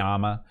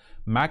 Mitsuyama,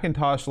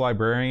 Macintosh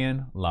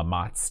Librarian,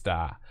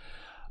 Lamatsta,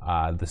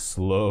 The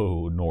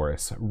Slow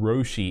Norris,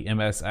 Roshi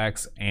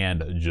MSX,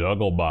 and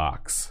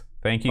Jugglebox.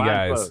 Thank you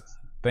guys.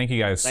 Thank you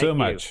guys so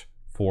much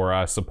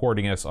for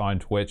supporting us on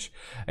Twitch.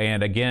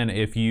 And again,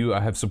 if you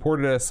have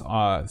supported us,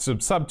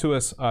 sub to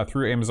us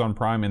through Amazon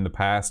Prime in the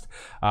past,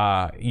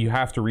 you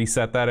have to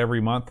reset that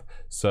every month.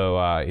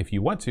 So if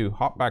you want to,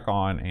 hop back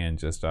on and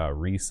just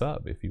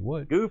resub if you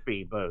would.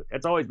 Goofy, but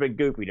it's always been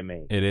goofy to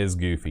me. It is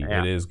goofy.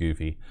 Yeah. It is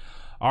goofy.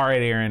 All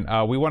right, Aaron,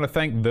 we want to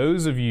thank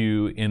those of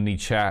you in the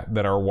chat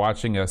that are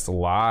watching us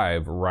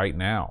live right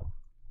now.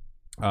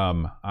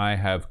 I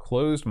have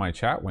closed my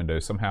chat window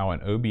somehow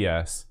in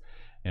OBS,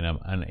 and I'm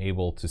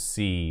unable to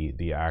see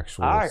the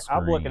actual screen.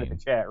 I'm looking at the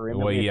chat room.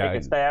 Well, take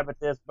a stab at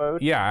this,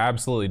 both? Yeah,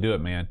 absolutely. Do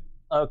it, man.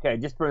 Okay,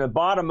 just from the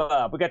bottom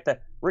up, we got the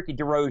Ricky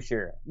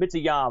DeRocher,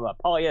 Mitsuyama,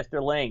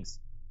 Polyester Links,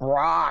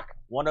 Brock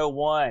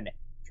 101,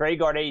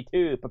 Treyguard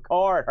 82,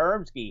 Picard,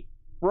 Hermsky,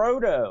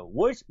 Frodo,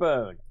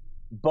 Wishbone,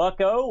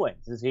 Buck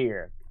Owens is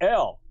here,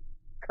 Elf,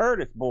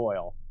 Curtis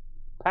Boyle,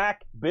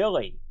 Pack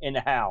Billy in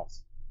the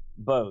house,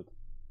 both.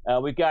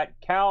 We've got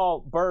Cal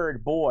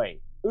Bird Boy,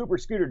 Uber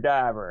Scooter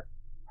Diver,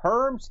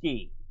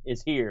 Hermsky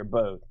is here,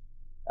 both.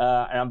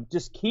 And I'm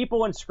just keep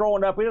on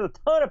scrolling up. We have a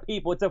ton of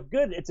people. It's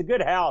a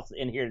good house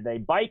in here today.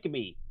 Bike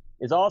Me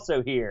is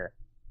also here.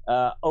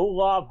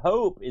 Olaf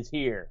Hope is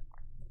here.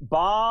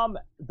 Bomb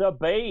the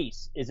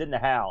Bass is in the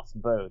house,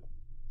 both.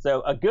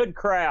 So a good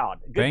crowd.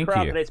 Good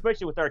crowd today,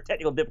 especially with our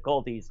technical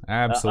difficulties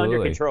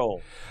under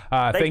control.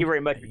 Thank you very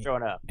much for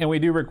showing up. And we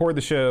do record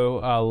the show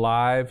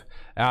live.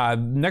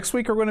 Next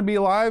week we're going to be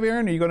live,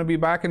 Aaron? Are you going to be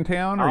back in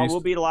town? We'll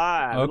be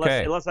live.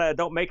 Okay. Unless I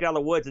don't make it out of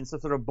the woods in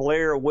some sort of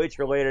Blair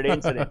Witch-related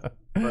incident.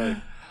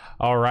 Right.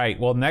 All right.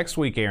 Well, next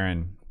week,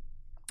 Aaron,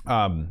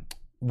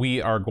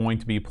 we are going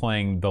to be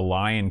playing The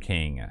Lion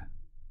King.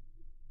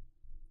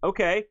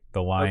 Okay.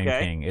 The Lion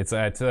King. It's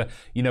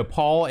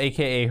Paul,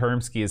 aka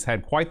Hermsky, has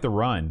had quite the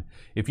run.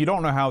 If you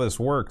don't know how this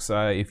works,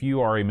 if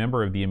you are a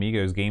member of the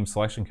Amigos Game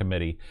Selection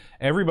Committee,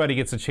 everybody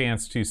gets a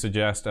chance to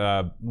suggest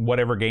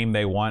whatever game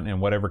they want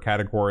and whatever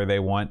category they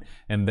want,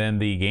 and then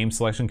the Game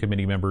Selection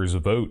Committee members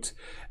vote.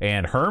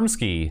 And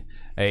Hermsky,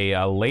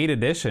 a late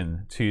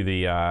addition to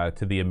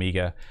the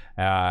Amiga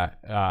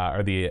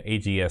or the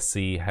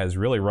AGSC, has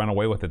really run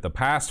away with it. The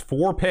past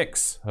 4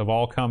 picks have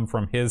all come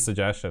from his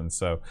suggestions.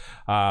 So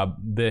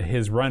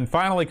his run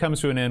finally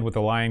comes to an end with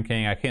The Lion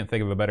King. I can't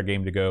think of a better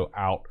game to go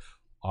out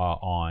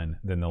on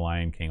than The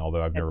Lion King,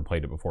 although I've never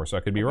played it before, so I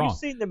could be wrong. Have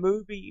you seen the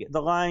movie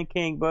The Lion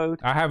King, Boat?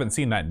 I haven't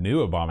seen that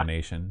new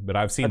Abomination, but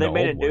I've seen the old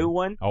one. They made a new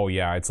one? Oh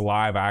yeah, it's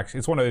live action.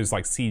 It's one of those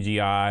like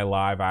CGI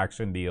live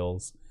action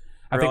deals.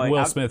 I think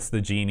Will Smith's the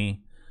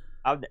genie.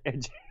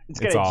 It's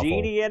got a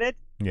genie in it.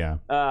 Yeah.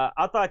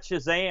 I thought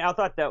Shazam. I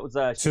thought that was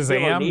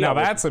Shazam. Now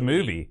that's a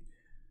movie.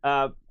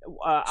 I've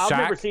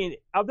never seen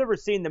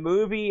the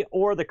movie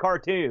or the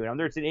cartoon. I've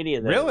never seen any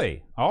of those.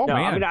 Really? Oh no,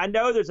 man. I mean, I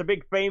know there's a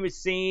big famous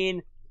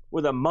scene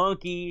with a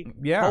monkey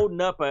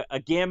holding up a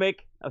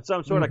gimmick of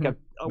some sort, like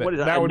what is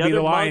it? That would be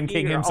the Lion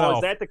King himself.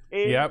 Is that the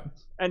king? Yep.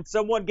 And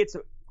someone gets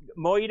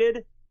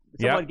moited.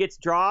 Someone gets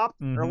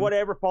dropped or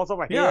whatever, falls off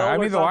a hill. Yeah, I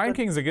mean, The Lion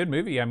King's a good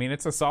movie. I mean,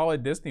 it's a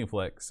solid Disney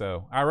flick,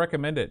 so I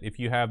recommend it if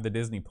you have the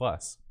Disney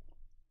Plus.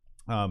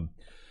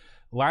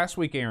 Last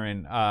week,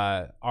 Aaron,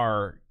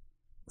 our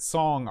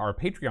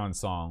Patreon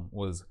song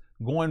was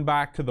going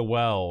back to the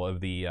well of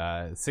the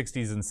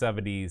 60s and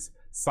 70s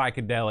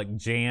psychedelic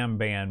jam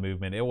band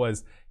movement. It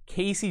was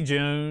Casey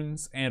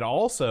Jones, and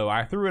also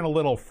I threw in a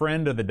little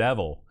Friend of the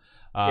Devil.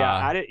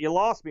 You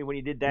lost me when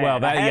you did that.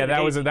 Well,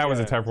 that was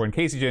a tough one.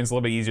 Casey Jones, a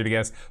little bit easier to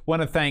guess.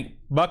 Want to thank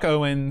Buck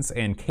Owens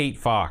and Kate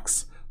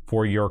Fox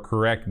for your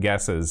correct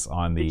guesses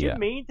on the. Did you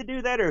mean to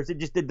do that, or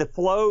did the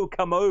flow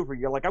come over?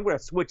 You're like, I'm going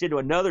to switch into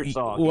another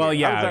song. Well,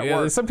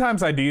 yeah.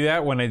 Sometimes I do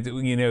that when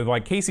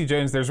like Casey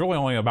Jones. There's really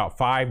only about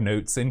 5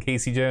 notes in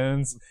Casey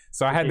Jones,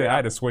 so I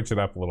had to switch it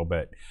up a little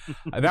bit.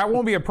 That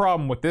won't be a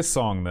problem with this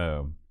song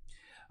though.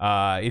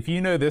 If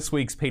you know this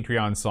week's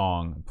Patreon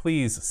song,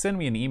 please send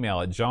me an email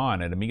at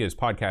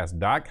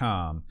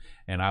john@amigospodcast.com,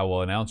 and I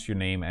will announce your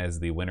name as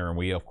the winner. And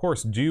we, of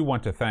course, do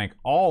want to thank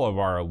all of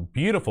our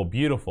beautiful,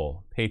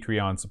 beautiful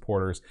Patreon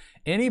supporters.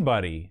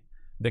 Anybody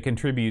that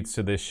contributes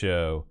to this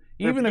show,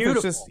 even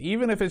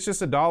if it's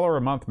just $1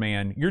 a month,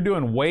 man, you're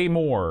doing way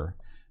more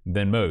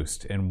than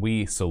most, and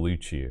we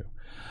salute you.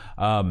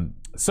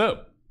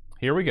 So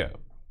here we go.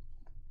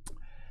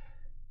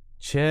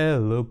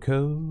 Cello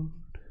Code.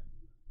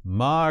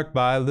 Mark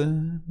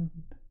Byland,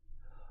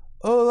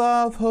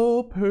 Olaf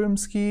Hope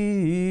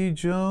Hermsky,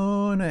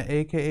 Jonah,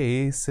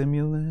 a.k.a.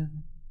 Simulant.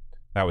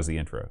 That was the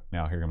intro.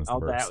 Now here comes the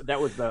verse. That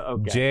was the,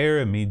 okay.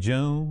 Jeremy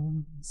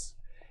Jones,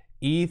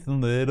 Ethan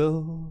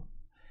Little,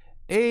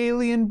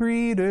 Alien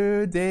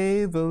Breeder,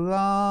 Dave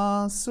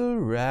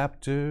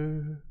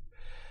Velociraptor,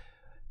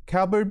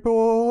 Calbert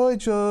Boy,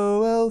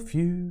 Joel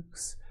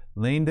Fuchs,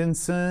 Lane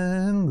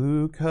Denson,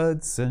 Luke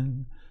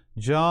Hudson,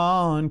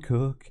 John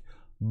Cook,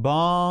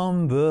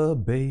 Bomb the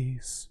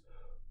Bass,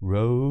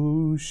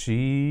 Roshi,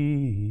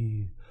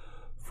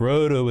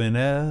 Frodo and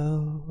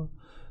L,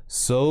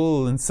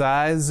 Soul and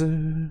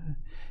Sizer,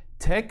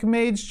 Tech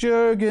Mage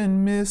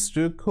Jurgen,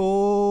 Mr.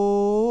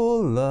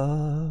 Cola,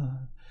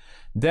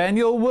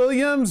 Daniel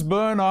Williams,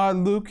 Bernard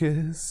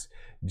Lucas,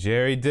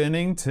 Jerry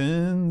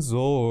Dennington,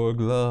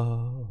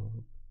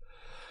 Zorglove,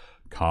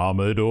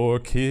 Commodore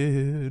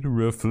Kid,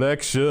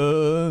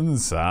 Reflection,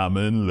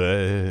 Simon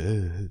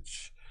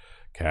Ledge,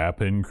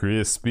 Cap'n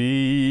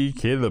Crispy,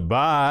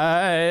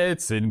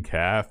 Kilobytes, and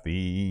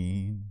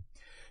Caffeine.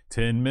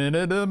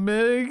 10-minute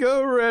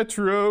Amiga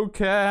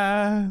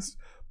Retrocast,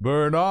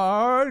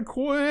 Bernard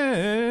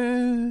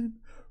Quinn,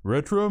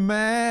 Retro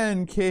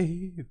Man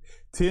Cave,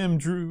 Tim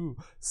Drew,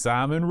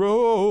 Simon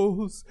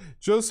Rose,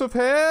 Joseph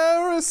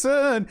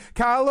Harrison,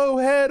 Kyle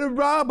O'Hara,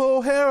 Rob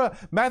O'Hara,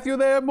 Matthew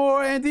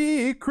Lairmore,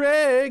 Andy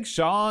Craig,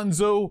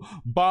 Shanzo,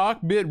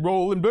 Bachbit,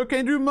 Roland Burke,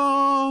 Andrew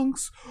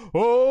Monks,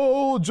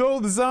 Joe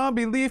the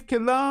Zombie, Leaf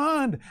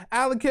Killand,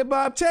 Alan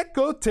Kebab,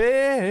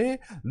 Checote,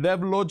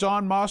 Levelor,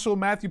 John Marshall,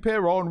 Matthew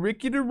Perron,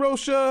 Ricky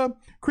DeRocha,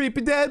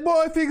 Creepy Dead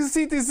Boy, Fix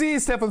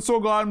CTZ, Stefan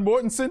Sorgon,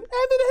 Mortensen, Evan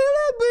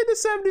Hill, Blade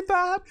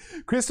 75,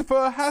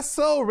 Christopher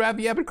Hassel,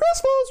 Rabbi Abbott,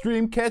 Crossfalls,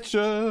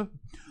 Dreamcatcher,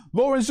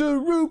 Lauren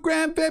Giroux,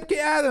 Graham Vepke,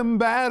 Adam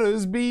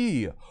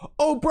Battersby,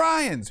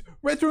 O'Brien's,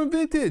 Retro and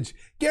Vintage,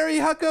 Gary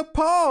Hucker,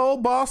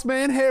 Paul,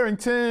 Bossman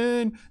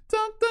Harrington,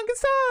 Duncan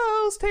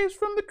Styles, Tapes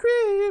from the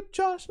Crib,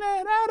 Josh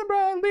Nat, Adam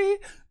Bradley,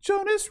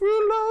 Jonas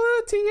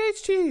Rulo,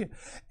 THG,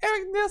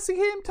 Eric Nelson,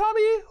 him,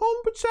 Tommy,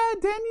 Homebridge,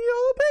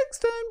 Daniel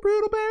Bigston,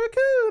 Brutal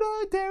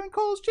Barracuda, Darren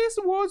Coles,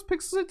 Jason Wards,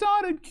 Pixels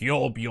Dawn, and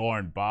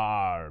Kjolbjorn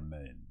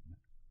Barman.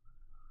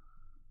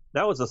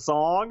 That was a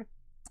song?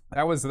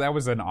 That was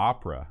an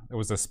opera. It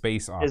was a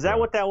space opera. Is that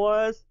what that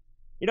was?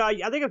 You know,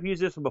 I think I've used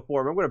this one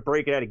before, but I'm going to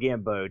break it out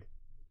again, Bode.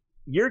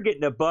 You're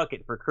getting a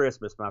bucket for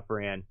Christmas, my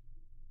friend.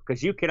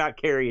 because you cannot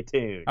carry a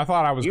tune. I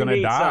thought I was You going to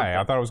need die. something.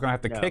 I thought I was going to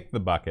have to No. kick the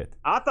bucket.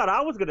 I thought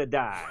I was going to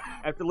die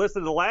after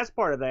listening to the last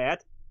part of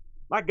that.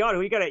 My God,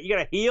 you got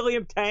a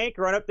helium tank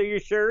run up through your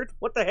shirt?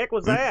 What the heck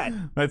was that?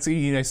 Let's see.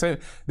 You know, so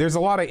there's a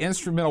lot of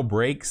instrumental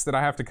breaks that I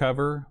have to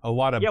cover. A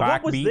lot of Yeah,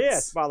 backbeats. what was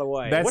this, by the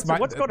way? That's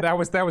what's going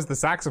on that was the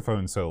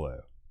saxophone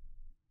solo.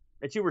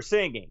 that you were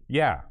singing?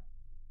 Yeah,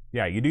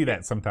 you do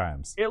that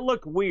sometimes. It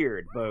looked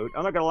weird, Boat.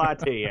 I'm not going to lie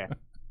to you.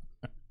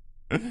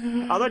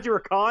 I thought you were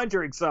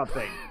conjuring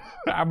something.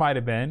 I might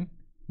have been.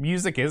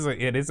 Music is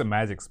a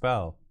magic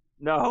spell.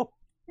 No.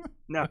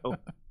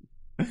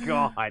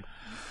 God.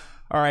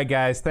 All right,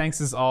 guys. Thanks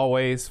as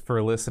always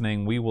for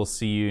listening. We will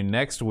see you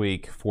next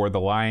week for The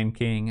Lion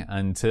King.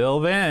 Until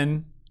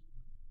then,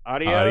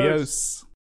 Adios. adios.